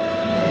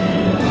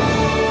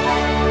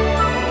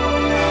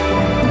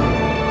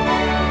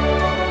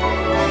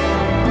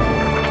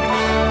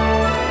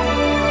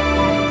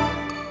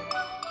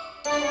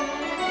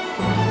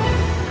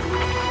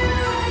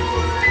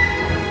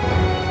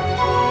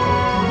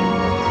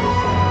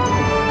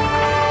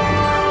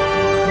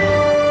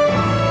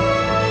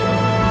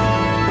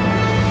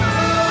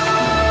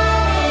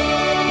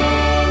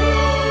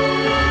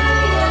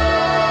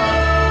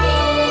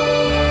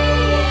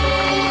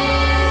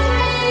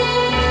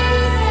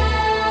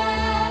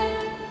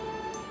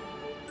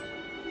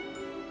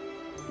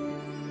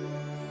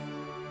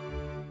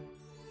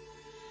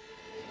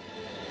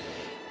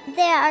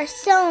 There are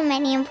so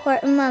many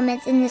important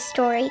moments in this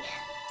story,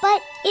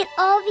 but it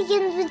all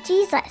begins with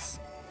Jesus.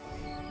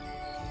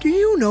 Do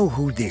you know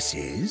who this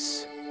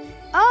is?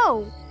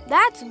 Oh,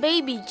 that's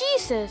baby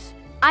Jesus.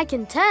 I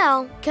can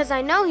tell, because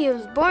I know he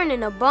was born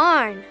in a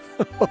barn.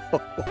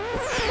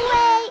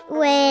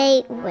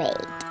 Wait.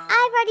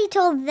 I've already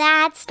told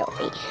that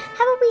story.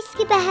 How about we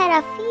skip ahead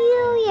a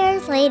few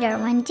years later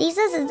when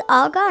Jesus is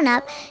all grown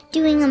up,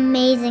 doing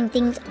amazing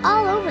things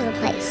all over the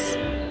place.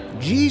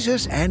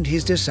 Jesus and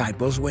his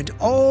disciples went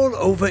all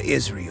over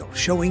Israel,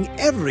 showing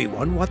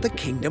everyone what the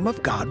kingdom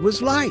of God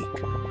was like.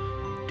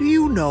 Do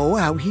you know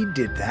how he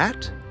did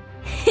that?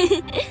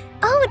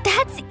 Oh,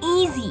 that's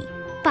easy.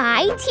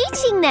 By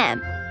teaching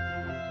them.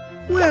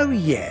 Well,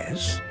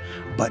 yes,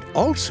 but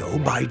also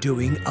by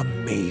doing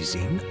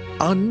amazing,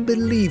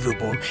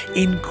 unbelievable,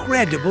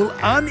 incredible,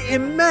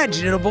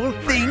 unimaginable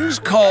things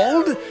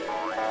called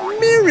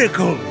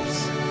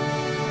miracles.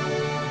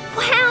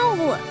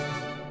 Wow!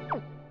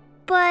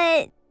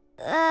 But,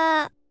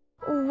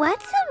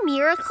 what's a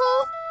miracle?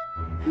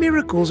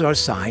 Miracles are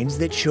signs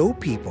that show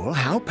people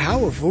how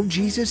powerful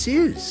Jesus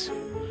is.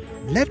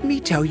 Let me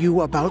tell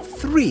you about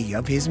 3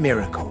 of his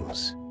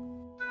miracles.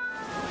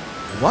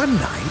 One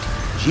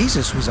night,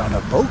 Jesus was on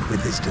a boat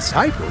with his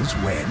disciples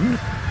when...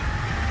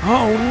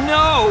 Oh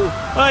no!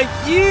 A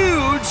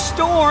huge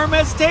storm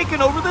has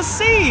taken over the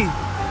sea!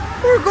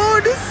 We're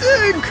going to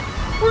sink!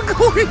 We're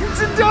going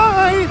to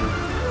die!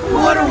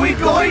 What are we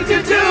going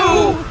to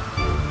do?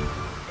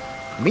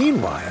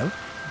 Meanwhile,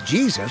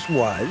 Jesus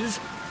was...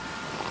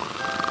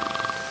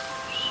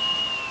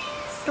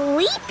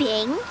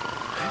 Sleeping?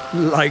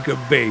 like a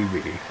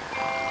baby.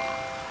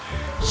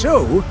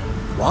 So,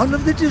 one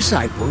of the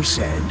disciples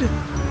said,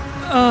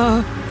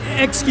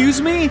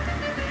 Excuse me?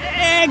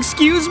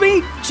 Excuse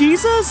me,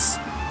 Jesus?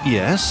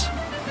 Yes?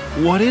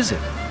 What is it?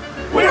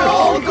 We're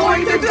all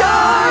going to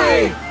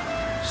die!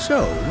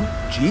 So,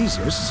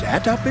 Jesus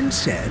sat up and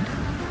said,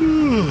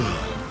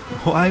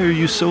 Why are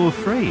you so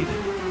afraid?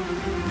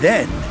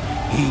 Then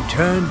he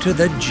turned to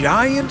the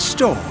giant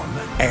storm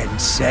and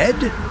said,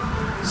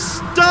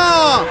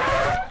 Stop!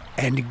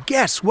 And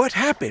guess what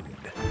happened?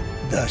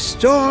 The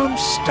storm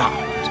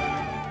stopped.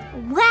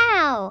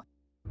 Wow!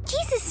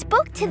 Jesus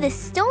spoke to the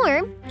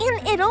storm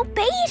and it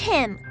obeyed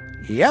him.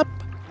 Yep.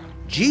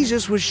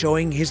 Jesus was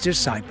showing his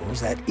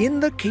disciples that in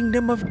the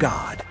kingdom of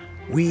God,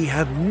 we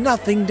have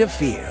nothing to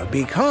fear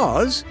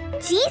because...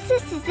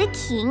 Jesus is the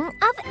king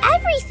of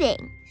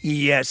everything.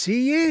 Yes,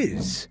 he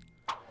is.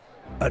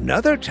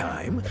 Another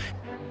time,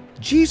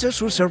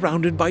 Jesus was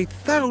surrounded by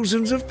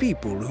thousands of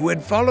people who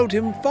had followed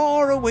him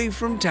far away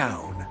from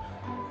town,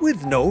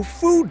 with no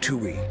food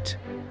to eat.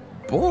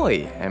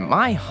 Boy, am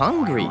I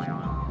hungry.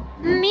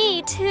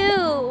 Me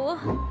too.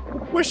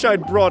 Wish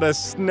I'd brought a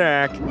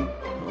snack.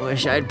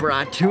 Wish I'd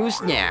brought 2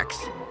 snacks.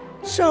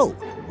 So,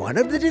 one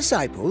of the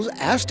disciples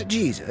asked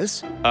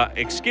Jesus,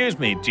 Excuse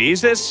me,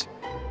 Jesus?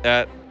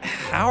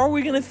 How are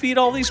we gonna feed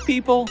all these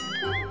people?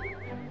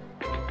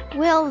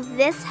 Will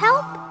this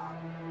help?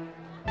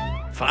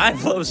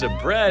 5 loaves of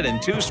bread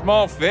and 2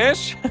 small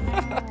fish?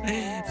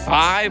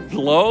 5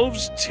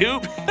 loaves,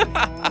 2...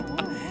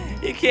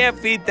 You can't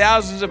feed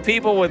thousands of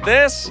people with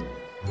this.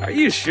 Are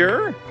you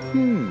sure?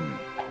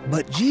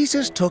 But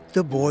Jesus took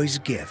the boy's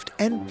gift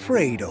and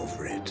prayed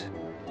over it.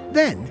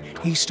 Then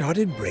he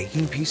started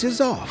breaking pieces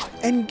off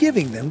and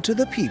giving them to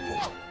the people.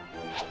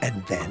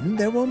 And then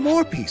there were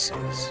more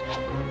pieces,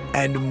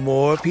 and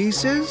more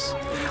pieces,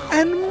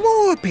 and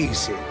more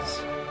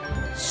pieces.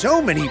 So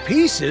many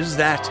pieces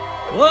that...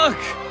 Look!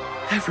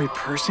 Every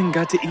person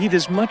got to eat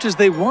as much as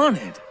they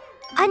wanted.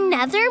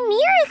 Another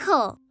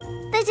miracle!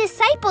 The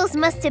disciples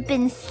must have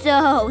been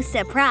so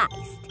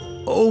surprised.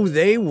 Oh,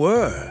 they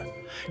were.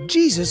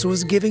 Jesus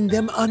was giving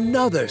them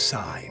another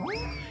sign.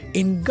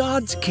 In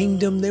God's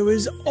kingdom, there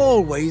is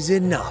always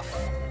enough.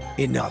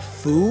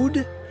 Enough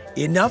food,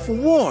 enough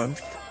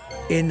warmth,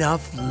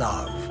 enough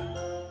love.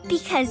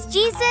 Because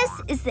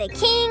Jesus is the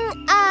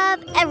king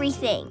of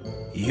everything.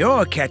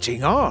 You're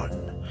catching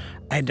on.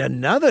 And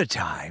another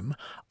time,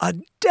 a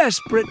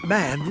desperate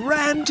man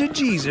ran to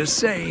Jesus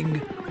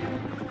saying,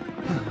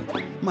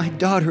 My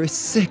daughter is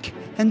sick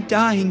and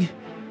dying.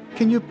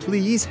 Can you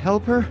please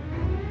help her?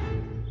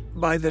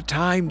 By the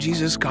time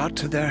Jesus got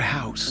to their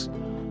house,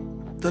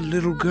 the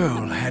little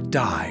girl had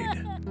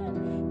died.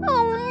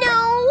 Oh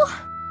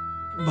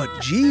no!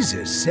 But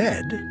Jesus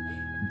said,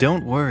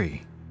 Don't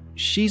worry,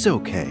 she's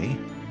okay.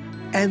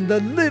 And the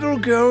little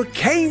girl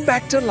came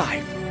back to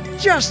life,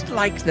 just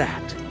like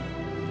that.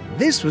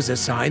 This was a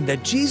sign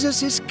that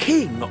Jesus is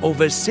king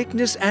over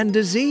sickness and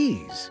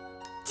disease.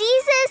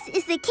 Jesus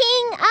is the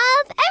king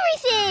of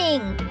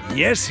everything!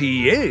 Yes,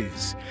 he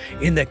is.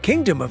 In the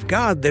kingdom of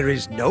God, there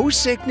is no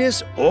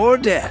sickness or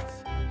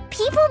death.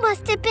 People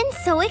must have been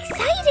so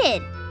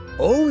excited.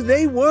 Oh,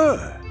 they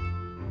were.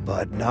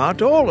 But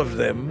not all of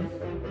them.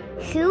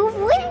 Who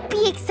wouldn't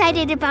be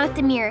excited about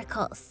the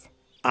miracles?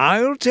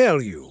 I'll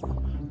tell you.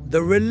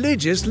 The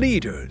religious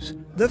leaders,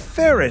 the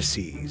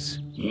Pharisees.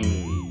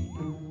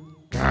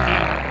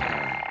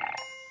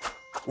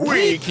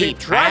 We keep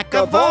track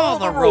of all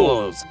the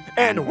rules,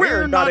 and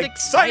we're not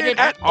excited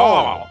at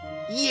all.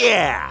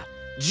 Yeah,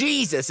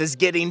 Jesus is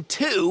getting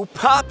too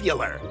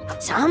popular.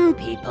 Some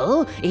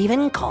people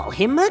even call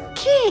him a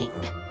king.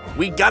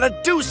 We gotta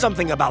do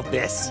something about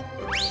this.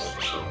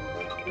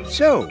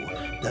 So,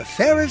 the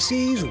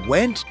Pharisees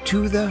went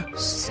to the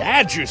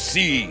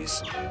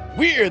Sadducees.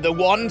 We're the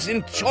ones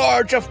in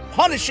charge of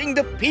punishing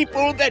the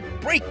people that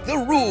break the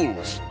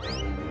rules.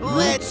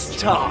 Let's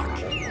talk.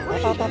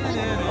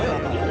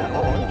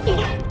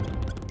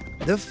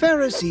 The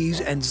Pharisees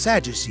and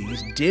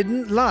Sadducees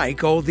didn't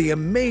like all the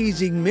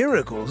amazing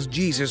miracles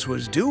Jesus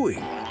was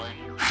doing.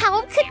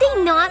 How could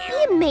they not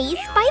be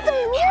amazed by the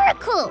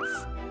miracles?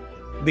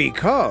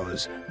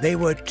 Because they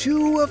were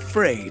too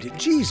afraid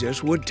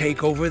Jesus would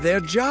take over their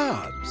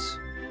jobs.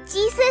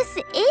 Jesus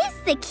is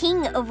the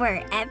king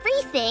over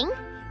everything.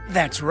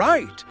 That's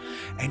right.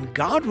 And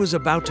God was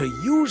about to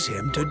use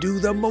him to do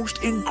the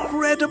most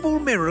incredible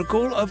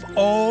miracle of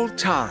all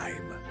time.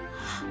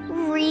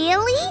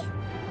 Really?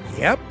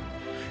 Yep.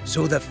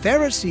 So the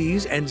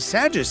Pharisees and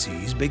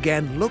Sadducees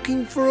began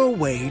looking for a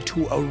way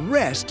to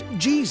arrest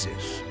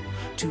Jesus,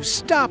 to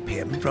stop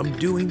him from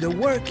doing the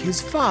work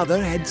his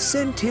Father had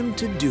sent him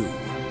to do.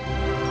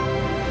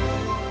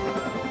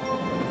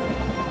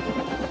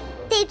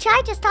 They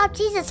tried to stop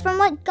Jesus from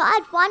what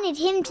God wanted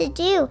him to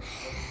do.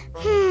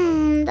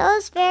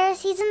 Those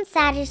Pharisees and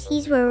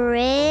Sadducees were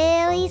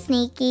really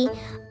sneaky.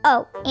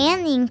 Oh,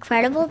 and the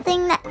incredible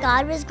thing that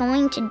God was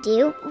going to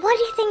do, what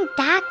do you think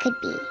that could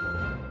be?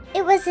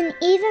 It was an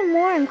even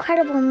more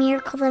incredible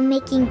miracle than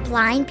making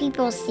blind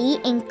people see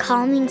and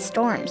calming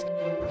storms.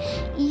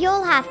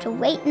 You'll have to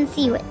wait and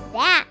see what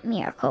that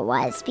miracle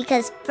was,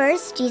 because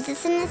first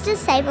Jesus and his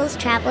disciples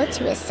traveled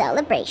to a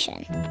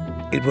celebration.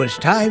 It was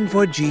time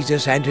for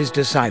Jesus and his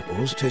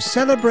disciples to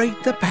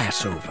celebrate the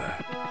Passover.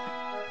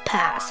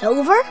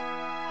 Passover?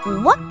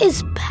 What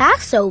is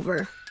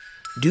Passover?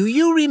 Do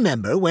you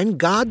remember when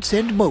God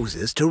sent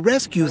Moses to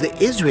rescue the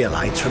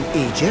Israelites from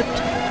Egypt?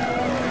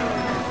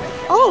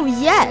 Oh,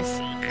 yes.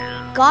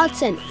 God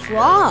sent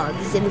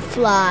frogs and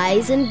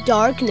flies and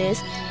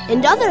darkness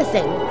and other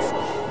things.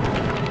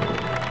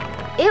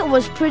 It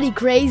was pretty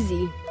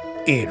crazy.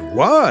 It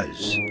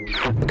was.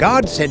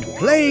 God sent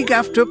plague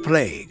after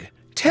plague,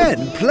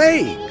 10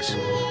 plagues.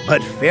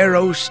 But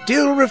Pharaoh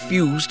still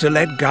refused to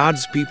let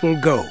God's people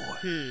go.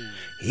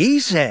 He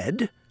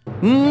said,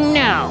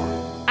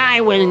 "No,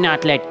 I will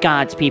not let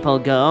God's people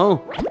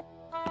go."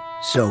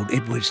 So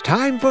it was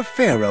time for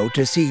Pharaoh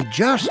to see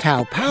just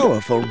how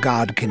powerful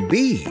God can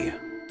be.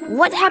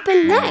 What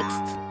happened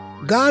next?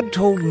 God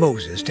told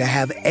Moses to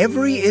have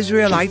every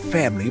Israelite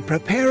family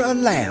prepare a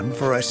lamb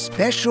for a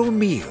special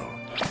meal,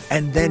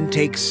 and then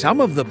take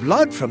some of the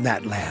blood from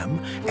that lamb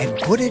and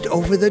put it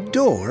over the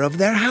door of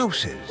their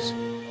houses.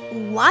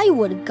 Why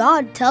would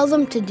God tell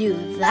them to do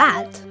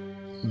that?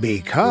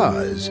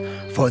 Because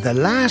for the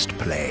last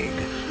plague,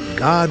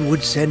 God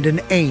would send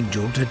an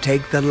angel to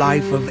take the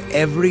life of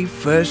every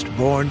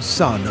firstborn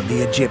son of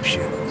the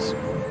Egyptians.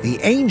 The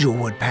angel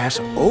would pass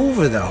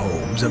over the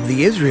homes of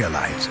the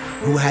Israelites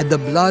who had the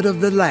blood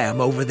of the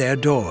lamb over their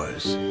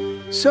doors.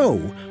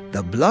 So,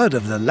 the blood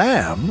of the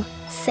lamb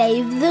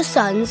saved the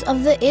sons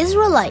of the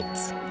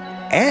Israelites.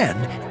 And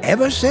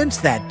ever since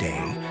that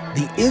day,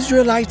 the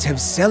Israelites have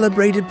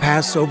celebrated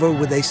Passover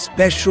with a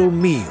special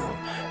meal,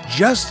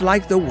 just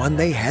like the one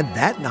they had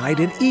that night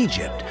in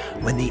Egypt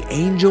when the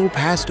angel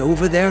passed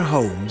over their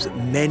homes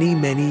many,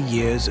 many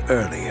years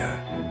earlier.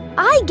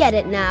 I get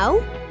it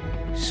now.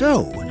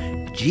 So,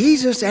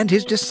 Jesus and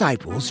his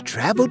disciples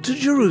traveled to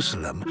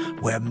Jerusalem,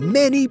 where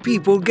many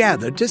people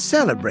gathered to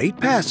celebrate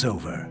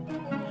Passover.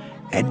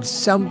 And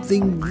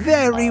something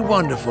very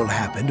wonderful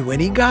happened when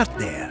he got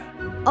there.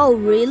 Oh,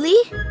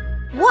 really?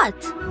 What?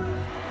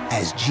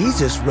 As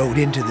Jesus rode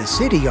into the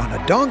city on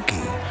a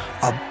donkey,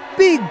 a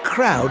big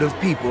crowd of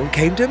people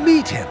came to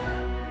meet him.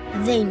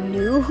 They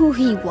knew who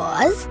he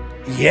was?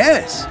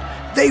 Yes,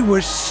 they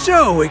were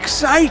so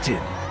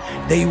excited.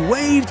 They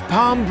waved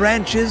palm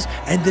branches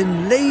and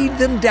then laid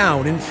them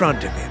down in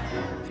front of him.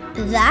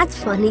 That's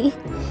funny.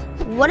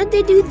 What did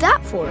they do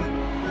that for?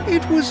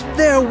 It was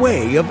their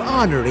way of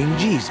honoring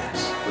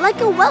Jesus.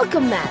 Like a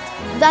welcome mat.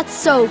 That's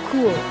so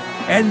cool.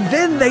 And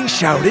then they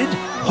shouted,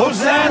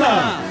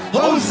 "Hosanna!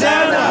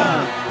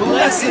 Hosanna!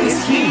 Blessed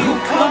is he who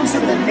comes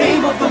in the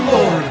name of the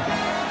Lord!"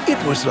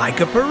 It was like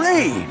a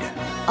parade.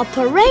 A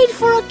parade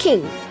for a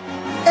king.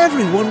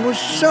 Everyone was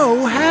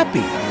so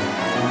happy.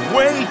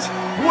 Wait!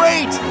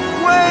 Wait!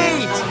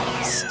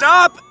 Wait!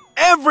 Stop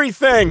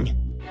everything!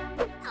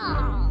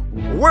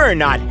 We're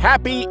not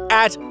happy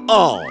at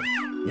all.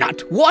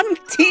 Not one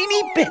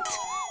teeny bit.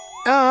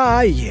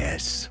 Ah,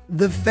 yes,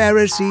 the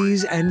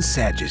Pharisees and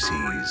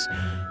Sadducees.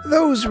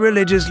 Those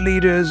religious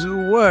leaders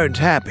weren't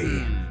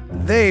happy.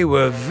 They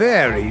were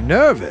very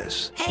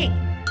nervous. Hey!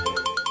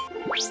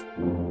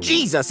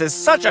 Jesus is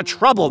such a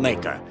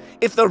troublemaker.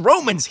 If the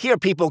Romans hear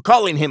people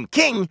calling him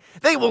king,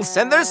 they will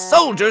send their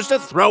soldiers to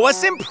throw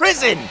us in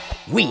prison.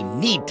 We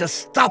need to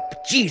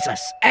stop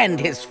Jesus and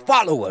his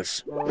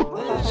followers.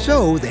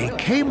 So they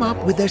came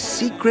up with a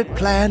secret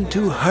plan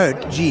to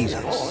hurt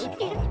Jesus.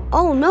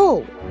 Oh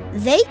no,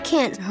 they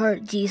can't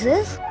hurt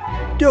Jesus.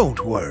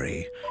 Don't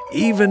worry,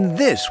 even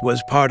this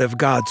was part of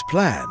God's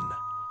plan.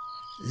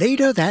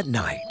 Later that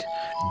night,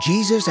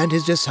 Jesus and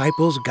his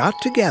disciples got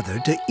together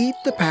to eat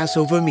the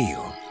Passover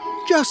meal,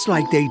 just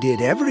like they did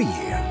every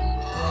year.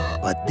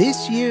 But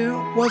this year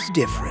was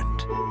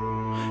different.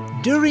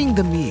 During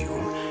the meal,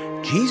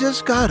 Jesus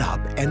got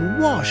up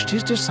and washed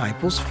his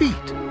disciples'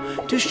 feet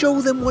to show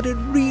them what it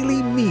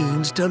really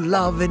means to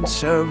love and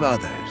serve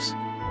others.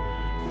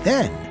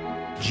 Then,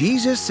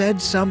 Jesus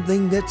said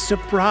something that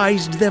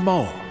surprised them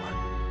all.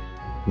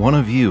 One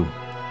of you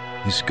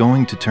is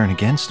going to turn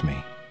against me.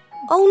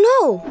 Oh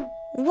no!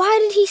 Why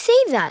did he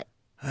say that?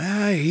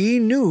 He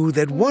knew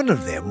that one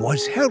of them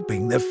was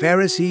helping the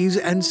Pharisees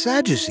and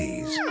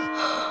Sadducees.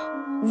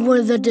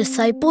 Were the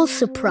disciples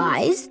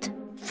surprised?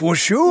 For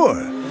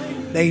sure.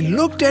 They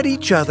looked at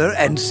each other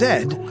and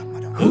said,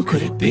 "Who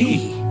could it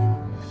be?"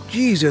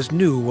 Jesus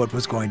knew what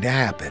was going to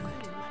happen.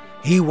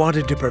 He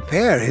wanted to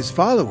prepare his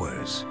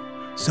followers.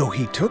 So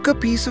he took a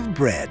piece of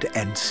bread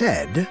and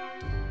said,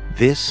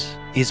 "This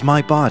is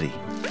my body,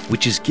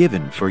 which is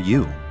given for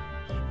you."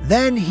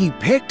 Then he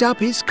picked up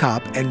his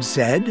cup and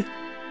said,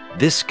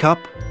 "This cup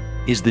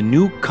is the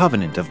new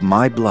covenant of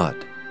my blood,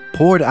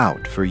 poured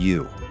out for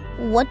you."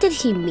 What did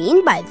he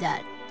mean by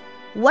that?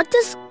 What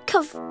does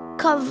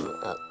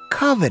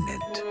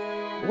covenant?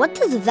 What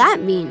does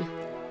that mean?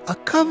 A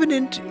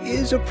covenant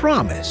is a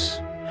promise.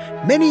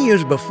 Many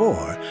years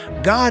before,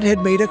 God had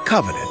made a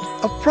covenant,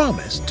 a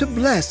promise to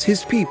bless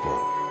his people.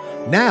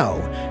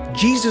 Now,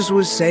 Jesus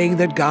was saying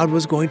that God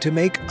was going to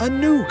make a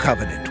new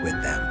covenant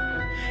with them.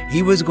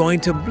 He was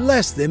going to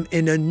bless them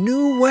in a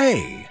new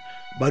way.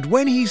 But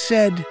when he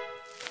said,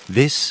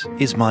 "This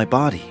is my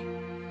body,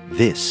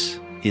 this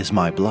is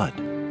my blood,"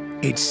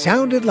 it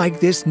sounded like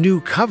this new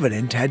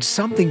covenant had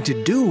something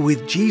to do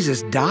with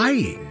Jesus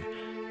dying.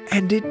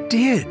 And it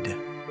did.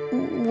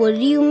 What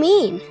do you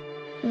mean?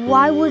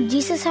 Why would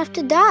Jesus have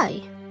to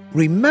die?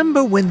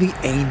 Remember when the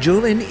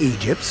angel in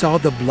Egypt saw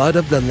the blood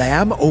of the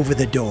lamb over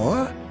the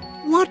door?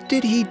 What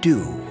did he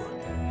do?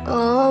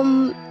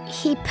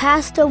 He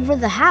passed over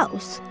the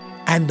house.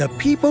 And the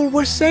people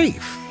were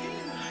safe.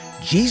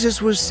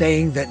 Jesus was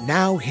saying that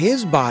now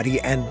his body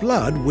and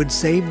blood would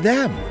save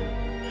them.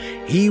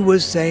 He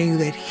was saying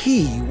that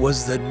he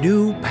was the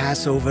new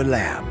Passover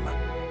lamb.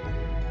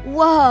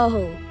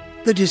 Whoa!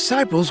 The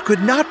disciples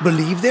could not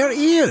believe their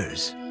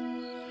ears.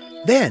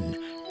 Then,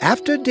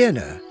 after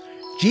dinner,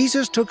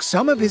 Jesus took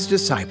some of his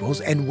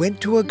disciples and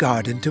went to a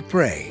garden to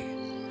pray.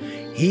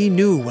 He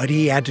knew what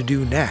he had to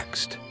do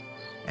next,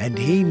 and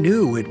he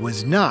knew it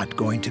was not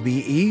going to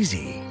be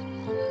easy.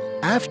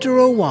 After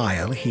a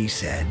while, he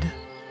said,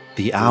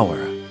 "The hour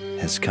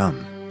has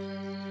come."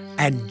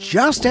 And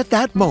just at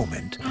that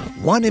moment,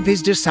 one of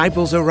his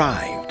disciples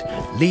arrived,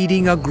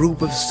 leading a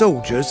group of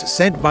soldiers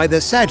sent by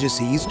the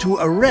Sadducees to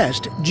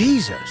arrest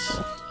Jesus.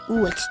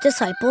 Which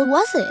disciple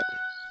was it?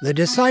 The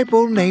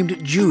disciple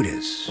named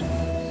Judas.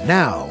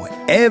 Now,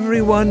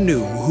 everyone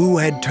knew who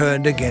had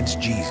turned against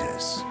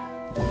Jesus.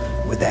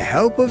 With the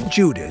help of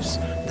Judas,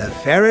 the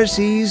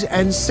Pharisees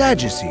and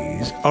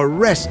Sadducees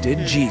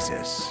arrested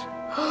Jesus.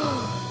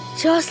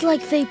 Just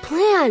like they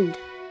planned.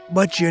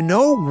 But you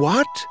know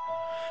what?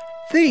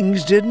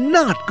 Things did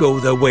not go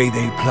the way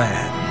they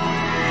planned.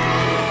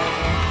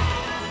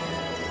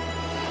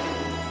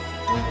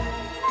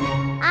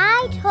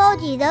 I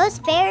told you those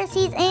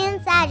Pharisees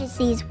and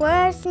Sadducees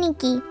were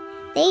sneaky.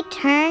 They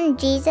turned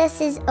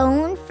Jesus'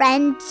 own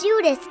friend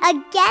Judas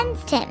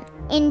against him,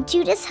 and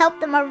Judas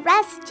helped them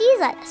arrest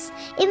Jesus.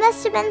 It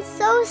must have been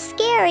so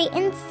scary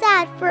and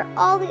sad for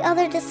all the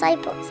other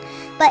disciples.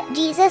 But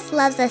Jesus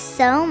loves us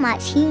so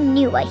much, he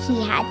knew what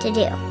he had to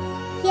do.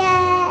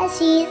 Yes,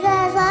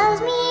 Jesus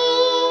loves me.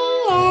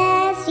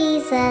 Yes,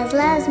 Jesus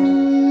loves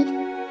me.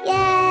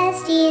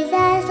 Yes,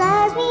 Jesus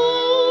loves me.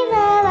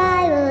 The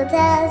Bible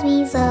tells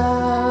me so.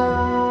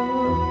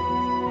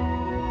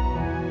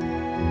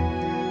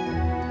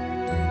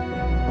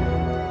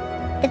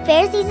 The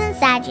Pharisees and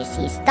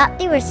Sadducees thought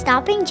they were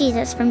stopping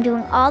Jesus from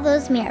doing all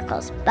those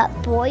miracles, but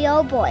boy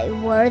oh boy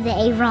were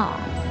they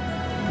wrong.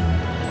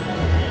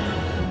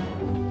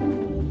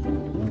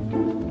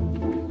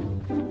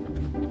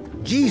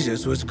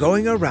 Jesus was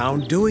going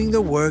around doing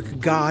the work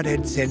God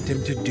had sent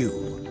him to do,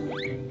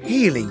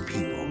 healing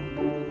people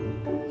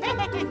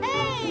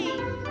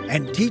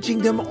and teaching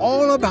them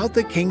all about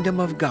the kingdom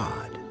of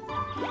God.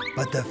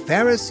 But the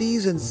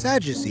Pharisees and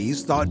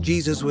Sadducees thought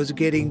Jesus was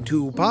getting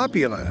too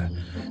popular,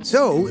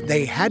 so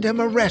they had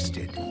him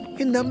arrested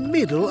in the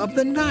middle of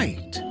the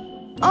night.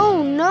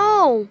 Oh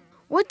no!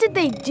 What did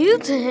they do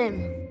to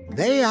him?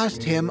 They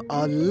asked him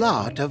a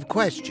lot of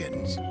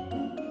questions.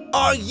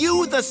 Are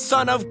you the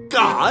Son of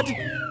God?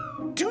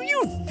 Do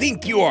you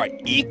think you are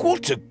equal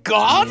to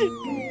God?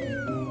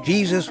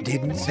 Jesus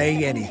didn't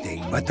say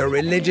anything, but the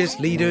religious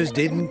leaders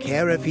didn't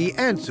care if he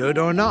answered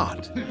or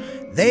not.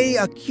 They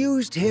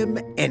accused him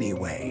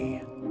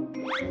anyway.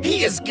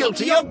 He is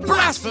guilty of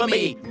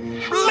blasphemy!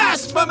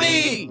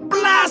 Blasphemy!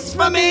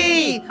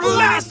 Blasphemy!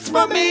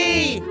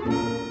 Blasphemy!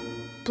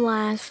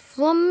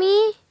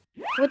 Blasphemy?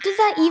 What does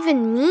that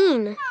even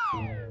mean?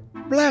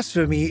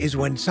 Blasphemy is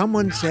when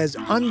someone says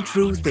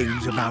untrue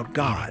things about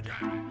God.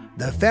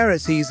 The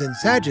Pharisees and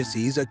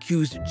Sadducees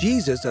accused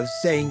Jesus of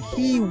saying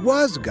he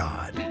was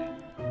God.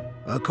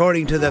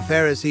 According to the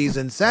Pharisees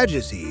and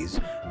Sadducees,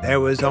 there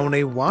was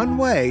only one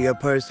way a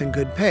person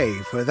could pay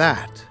for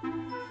that.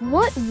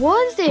 What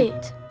was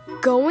it?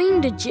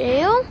 Going to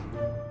jail?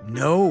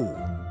 No,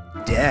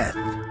 death.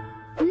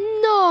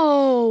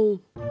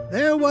 No!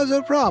 There was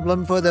a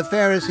problem for the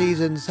Pharisees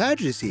and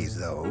Sadducees,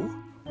 though.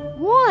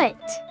 What?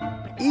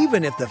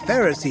 Even if the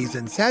Pharisees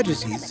and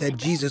Sadducees said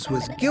Jesus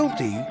was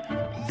guilty,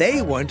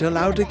 they weren't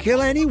allowed to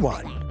kill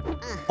anyone.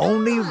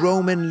 Only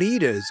Roman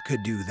leaders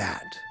could do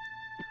that.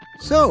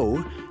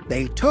 So,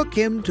 they took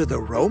him to the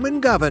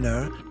Roman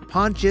governor,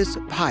 Pontius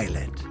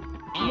Pilate.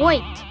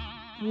 Wait,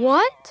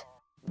 what?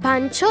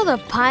 Pancho the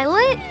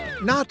Pilate?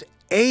 Not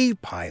a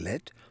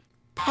Pilate,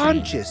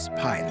 Pontius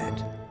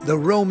Pilate, the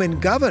Roman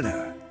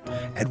governor.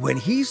 and when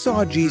he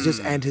saw Jesus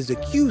and his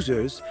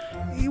accusers,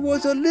 he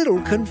was a little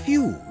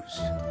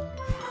confused.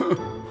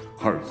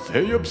 Are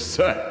they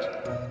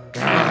upset?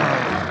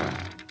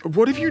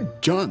 What have you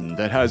done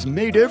that has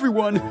made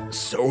everyone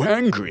so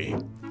angry?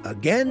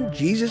 Again,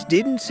 Jesus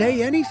didn't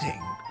say anything.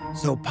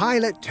 So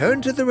Pilate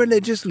turned to the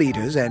religious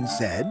leaders and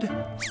said,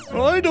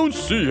 I don't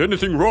see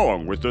anything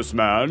wrong with this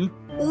man.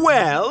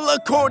 Well,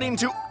 according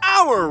to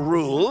our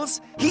rules,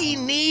 he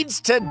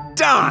needs to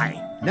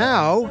die.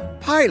 Now,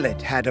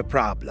 Pilate had a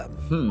problem.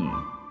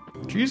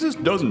 Jesus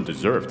doesn't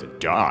deserve to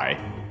die.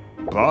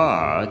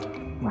 But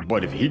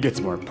if he gets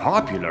more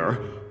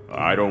popular,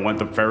 I don't want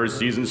the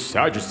Pharisees and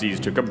Sadducees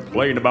to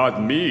complain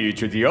about me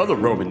to the other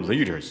Roman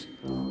leaders.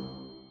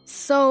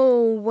 So,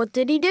 what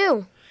did he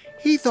do?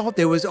 He thought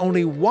there was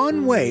only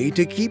one way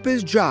to keep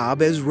his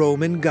job as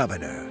Roman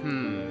governor.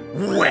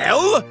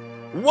 Well,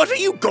 what are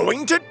you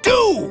going to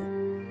do?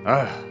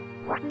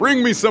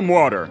 Bring me some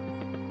water.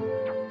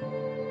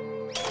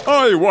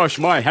 I wash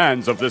my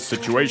hands of this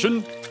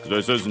situation.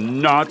 This is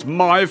not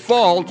my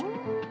fault.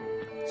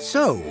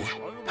 So,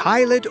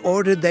 Pilate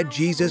ordered that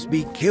Jesus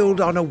be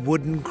killed on a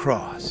wooden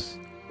cross.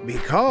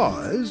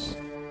 Because,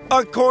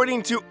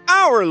 according to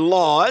our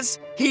laws,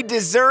 he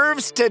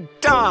deserves to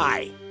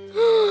die.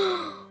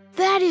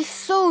 That is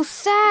so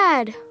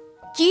sad.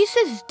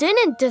 Jesus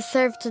didn't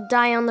deserve to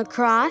die on the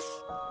cross.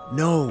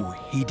 No,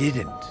 he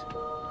didn't.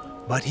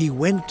 But he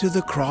went to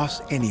the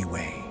cross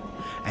anyway.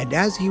 And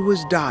as he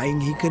was dying,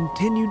 he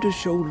continued to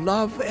show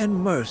love and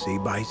mercy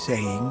by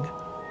saying,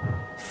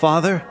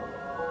 Father,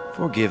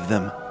 forgive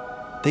them.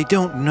 They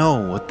don't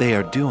know what they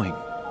are doing.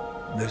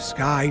 The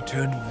sky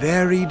turned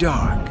very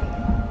dark,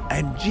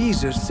 and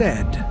Jesus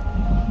said,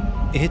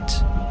 It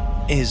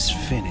is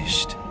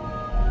finished.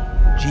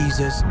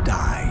 Jesus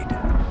died.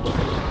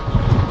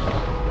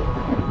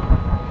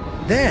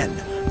 Then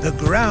the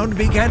ground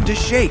began to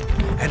shake,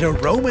 and a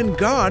Roman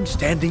guard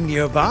standing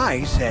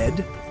nearby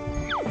said,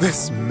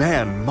 This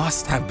man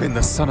must have been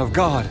the Son of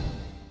God.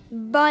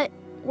 But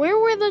where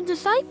were the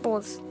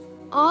disciples?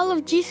 All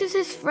of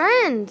Jesus'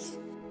 friends.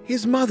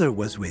 His mother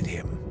was with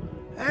him,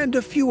 and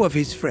a few of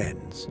his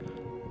friends.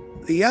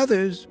 The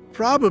others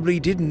probably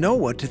didn't know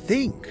what to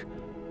think.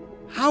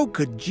 How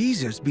could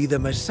Jesus be the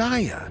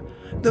Messiah,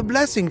 the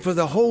blessing for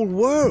the whole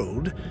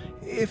world,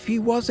 if he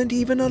wasn't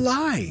even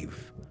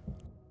alive?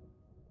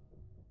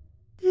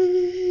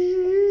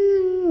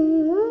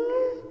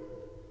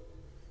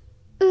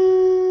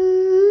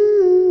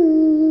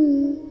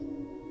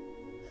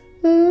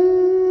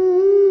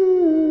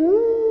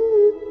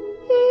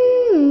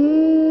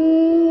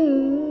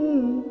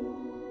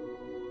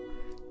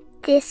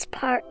 This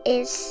part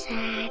is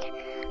sad.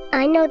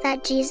 I know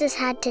that Jesus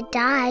had to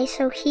die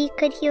so he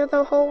could heal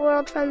the whole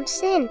world from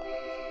sin.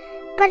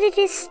 But it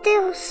is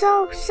still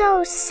so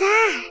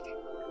sad.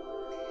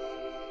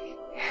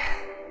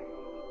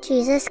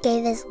 Jesus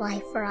gave his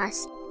life for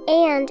us,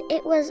 and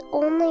it was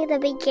only the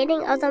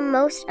beginning of the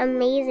most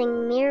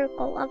amazing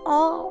miracle of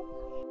all.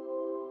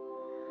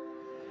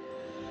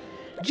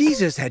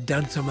 Jesus had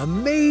done some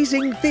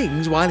amazing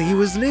things while he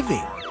was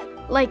living.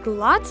 Like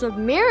lots of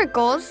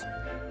miracles.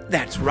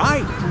 That's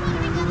right.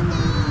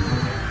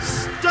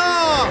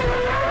 Stop!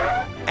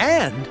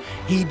 And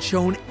he'd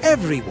shown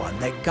everyone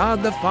that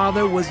God the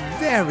Father was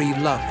very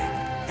loving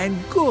and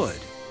good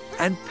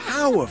and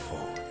powerful.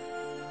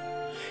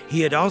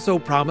 He had also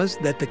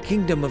promised that the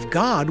kingdom of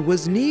God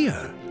was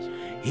near.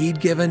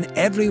 He'd given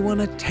everyone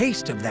a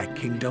taste of that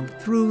kingdom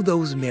through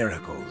those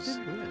miracles.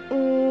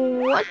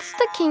 What's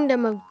the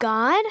kingdom of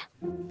God?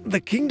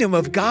 The kingdom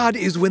of God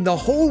is when the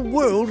whole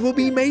world will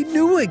be made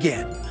new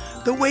again,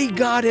 the way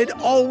God had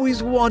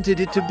always wanted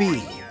it to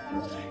be.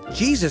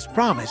 Jesus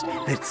promised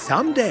that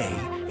someday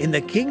in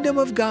the kingdom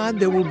of God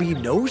there will be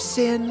no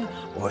sin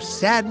or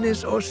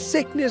sadness or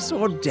sickness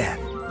or death.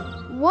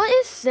 What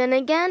is sin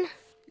again?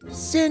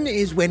 Sin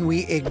is when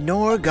we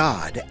ignore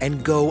God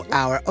and go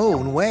our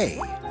own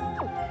way.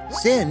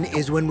 Sin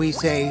is when we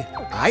say,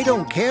 I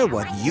don't care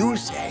what you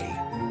say,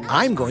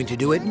 I'm going to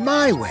do it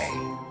my way.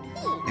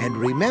 And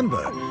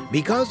remember,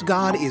 because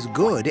God is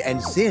good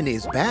and sin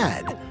is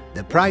bad,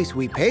 the price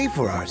we pay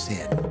for our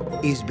sin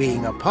is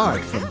being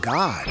apart from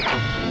God.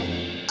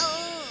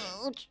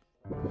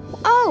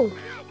 Oh,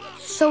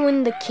 so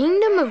in the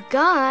kingdom of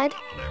God,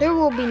 there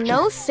will be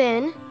no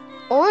sin,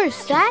 or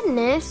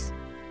sadness,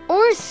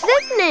 or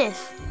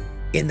sickness.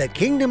 In the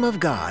kingdom of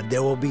God,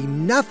 there will be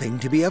nothing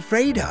to be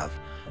afraid of,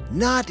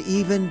 not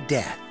even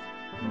death.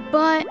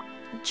 But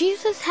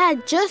Jesus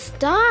had just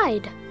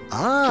died.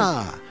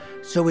 Ah,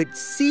 so it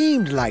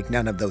seemed like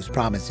none of those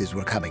promises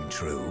were coming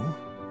true.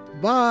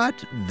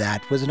 But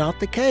that was not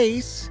the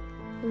case.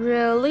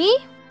 Really?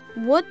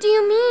 What do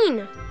you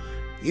mean?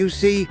 You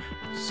see,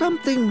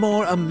 something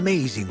more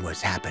amazing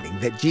was happening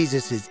that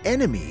Jesus'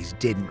 enemies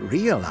didn't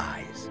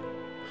realize.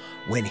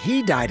 When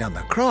he died on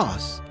the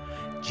cross,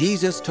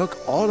 Jesus took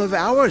all of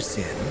our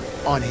sin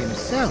on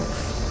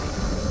himself.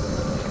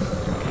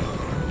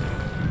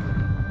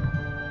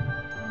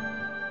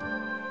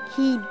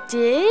 He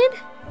did?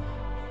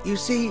 You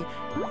see,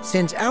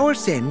 Since our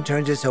sin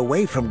turns us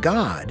away from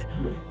God,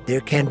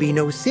 there can be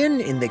no sin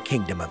in the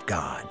kingdom of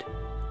God.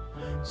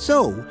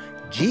 So,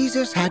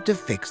 Jesus had to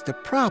fix the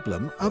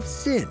problem of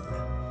sin.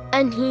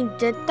 And he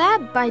did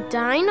that by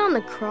dying on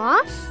the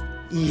cross?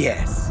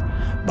 Yes.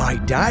 By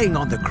dying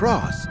on the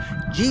cross,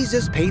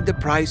 Jesus paid the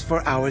price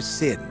for our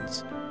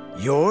sins.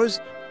 Yours,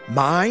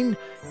 mine,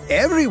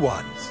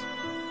 everyone's.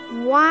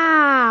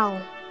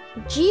 Wow.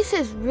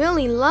 Jesus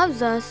really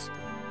loves us.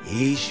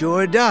 He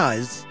sure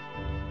does.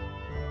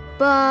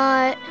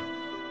 But...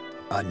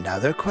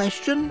 Another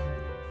question?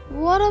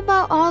 What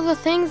about all the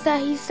things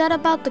that he said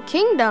about the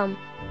kingdom?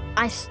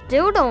 I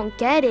still don't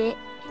get it.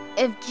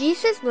 If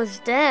Jesus was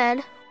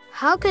dead,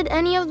 how could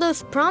any of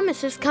those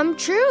promises come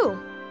true?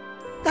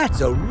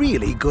 That's a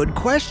really good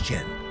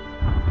question,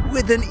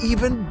 with an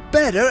even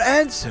better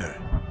answer.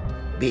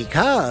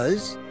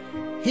 Because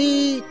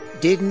he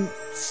didn't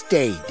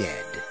stay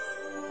dead.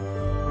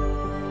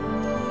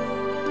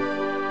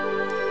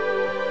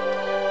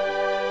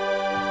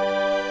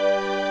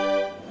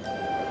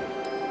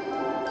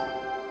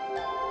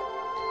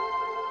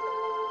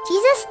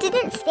 Jesus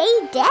didn't stay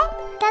dead?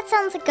 That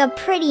sounds like a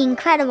pretty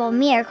incredible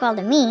miracle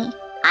to me.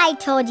 I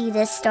told you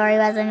this story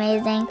was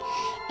amazing.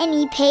 And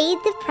he paid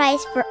the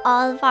price for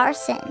all of our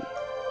sin.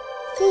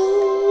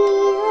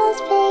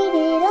 Jesus paid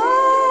it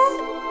all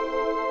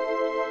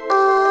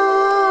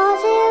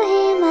to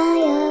him I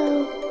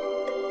owe.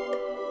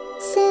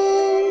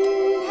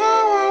 Sin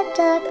had left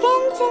a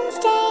crimson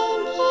stain,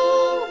 he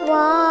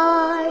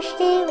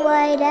washed it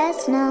white as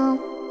snow.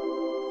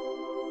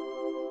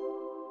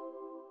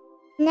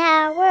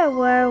 Now, where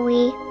were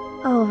we?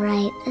 Oh,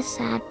 right, the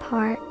sad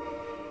part.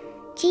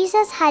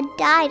 Jesus had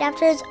died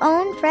after his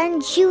own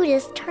friend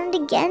Judas turned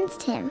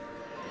against him.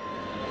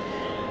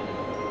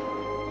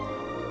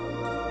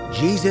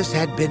 Jesus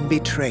had been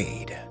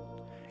betrayed.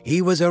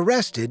 He was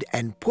arrested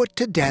and put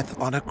to death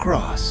on a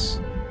cross.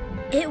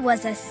 It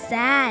was a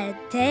sad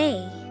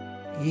day.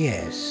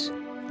 Yes,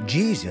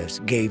 Jesus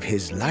gave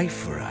his life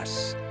for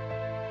us.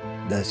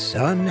 The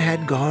sun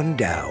had gone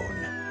down,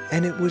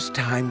 and it was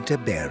time to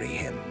bury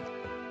him.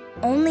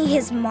 Only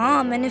his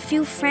mom and a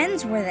few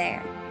friends were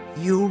there.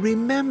 You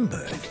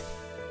remembered.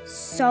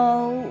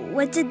 So,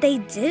 what did they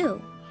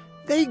do?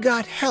 They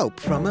got help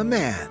from a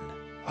man.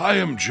 I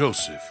am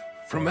Joseph,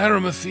 from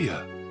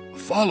Arimathea, a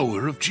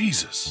follower of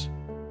Jesus.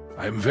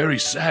 I am very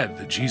sad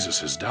that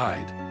Jesus has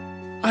died.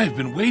 I have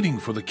been waiting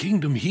for the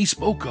kingdom he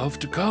spoke of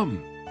to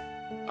come.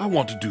 I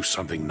want to do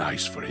something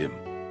nice for him,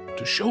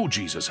 to show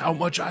Jesus how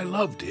much I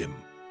loved him.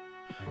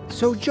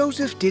 So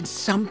Joseph did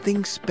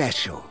something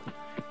special.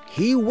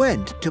 He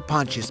went to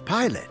Pontius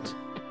Pilate.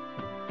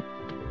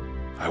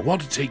 I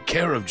want to take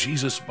care of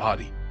Jesus'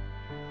 body.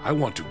 I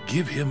want to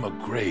give him a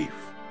grave.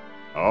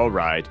 All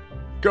right,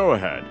 go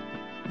ahead.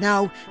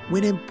 Now,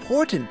 when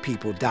important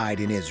people died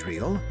in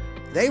Israel,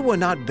 they were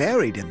not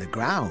buried in the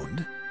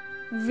ground.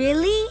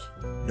 Really?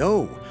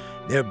 No,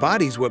 their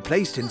bodies were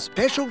placed in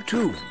special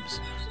tombs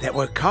that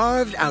were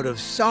carved out of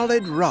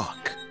solid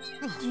rock.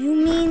 You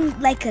mean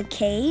like a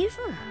cave?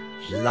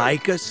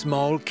 Like a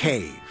small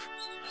cave.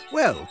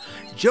 Well,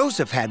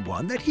 Joseph had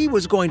one that he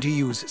was going to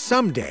use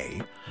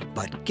someday,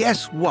 but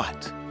guess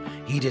what?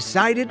 He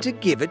decided to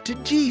give it to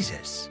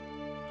Jesus.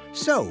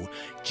 So,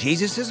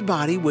 Jesus'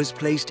 body was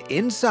placed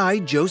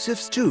inside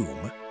Joseph's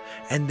tomb,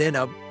 and then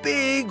a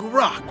big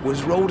rock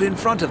was rolled in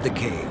front of the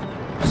cave,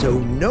 so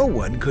no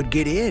one could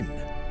get in.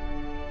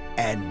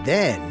 And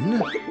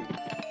then...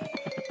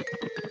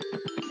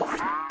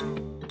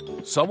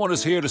 Someone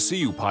is here to see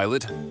you,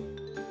 Pilate.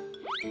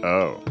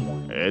 Oh,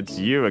 it's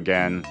you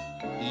again.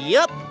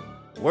 Yep,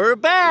 we're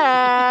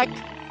back.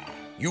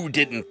 You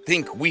didn't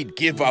think we'd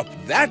give up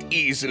that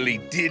easily,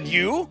 did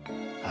you?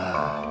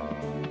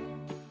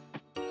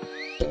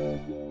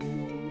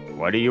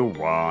 What do you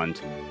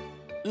want?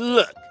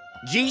 Look,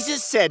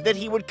 Jesus said that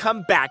he would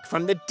come back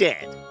from the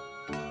dead.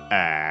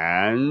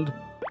 And?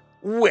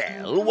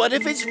 Well, what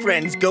if his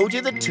friends go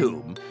to the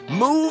tomb,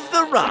 move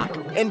the rock,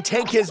 and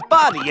take his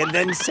body and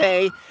then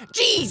say,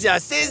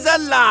 Jesus is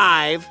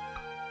alive?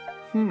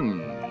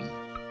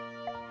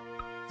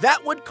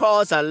 That would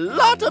cause a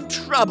lot of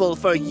trouble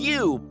for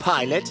you,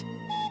 Pilate.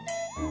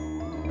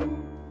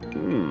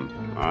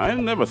 I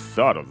never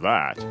thought of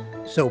that.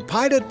 So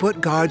Pilate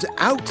put guards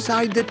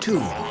outside the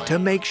tomb to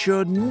make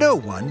sure no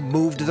one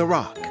moved the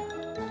rock.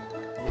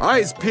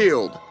 Eyes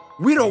peeled.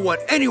 We don't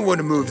want anyone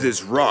to move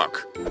this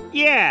rock.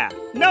 Yeah,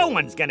 no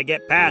one's gonna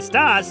get past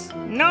us.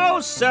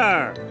 No,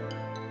 sir.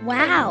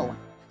 Wow.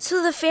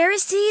 So the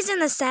Pharisees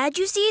and the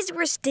Sadducees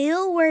were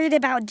still worried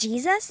about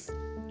Jesus?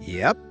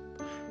 Yep.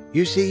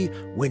 You see,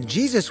 when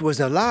Jesus was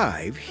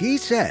alive, he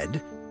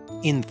said,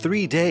 "In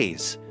 3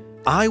 days,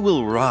 I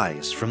will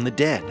rise from the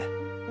dead."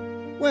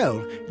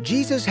 Well,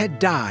 Jesus had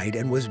died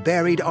and was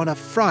buried on a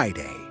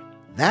Friday.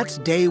 That's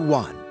day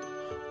 1.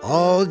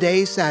 All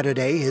day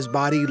Saturday, his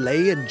body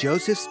lay in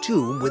Joseph's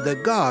tomb with the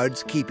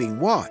guards keeping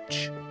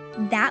watch.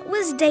 That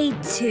was day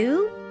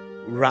 2?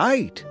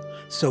 Right.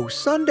 So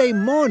Sunday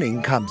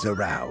morning comes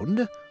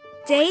around.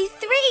 Day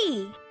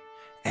 3.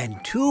 and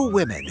 2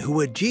 women who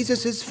were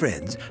Jesus'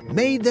 friends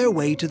made their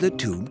way to the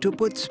tomb to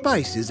put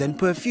spices and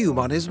perfume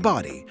on his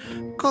body,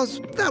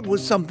 'cause that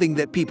was something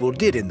that people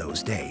did in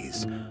those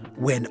days.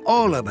 When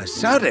all of a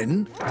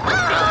sudden...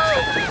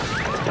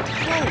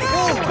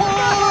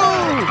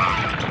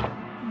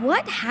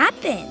 What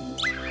happened?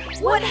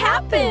 What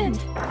happened?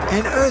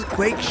 An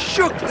earthquake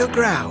shook the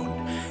ground,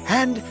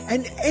 and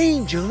an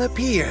angel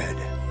appeared.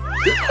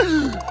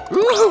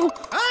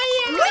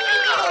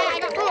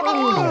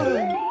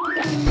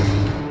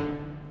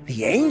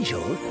 The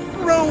angel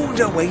rolled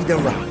away the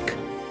rock.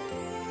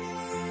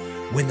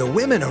 When the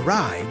women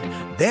arrived,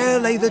 there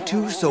lay the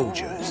 2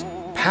 soldiers,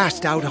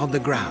 passed out on the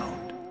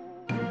ground.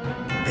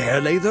 There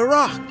lay the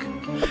rock,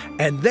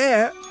 and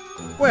there,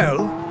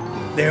 well,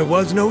 there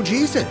was no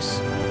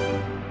Jesus.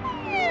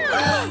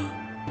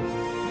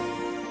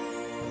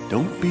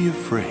 Don't be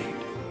afraid.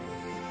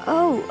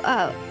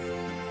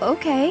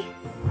 Okay.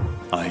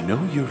 I know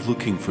you're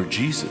looking for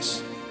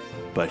Jesus,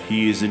 but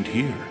he isn't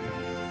here.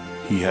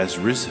 He has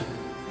risen,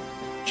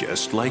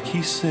 just like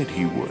he said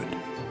he would.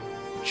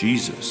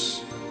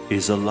 Jesus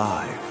is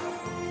alive.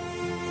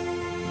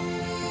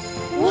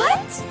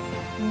 What?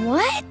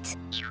 What?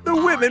 The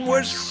women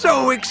were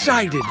so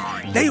excited.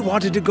 They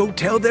wanted to go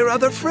tell their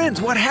other friends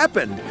what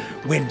happened,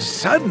 when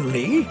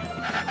suddenly...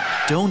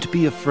 Don't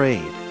be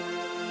afraid.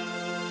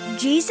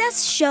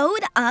 Jesus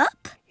showed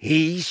up?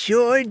 He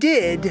sure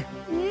did.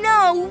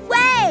 No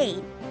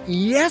way!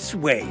 Yes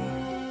way.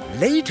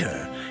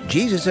 Later,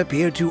 Jesus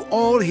appeared to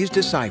all his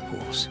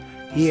disciples.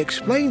 He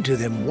explained to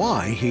them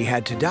why he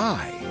had to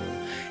die.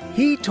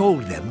 He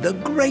told them the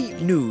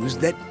great news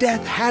that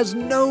death has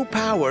no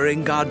power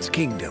in God's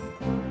kingdom.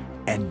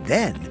 And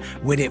then,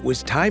 when it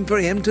was time for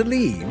him to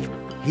leave,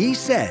 he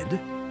said,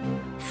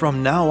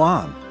 "From now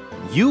on,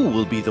 you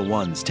will be the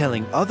ones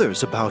telling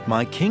others about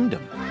my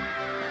kingdom.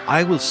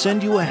 I will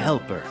send you a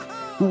helper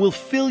who will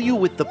fill you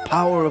with the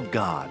power of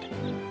God.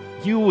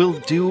 You will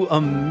do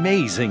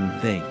amazing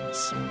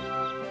things."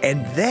 And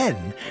then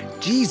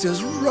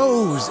Jesus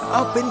rose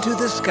up into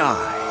the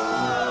sky.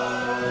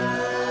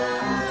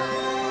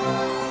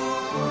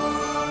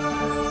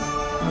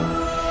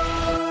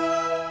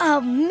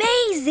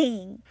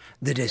 Amazing!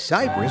 The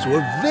disciples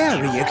were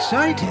very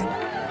excited.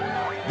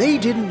 They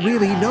didn't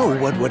really know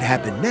what would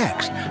happen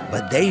next,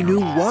 but they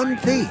knew one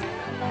thing.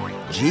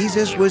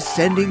 Jesus was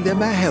sending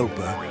them a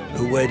helper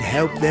who would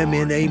help them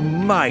in a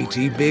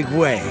mighty big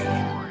way.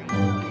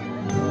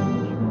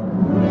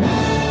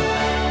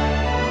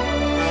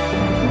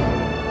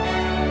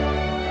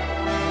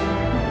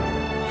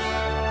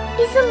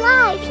 He's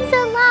alive! He's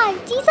alive!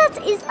 Jesus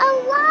is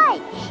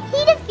alive! He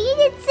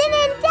defeated sin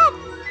and death!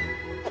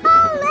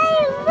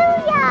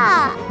 Hallelujah!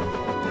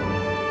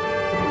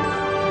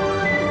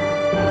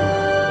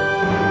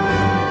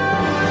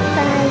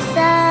 Christ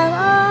the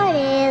Lord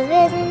is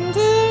risen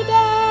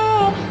today.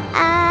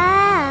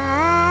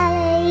 Hallelujah!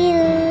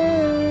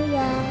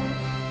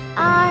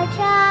 Our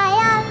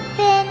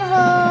triumphant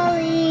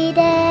holy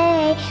day.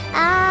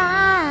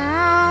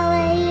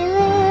 Hallelujah!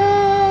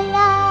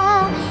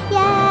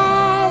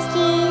 Yes,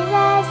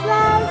 Jesus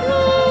loves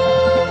me.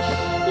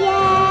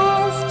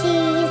 Yes,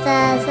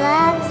 Jesus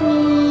loves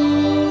me.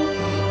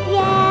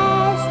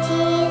 Yes,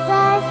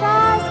 Jesus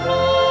loves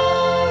me.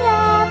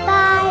 The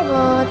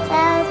Bible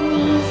tells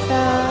me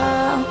so.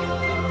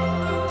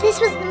 This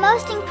was the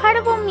most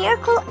incredible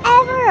miracle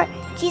ever.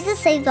 Jesus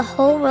saved the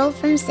whole world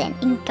from sin,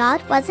 and God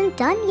wasn't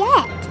done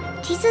yet.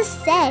 Jesus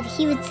said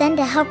he would send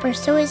a helper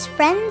so his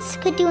friends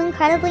could do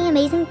incredibly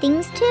amazing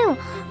things too.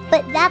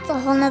 But that's a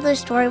whole nother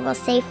story we'll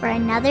save for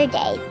another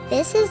day.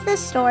 This is the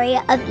story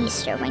of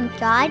Easter, when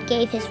God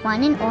gave his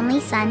one and only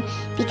Son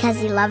because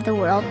he loved the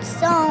world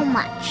so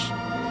much.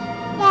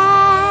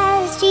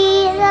 Yes,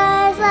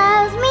 Jesus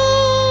loves me.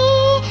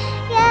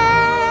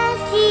 Yes,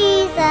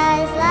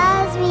 Jesus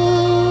loves me.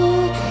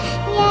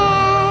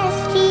 Yes,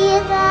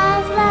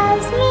 Jesus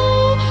loves me.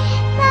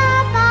 The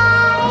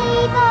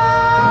Bible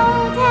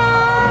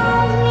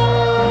tells me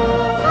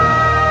so.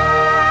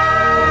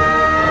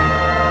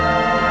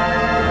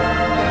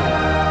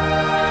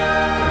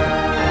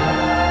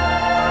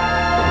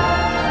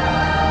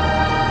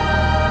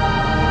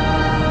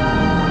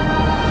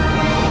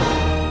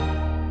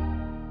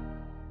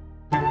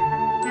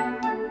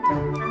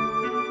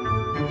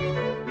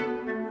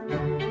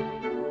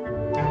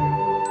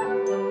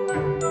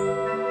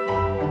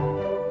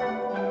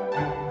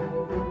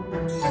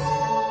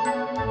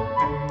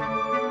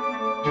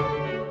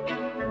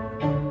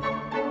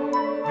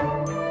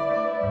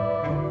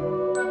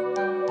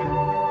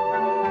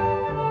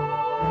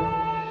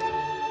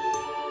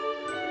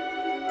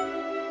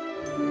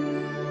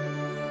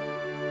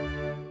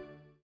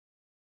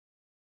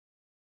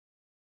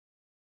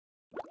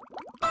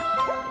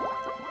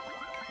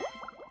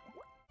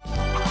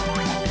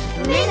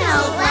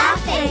 Minnow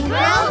Laugh and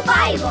Grow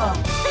Bible.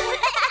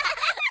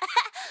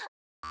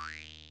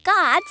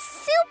 God's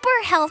super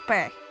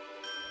helper.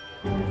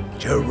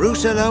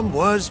 Jerusalem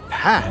was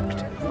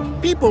packed.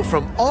 People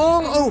from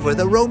all over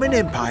the Roman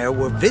Empire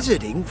were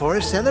visiting for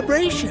a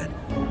celebration.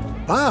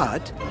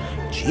 But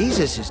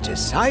Jesus'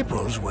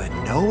 disciples were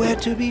nowhere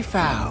to be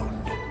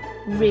found.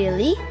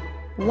 Really?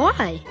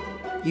 Why?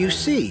 You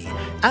see,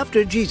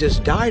 after Jesus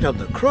died on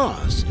the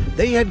cross,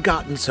 they had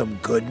gotten some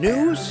good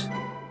news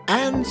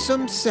and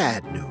some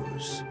sad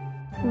news.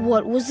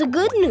 What was the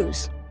good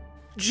news?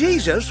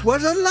 Jesus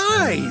was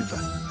alive!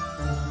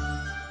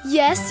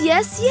 Yes.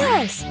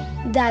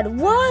 That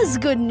was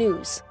good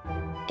news.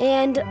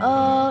 And,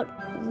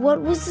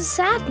 what was the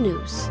sad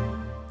news?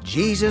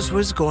 Jesus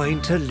was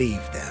going to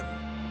leave them.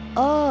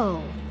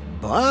 Oh.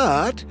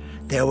 But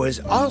there was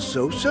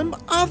also some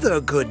other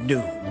good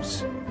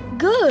news.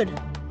 Good.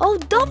 Oh,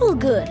 double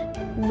good.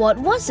 What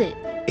was it?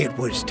 It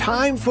was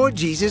time for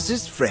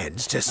Jesus'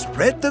 friends to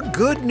spread the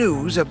good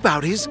news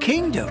about his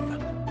kingdom.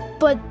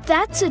 But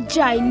that's a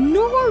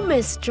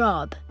ginormous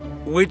job.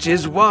 Which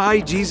is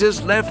why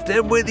Jesus left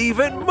them with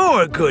even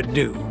more good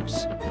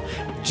news.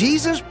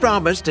 Jesus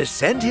promised to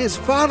send his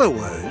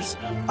followers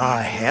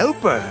a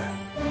helper.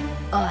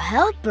 A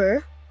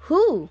helper?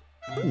 Who?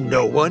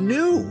 No one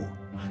knew.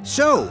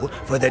 So,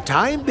 for the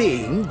time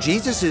being,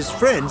 Jesus'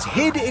 friends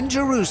hid in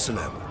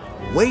Jerusalem,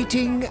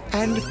 waiting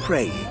and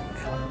praying.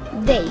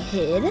 They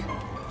hid?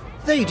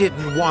 They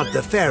didn't want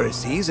the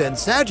Pharisees and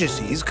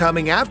Sadducees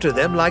coming after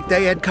them like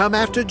they had come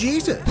after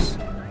Jesus.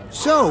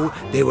 So,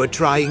 they were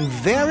trying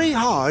very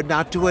hard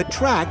not to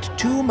attract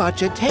too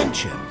much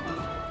attention.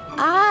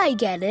 I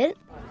get it.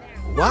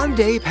 1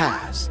 day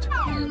passed,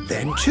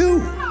 then 2,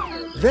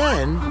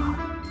 then...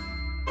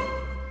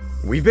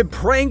 We've been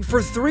praying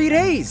for 3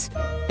 days,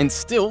 and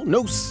still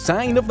no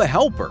sign of the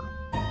helper.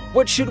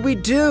 What should we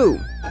do?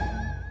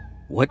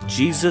 What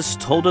Jesus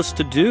told us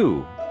to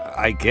do,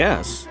 I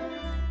guess.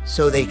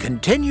 So they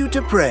continued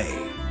to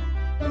pray.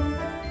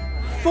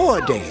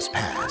 4 days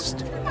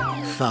passed.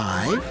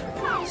 5,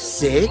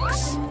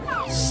 6,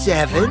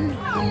 7,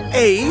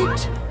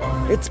 8.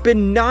 It's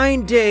been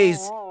 9 days.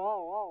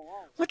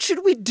 What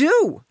should we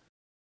do?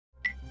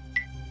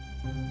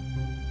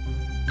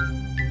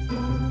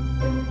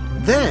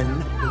 Then,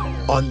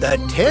 on the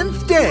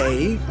 10th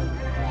day,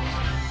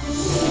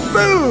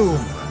 boom!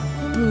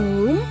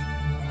 Boom?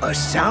 A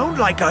sound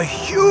like a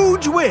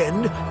huge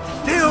wind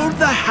filled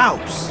the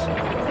house.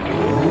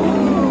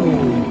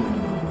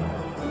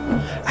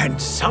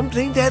 And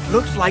something that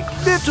looked like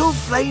little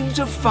flames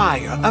of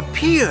fire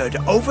appeared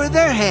over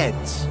their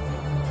heads.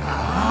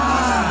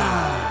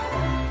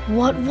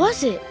 What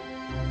was it?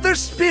 The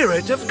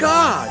Spirit of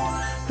God,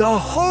 the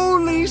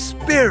Holy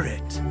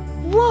Spirit.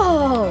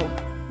 Whoa!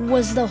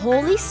 Was the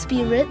Holy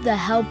Spirit the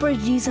helper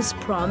Jesus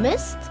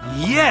promised?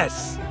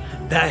 Yes,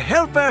 the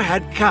helper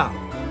had come.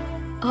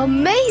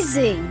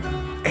 Amazing!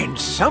 And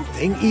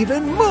something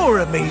even more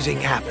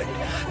amazing happened,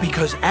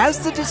 because as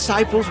the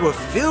disciples were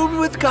filled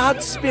with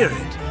God's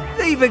Spirit,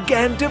 they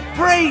began to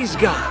praise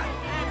God.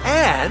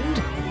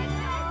 And...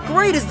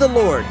 Great is the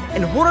Lord,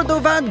 and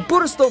Horodovan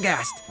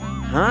Burstogast.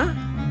 Huh?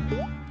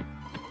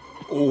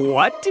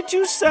 What did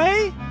you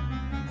say?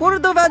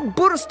 Horodovan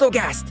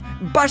Burstogast,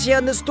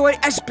 Bashia Nestor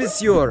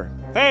Espicior.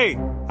 Hey,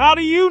 how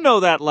do you know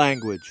that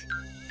language?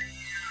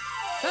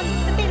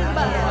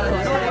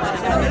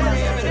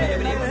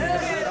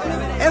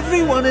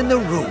 Everyone in the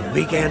room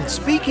began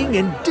speaking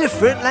in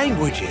different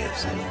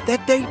languages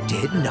that they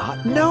did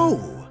not know.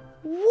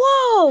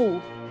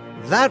 Whoa!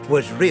 That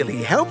was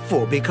really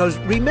helpful because,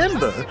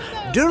 remember,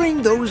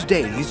 during those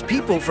days,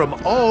 people from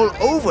all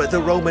over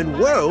the Roman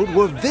world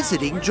were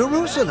visiting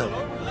Jerusalem.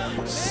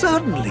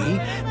 Suddenly,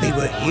 they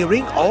were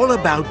hearing all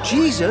about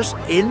Jesus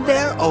in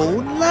their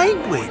own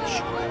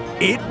language.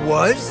 It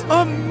was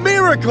a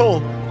miracle!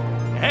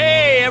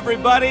 Hey,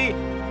 everybody!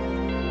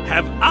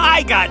 Have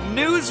I got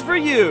news for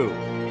you?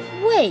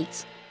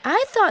 Wait,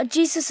 I thought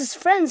Jesus'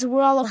 friends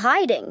were all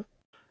hiding.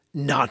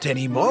 Not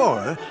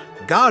anymore.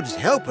 God's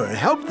helper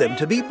helped them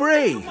to be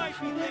brave.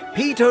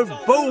 Peter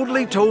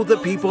boldly told the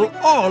people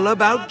all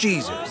about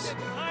Jesus.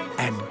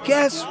 And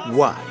guess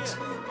what?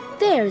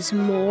 There's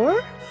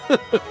more?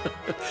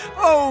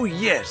 Oh,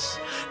 yes.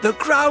 The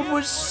crowd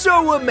was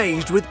so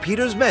amazed with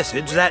Peter's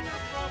message that,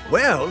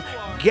 well,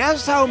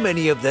 guess how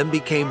many of them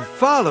became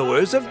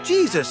followers of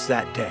Jesus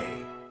that day?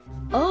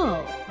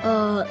 Oh,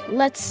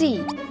 let's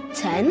see.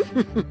 10?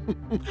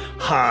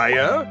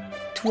 Higher.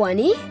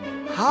 20?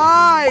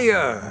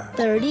 Higher.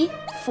 30,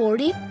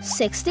 40,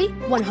 60,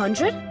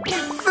 100?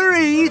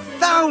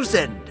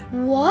 3,000.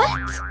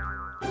 What?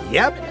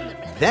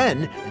 Yep.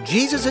 Then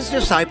Jesus'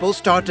 disciples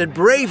started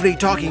bravely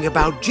talking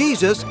about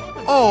Jesus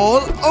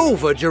all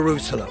over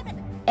Jerusalem.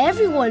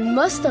 Everyone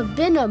must have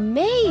been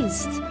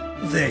amazed.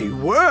 They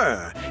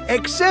were,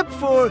 except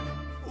for,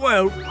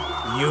 well,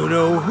 you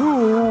know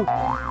who.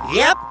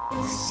 Yep,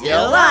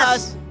 still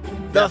us.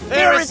 The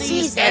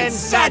Pharisees and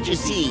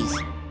Sadducees.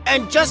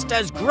 And just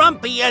as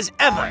grumpy as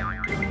ever.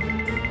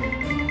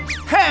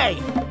 Hey!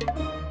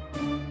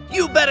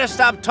 You better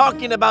stop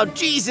talking about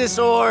Jesus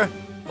or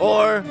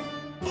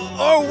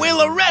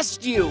we'll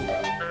arrest you.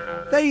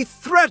 They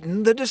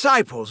threatened the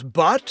disciples,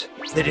 but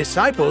the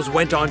disciples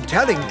went on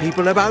telling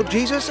people about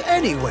Jesus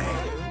anyway.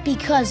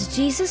 Because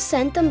Jesus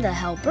sent them the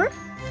helper?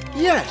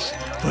 Yes,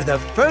 for the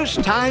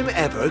first time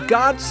ever,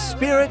 God's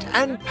Spirit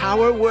and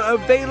power were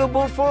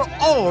available for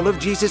all of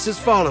Jesus'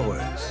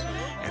 followers.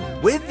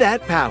 And with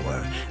that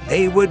power,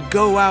 they would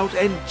go out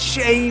and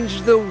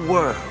change the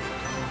world.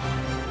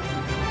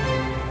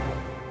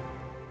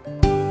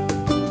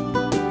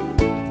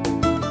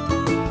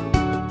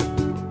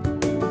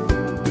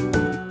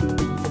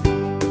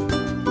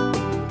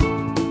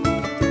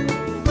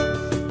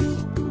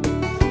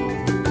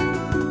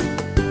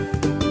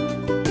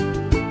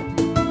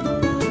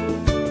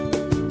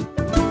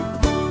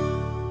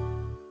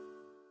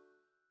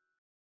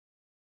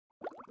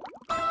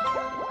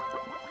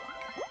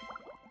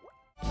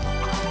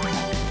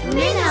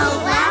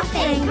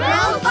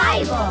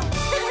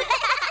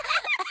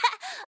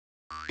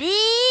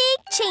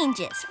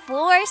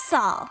 For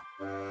Saul.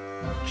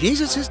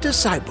 Jesus'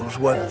 disciples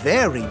were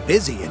very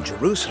busy in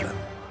Jerusalem.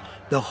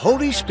 The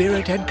Holy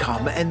Spirit had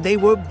come and they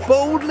were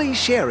boldly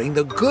sharing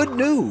the good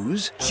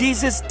news.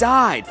 Jesus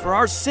died for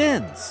our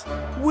sins.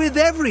 With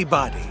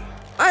everybody.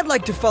 I'd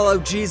like to follow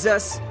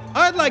Jesus.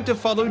 I'd like to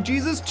follow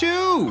Jesus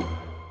too.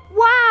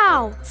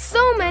 Wow,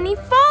 so many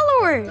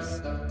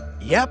followers.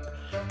 Yep,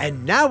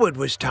 and now it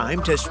was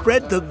time to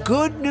spread the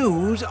good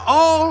news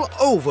all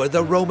over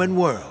the Roman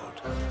world.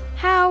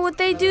 How would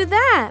they do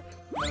that?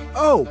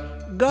 Oh,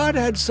 God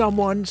had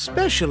someone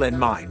special in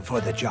mind for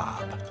the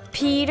job.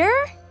 Peter?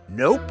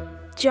 Nope.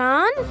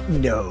 John?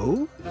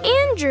 No.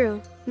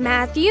 Andrew?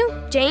 Matthew?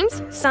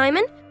 James?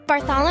 Simon?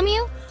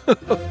 Bartholomew?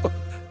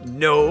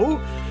 No,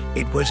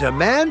 it was a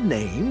man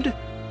named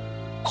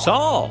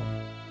Saul,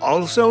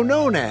 also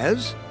known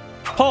as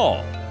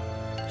Paul.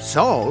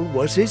 Saul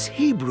was his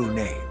Hebrew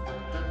name,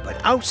 but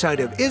outside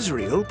of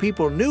Israel,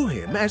 people knew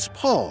him as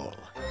Paul.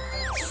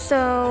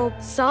 So,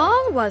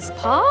 Saul was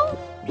Paul?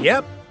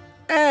 Yep,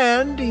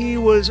 and he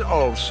was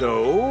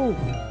also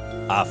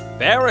a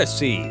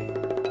Pharisee.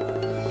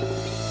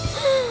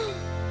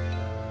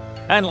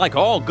 And like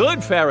all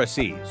good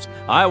Pharisees,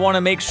 I want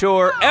to make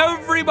sure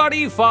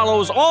everybody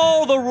follows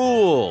all the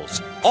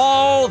rules,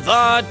 all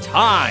the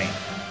time.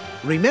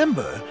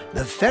 Remember,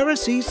 the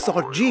Pharisees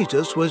thought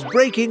Jesus was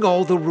breaking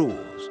all the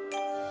rules.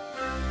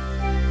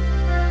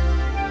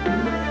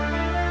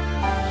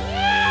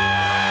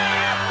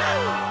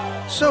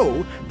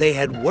 So, they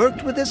had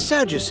worked with the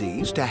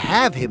Sadducees to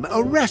have him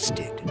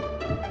arrested.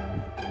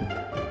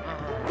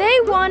 They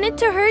wanted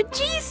to hurt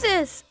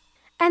Jesus,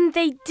 and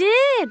they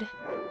did.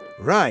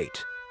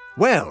 Right.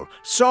 Well,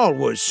 Saul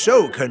was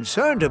so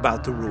concerned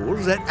about the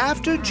rules that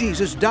after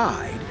Jesus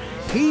died,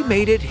 he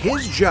made it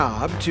his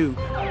job to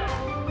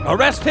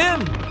arrest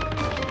him,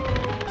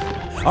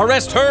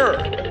 arrest her,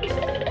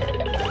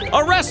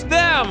 arrest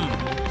them.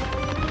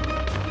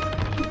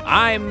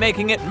 I'm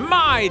making it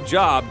my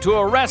job to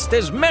arrest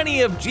as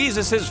many of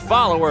Jesus'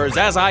 followers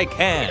as I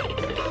can.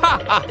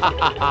 Ha ha ha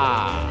ha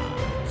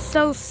ha!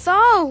 So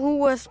Saul, who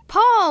was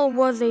Paul,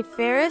 was a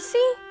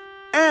Pharisee?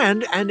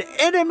 And an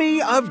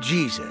enemy of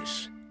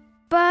Jesus.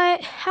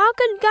 But how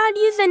could God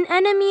use an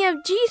enemy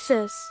of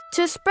Jesus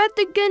to spread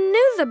the good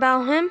news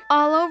about him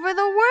all over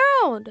the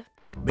world?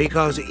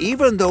 Because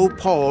even though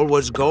Paul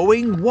was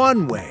going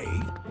one way,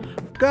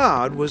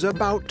 God was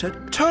about to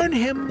turn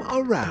him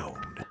around.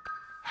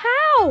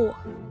 How?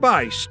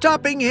 By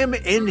stopping him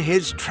in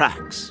his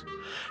tracks.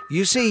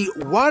 You see,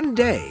 one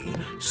day,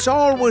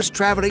 Saul was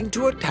traveling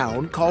to a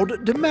town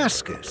called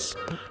Damascus,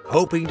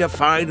 hoping to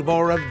find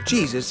more of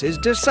Jesus'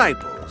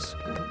 disciples.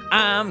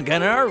 I'm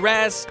gonna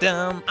arrest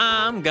him,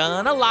 I'm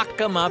gonna lock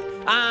him up,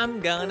 I'm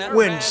gonna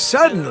When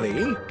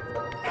suddenly,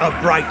 a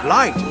bright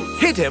light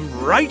hit him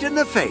right in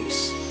the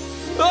face.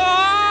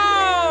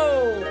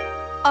 Oh!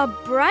 A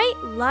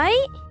bright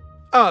light?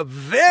 A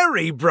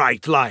very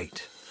bright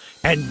light.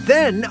 And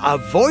then a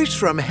voice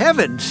from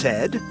heaven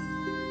said,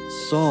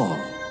 Saul,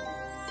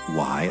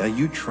 why are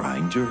you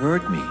trying to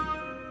hurt me?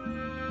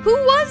 Who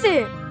was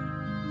it?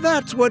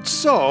 That's what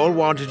Saul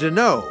wanted to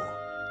know.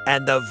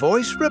 And the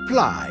voice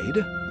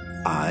replied,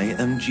 I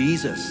am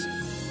Jesus,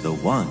 the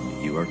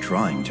one you are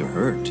trying to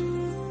hurt.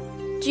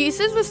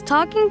 Jesus was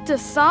talking to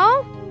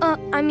Saul?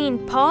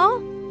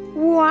 Paul?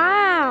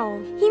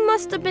 Wow, he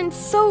must have been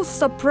so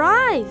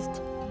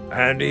surprised.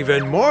 And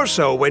even more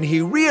so when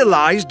he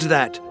realized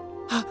that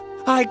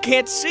I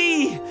can't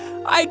see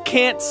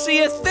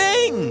a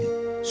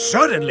thing.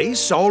 Suddenly,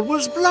 Saul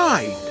was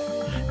blind.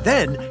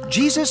 Then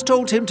Jesus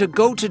told him to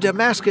go to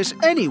Damascus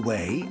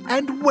anyway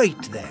and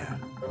wait there.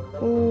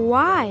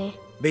 Why?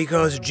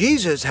 Because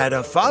Jesus had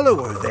a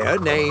follower there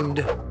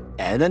named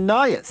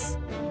Ananias.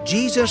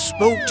 Jesus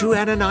spoke to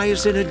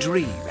Ananias in a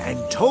dream and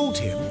told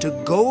him to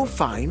go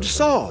find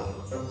Saul.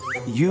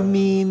 You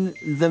mean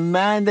the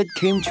man that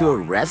came to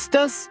arrest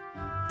us?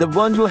 The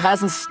one who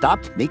hasn't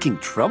stopped making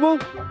trouble?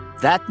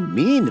 That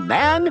mean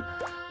man?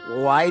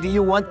 Why do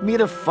you want me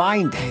to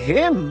find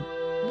him?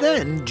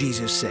 Then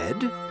Jesus said,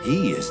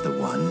 He is the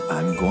one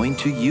I'm going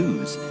to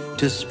use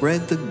to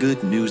spread the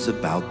good news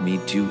about me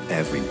to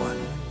everyone,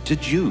 to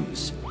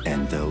Jews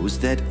and those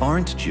that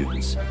aren't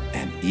Jews,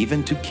 and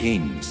even to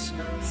kings.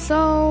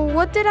 So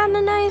what did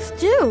Ananias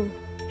do?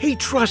 He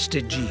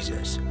trusted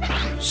Jesus.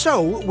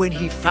 So when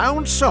he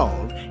found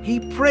Saul, he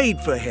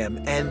prayed for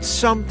him and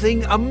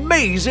something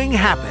amazing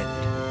happened.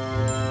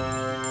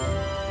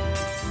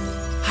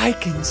 I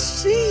can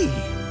see!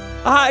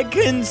 I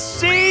can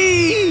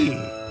see!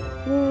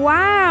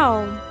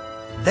 Wow!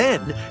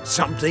 Then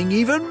something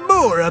even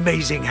more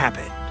amazing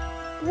happened.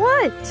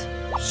 What?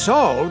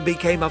 Saul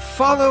became a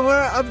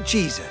follower of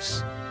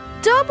Jesus.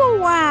 Double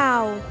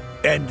wow!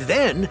 And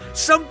then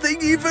something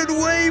even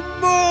way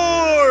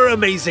more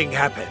amazing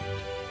happened.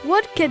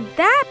 What could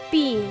that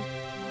be?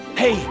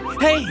 Hey,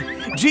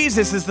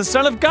 Jesus is the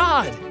Son of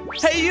God.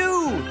 Hey,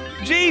 you!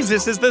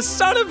 Jesus is the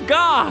Son of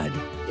God.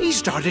 He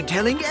started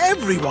telling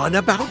everyone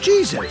about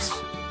Jesus.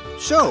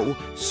 So,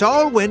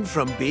 Saul went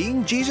from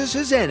being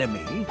Jesus'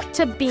 enemy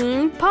to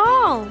being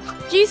Paul,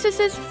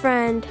 Jesus'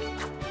 friend.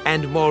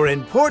 And more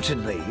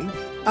importantly,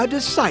 a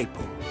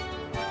disciple.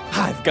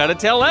 I've got to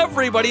tell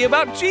everybody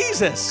about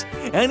Jesus.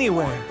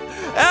 Anywhere,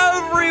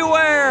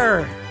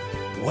 everywhere.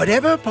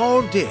 Whatever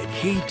Paul did,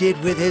 he did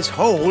with his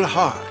whole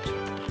heart.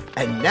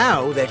 And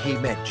now that he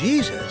met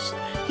Jesus,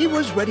 he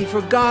was ready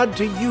for God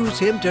to use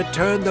him to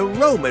turn the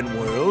Roman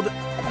world,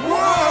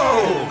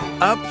 whoa,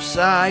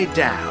 upside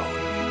down.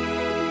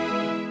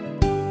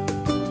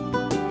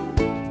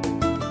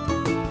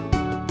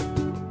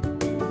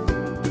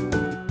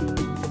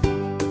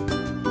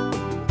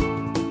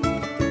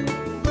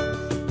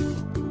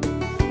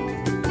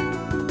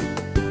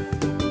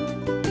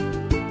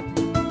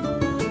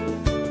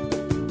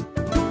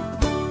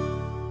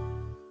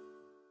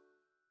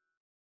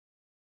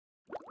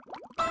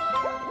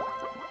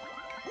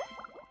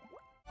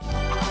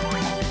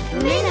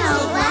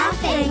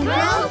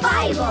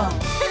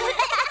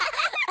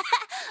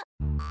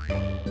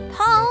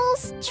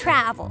 Paul's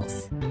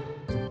travels.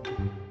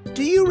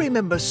 Do you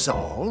remember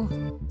Saul?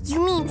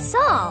 You mean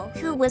Saul,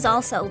 who was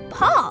also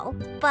Paul,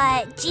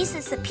 but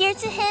Jesus appeared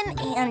to him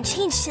and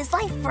changed his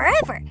life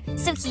forever.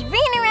 So he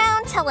ran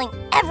around telling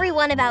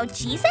everyone about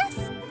Jesus?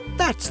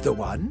 That's the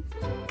one.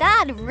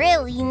 God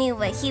really knew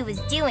what he was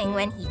doing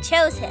when he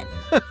chose him.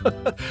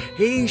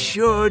 He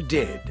sure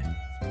did.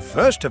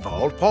 First of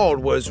all, Paul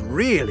was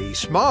really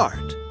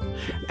smart.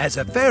 As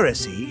a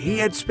Pharisee, he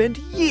had spent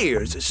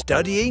years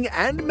studying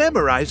and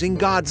memorizing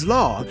God's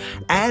law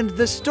and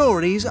the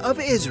stories of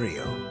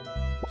Israel.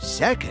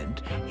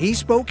 Second, he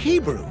spoke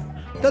Hebrew,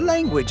 the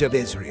language of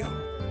Israel.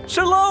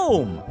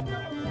 Shalom!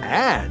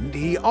 And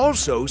he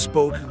also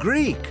spoke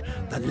Greek,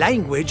 the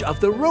language of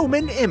the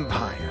Roman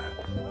Empire.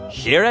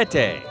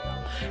 Hirete.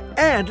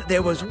 And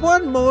there was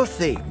one more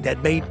thing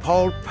that made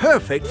Paul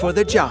perfect for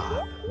the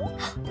job.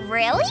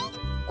 Really?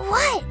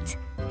 What?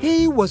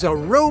 He was a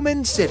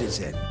Roman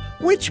citizen,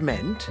 which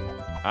meant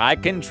I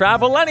can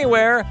travel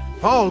anywhere.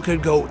 Paul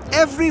could go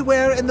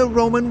everywhere in the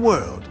Roman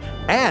world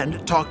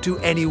and talk to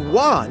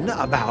anyone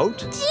about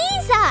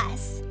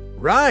Jesus!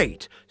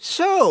 Right.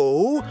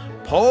 So,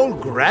 Paul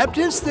grabbed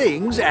his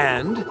things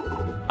and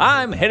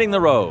I'm hitting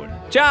the road.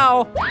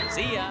 Ciao.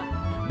 See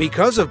ya.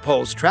 Because of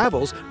Paul's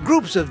travels,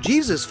 groups of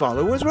Jesus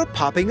followers were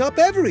popping up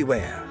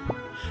everywhere.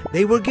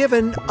 They were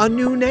given a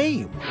new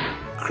name,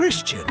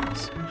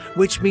 Christians,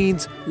 which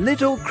means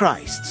little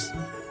Christs.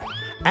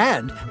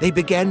 And they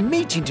began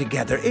meeting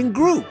together in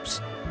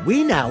groups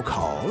we now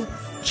call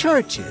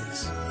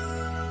churches.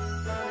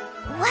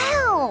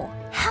 Wow!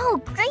 How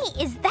great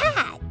is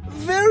that?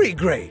 Very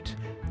great.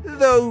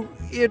 Though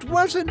it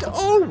wasn't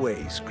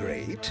always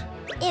great.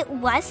 It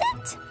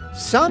wasn't?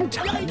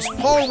 Sometimes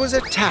Paul was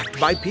attacked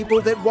by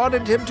people that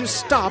wanted him to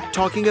stop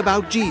talking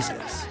about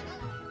Jesus.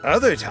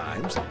 Other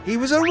times he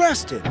was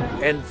arrested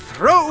and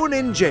thrown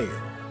in jail.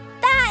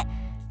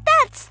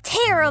 That's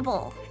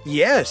terrible.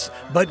 Yes,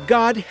 but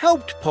God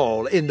helped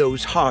Paul in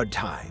those hard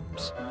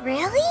times.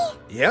 Really?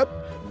 Yep.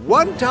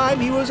 One time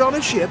he was on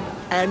a ship,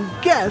 and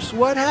guess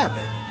what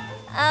happened?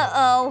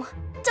 Uh-oh.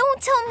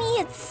 Don't tell me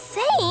it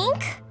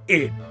sank.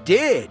 It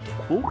did.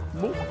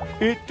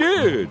 It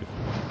did.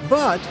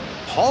 But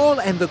Paul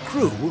and the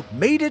crew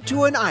made it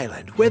to an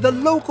island where the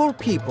local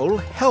people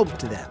helped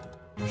them.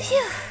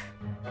 Phew.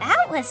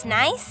 That was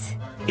nice.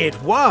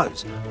 It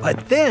was,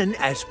 but then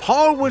as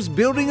Paul was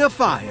building a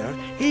fire,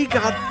 he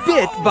got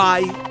bit by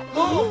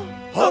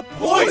a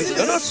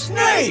poisonous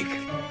snake!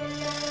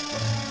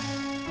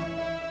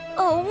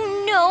 Oh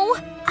no,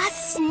 a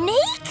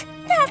snake?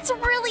 That's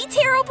really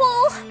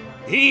terrible.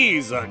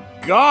 He's a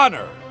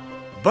goner.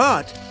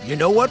 But you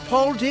know what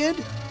Paul did?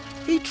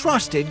 He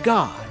trusted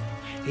God.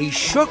 He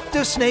shook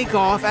the snake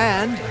off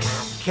and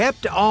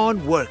kept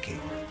on working.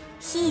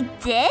 He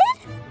did?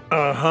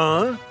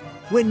 Uh-huh.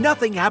 When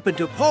nothing happened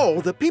to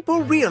Paul, the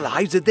people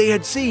realized that they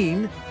had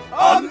seen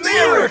a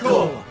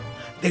miracle!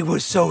 They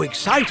were so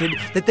excited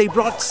that they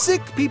brought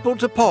sick people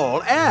to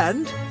Paul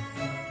and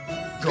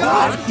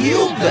God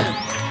healed them!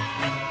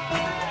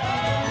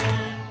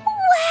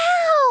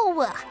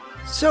 Wow!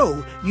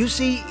 So, you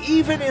see,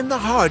 even in the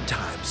hard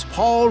times,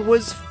 Paul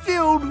was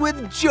filled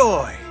with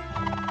joy.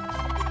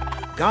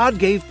 God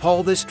gave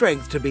Paul the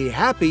strength to be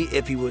happy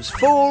if he was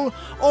full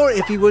or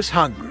if he was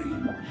hungry,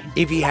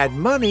 if he had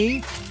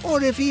money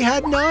or if he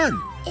had none.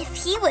 If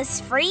he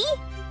was free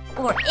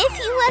or if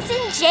he was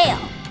in jail.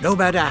 No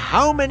matter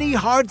how many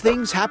hard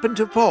things happened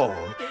to Paul,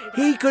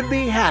 he could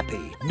be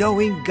happy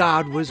knowing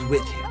God was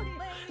with him.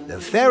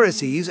 The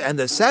Pharisees and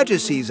the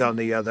Sadducees, on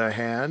the other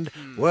hand,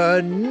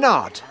 were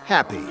not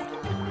happy.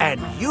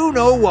 And you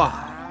know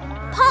why.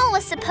 Paul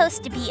was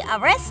supposed to be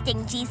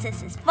arresting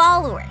Jesus'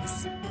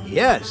 followers.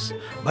 Yes,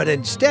 but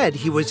instead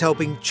he was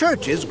helping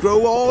churches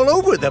grow all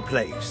over the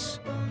place.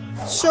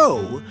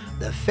 So,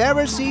 the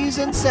Pharisees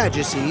and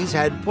Sadducees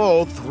had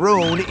Paul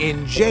thrown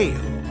in jail.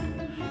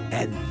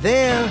 And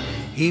there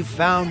he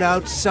found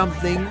out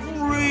something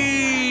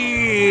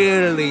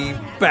really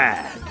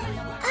bad.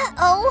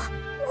 Uh-oh,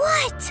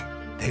 what?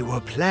 They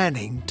were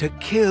planning to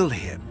kill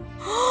him.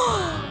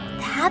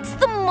 That's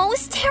the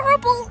most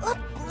terrible...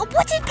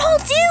 what did Paul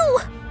do?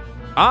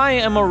 I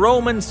am a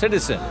Roman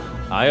citizen.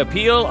 I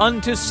appeal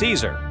unto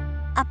Caesar.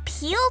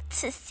 Appeal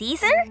to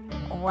Caesar?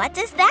 What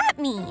does that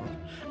mean?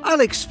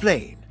 I'll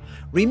explain.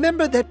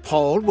 Remember that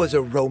Paul was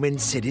a Roman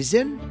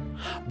citizen?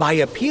 By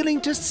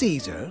appealing to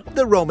Caesar,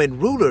 the Roman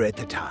ruler at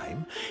the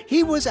time,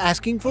 he was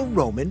asking for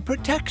Roman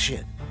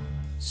protection.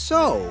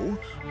 So,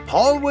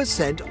 Paul was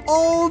sent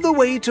all the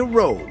way to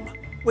Rome,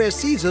 where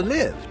Caesar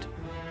lived.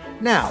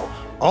 Now,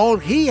 all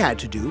he had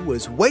to do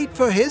was wait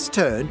for his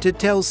turn to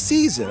tell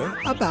Caesar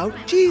about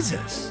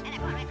Jesus.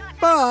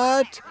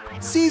 But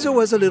Caesar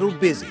was a little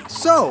busy,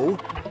 so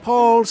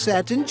Paul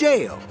sat in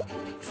jail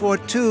for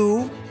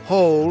 2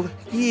 whole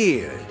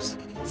years.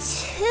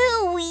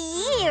 2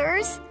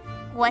 years?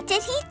 What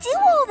did he do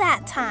all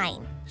that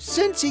time?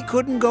 Since he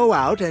couldn't go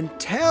out and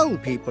tell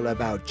people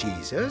about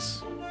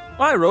Jesus,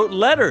 I wrote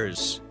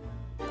letters.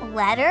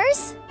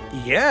 Letters?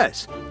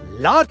 Yes,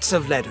 lots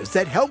of letters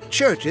that help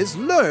churches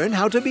learn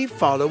how to be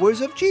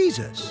followers of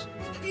Jesus.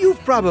 You've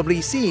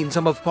probably seen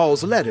some of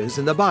Paul's letters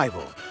in the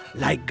Bible,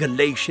 like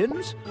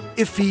Galatians,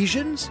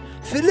 Ephesians,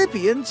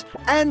 Philippians,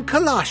 and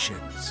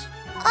Colossians.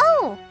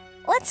 Oh,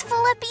 what's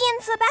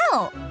Philippians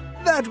about?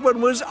 That one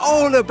was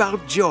all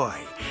about joy,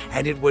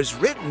 and it was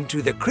written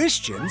to the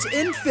Christians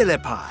in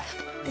Philippi.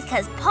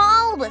 Because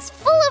Paul was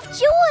full of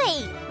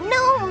joy,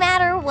 no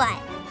matter what.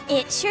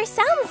 It sure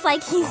sounds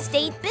like he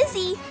stayed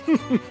busy.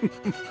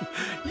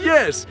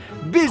 Yes,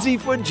 busy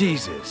for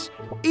Jesus,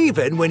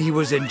 even when he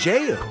was in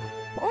jail.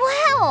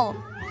 Wow!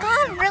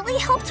 God really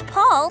helped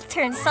Paul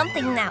turn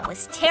something that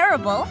was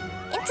terrible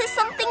into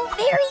something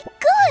very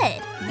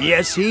good.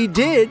 Yes, he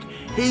did.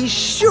 He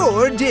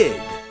sure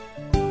did.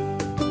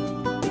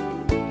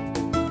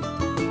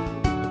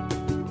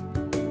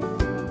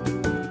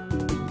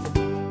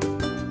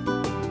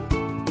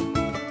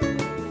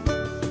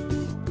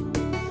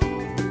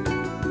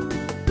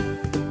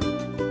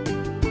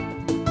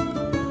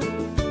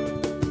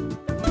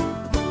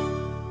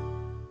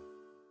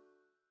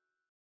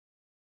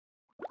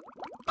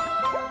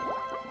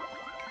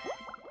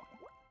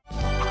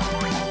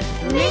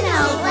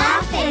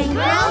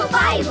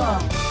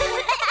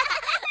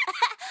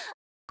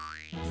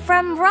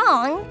 From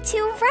wrong to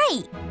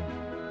right.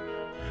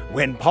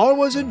 When Paul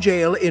was in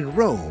jail in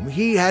Rome,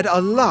 he had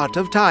a lot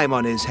of time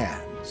on his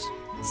hands.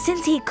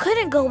 Since he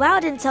couldn't go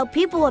out and tell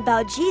people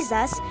about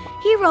Jesus,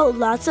 he wrote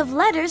lots of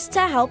letters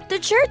to help the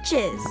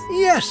churches.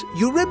 Yes,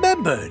 you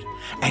remembered.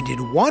 And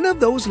in one of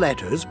those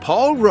letters,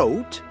 Paul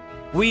wrote,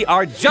 "We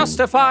are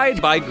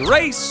justified by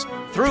grace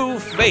through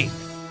faith."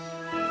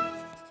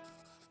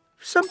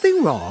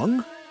 Something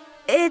wrong?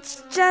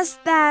 It's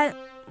just that,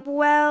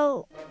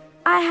 well,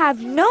 I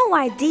have no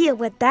idea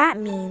what that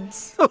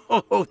means.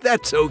 Oh,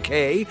 that's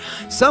okay.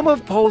 Some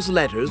of Paul's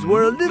letters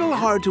were a little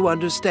hard to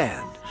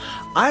understand.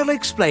 I'll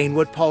explain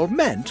what Paul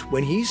meant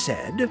when he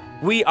said,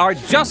 "We are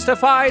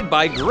justified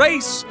by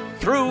grace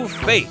through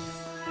faith."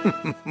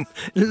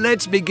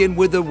 Let's begin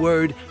with the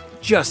word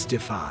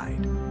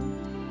justified.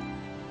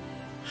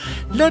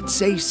 Let's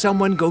say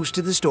someone goes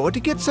to the store to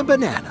get some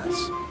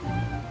bananas.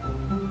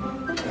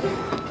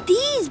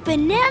 These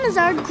bananas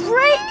are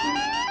great!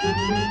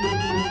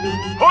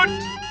 Put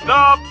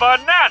the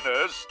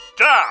bananas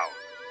down!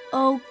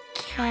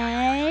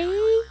 Okay...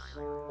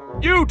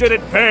 You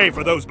didn't pay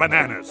for those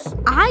bananas.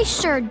 I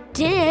sure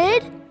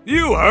did.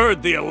 You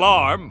heard the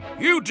alarm.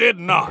 You did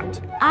not.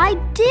 I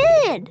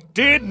did.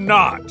 Did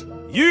not.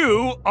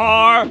 You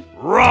are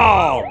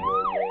wrong.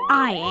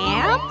 I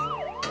am?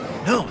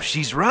 No,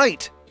 she's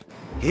right.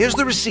 Here's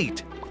the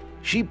receipt.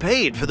 She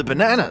paid for the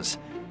bananas.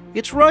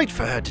 It's right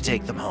for her to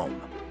take them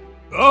home.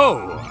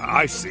 Oh,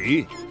 I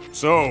see.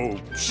 So,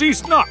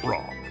 she's not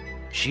wrong.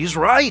 She's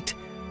right.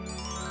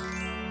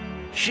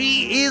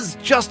 She is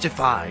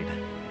justified.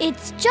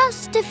 It's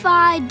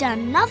justified,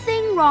 done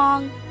nothing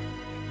wrong.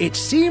 It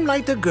seemed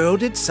like the girl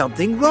did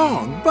something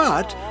wrong,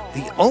 but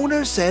the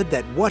owner said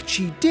that what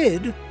she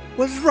did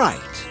was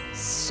right.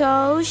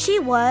 So she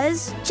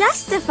was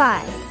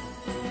justified.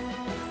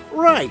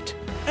 Right.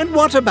 And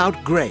what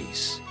about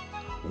grace?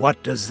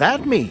 What does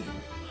that mean?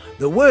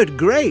 The word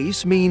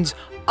grace means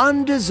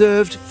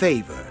undeserved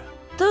favor.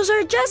 Those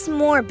are just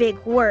more big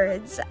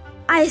words.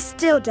 I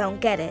still don't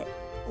get it.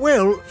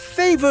 Well,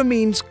 favor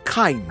means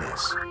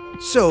kindness.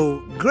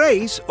 So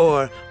grace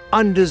or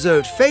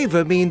Undeserved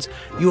favor means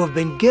you have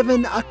been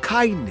given a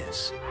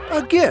kindness,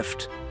 a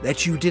gift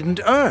that you didn't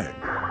earn.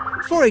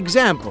 For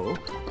example,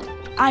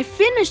 I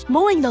finished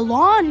mowing the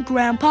lawn,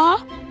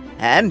 Grandpa.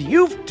 And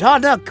you've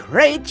done a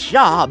great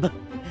job.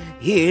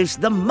 Here's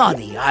the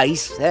money I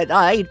said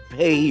I'd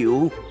pay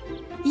you.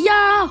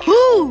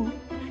 Yahoo!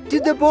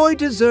 Did the boy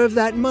deserve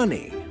that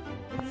money?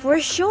 For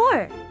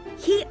sure.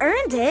 He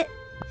earned it.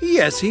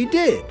 Yes, he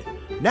did.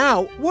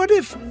 Now, what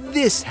if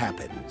this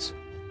happens?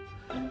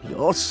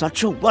 You're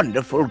such a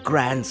wonderful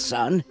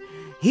grandson.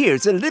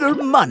 Here's a little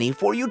money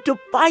for you to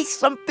buy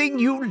something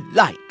you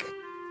like.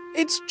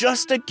 It's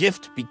just a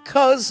gift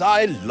because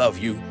I love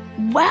you.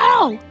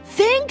 Wow!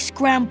 Thanks,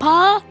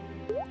 Grandpa.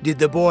 Did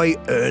the boy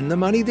earn the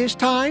money this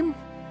time?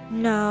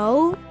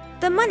 No,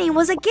 the money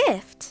was a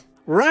gift.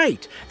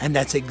 Right, and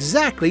that's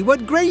exactly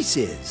what grace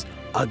is.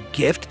 A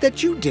gift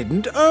that you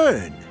didn't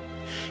earn.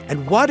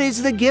 And what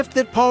is the gift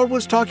that Paul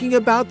was talking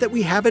about that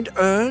we haven't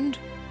earned?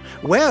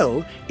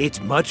 Well, it's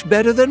much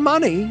better than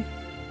money.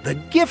 The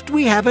gift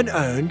we haven't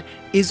earned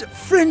is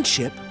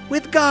friendship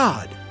with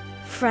God.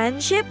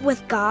 Friendship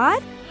with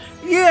God?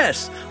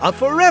 Yes, a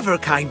forever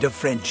kind of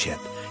friendship.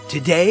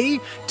 Today,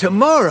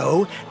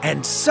 tomorrow,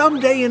 and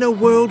someday in a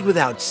world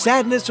without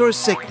sadness or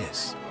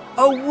sickness.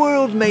 A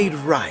world made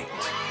right.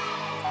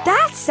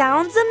 That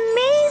sounds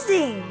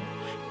amazing.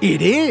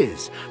 It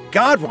is.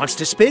 God wants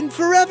to spend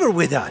forever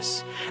with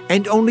us.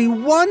 And only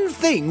one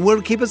thing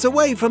will keep us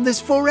away from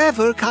this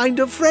forever kind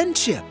of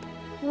friendship.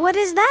 What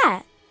is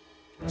that?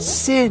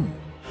 Sin.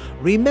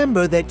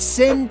 Remember that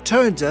sin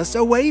turns us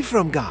away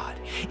from God.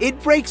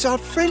 It breaks our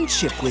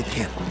friendship with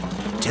Him.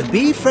 To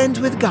be friends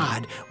with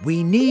God,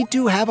 we need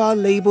to have our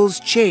labels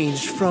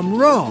changed from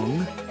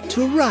wrong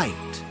to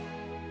right.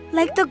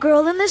 Like the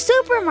girl in the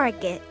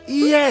supermarket.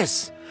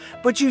 Yes,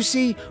 but you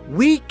see,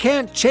 we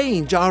can't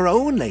change our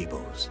own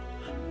labels.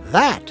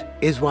 That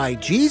is why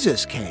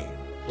Jesus came.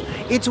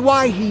 It's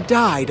why He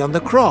died on the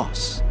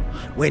cross.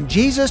 When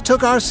Jesus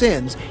took our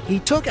sins, He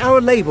took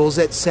our labels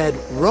that said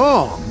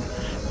wrong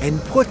and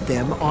put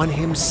them on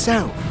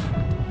Himself.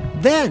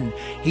 Then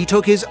He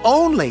took His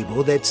own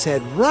label that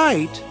said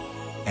right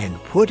and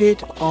put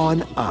it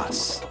on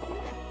us.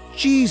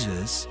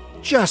 Jesus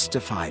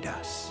justified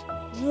us.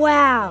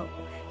 Wow,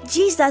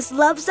 Jesus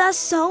loves us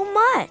so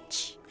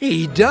much.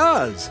 He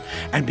does.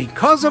 And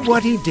because of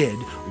what He did,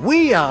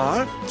 we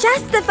are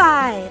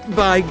justified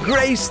by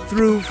grace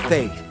through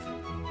faith.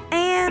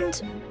 And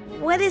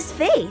what is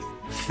faith?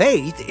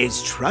 Faith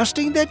is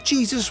trusting that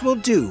Jesus will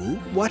do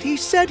what He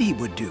said He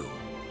would do.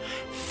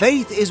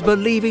 Faith is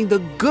believing the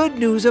good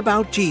news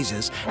about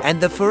Jesus and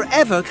the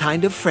forever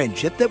kind of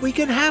friendship that we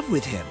can have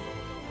with Him.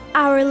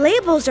 Our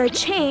labels are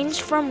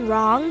changed from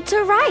wrong to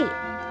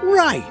right.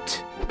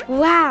 Right.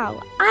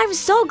 Wow, I'm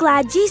so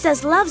glad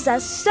Jesus loves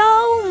us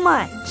so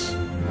much.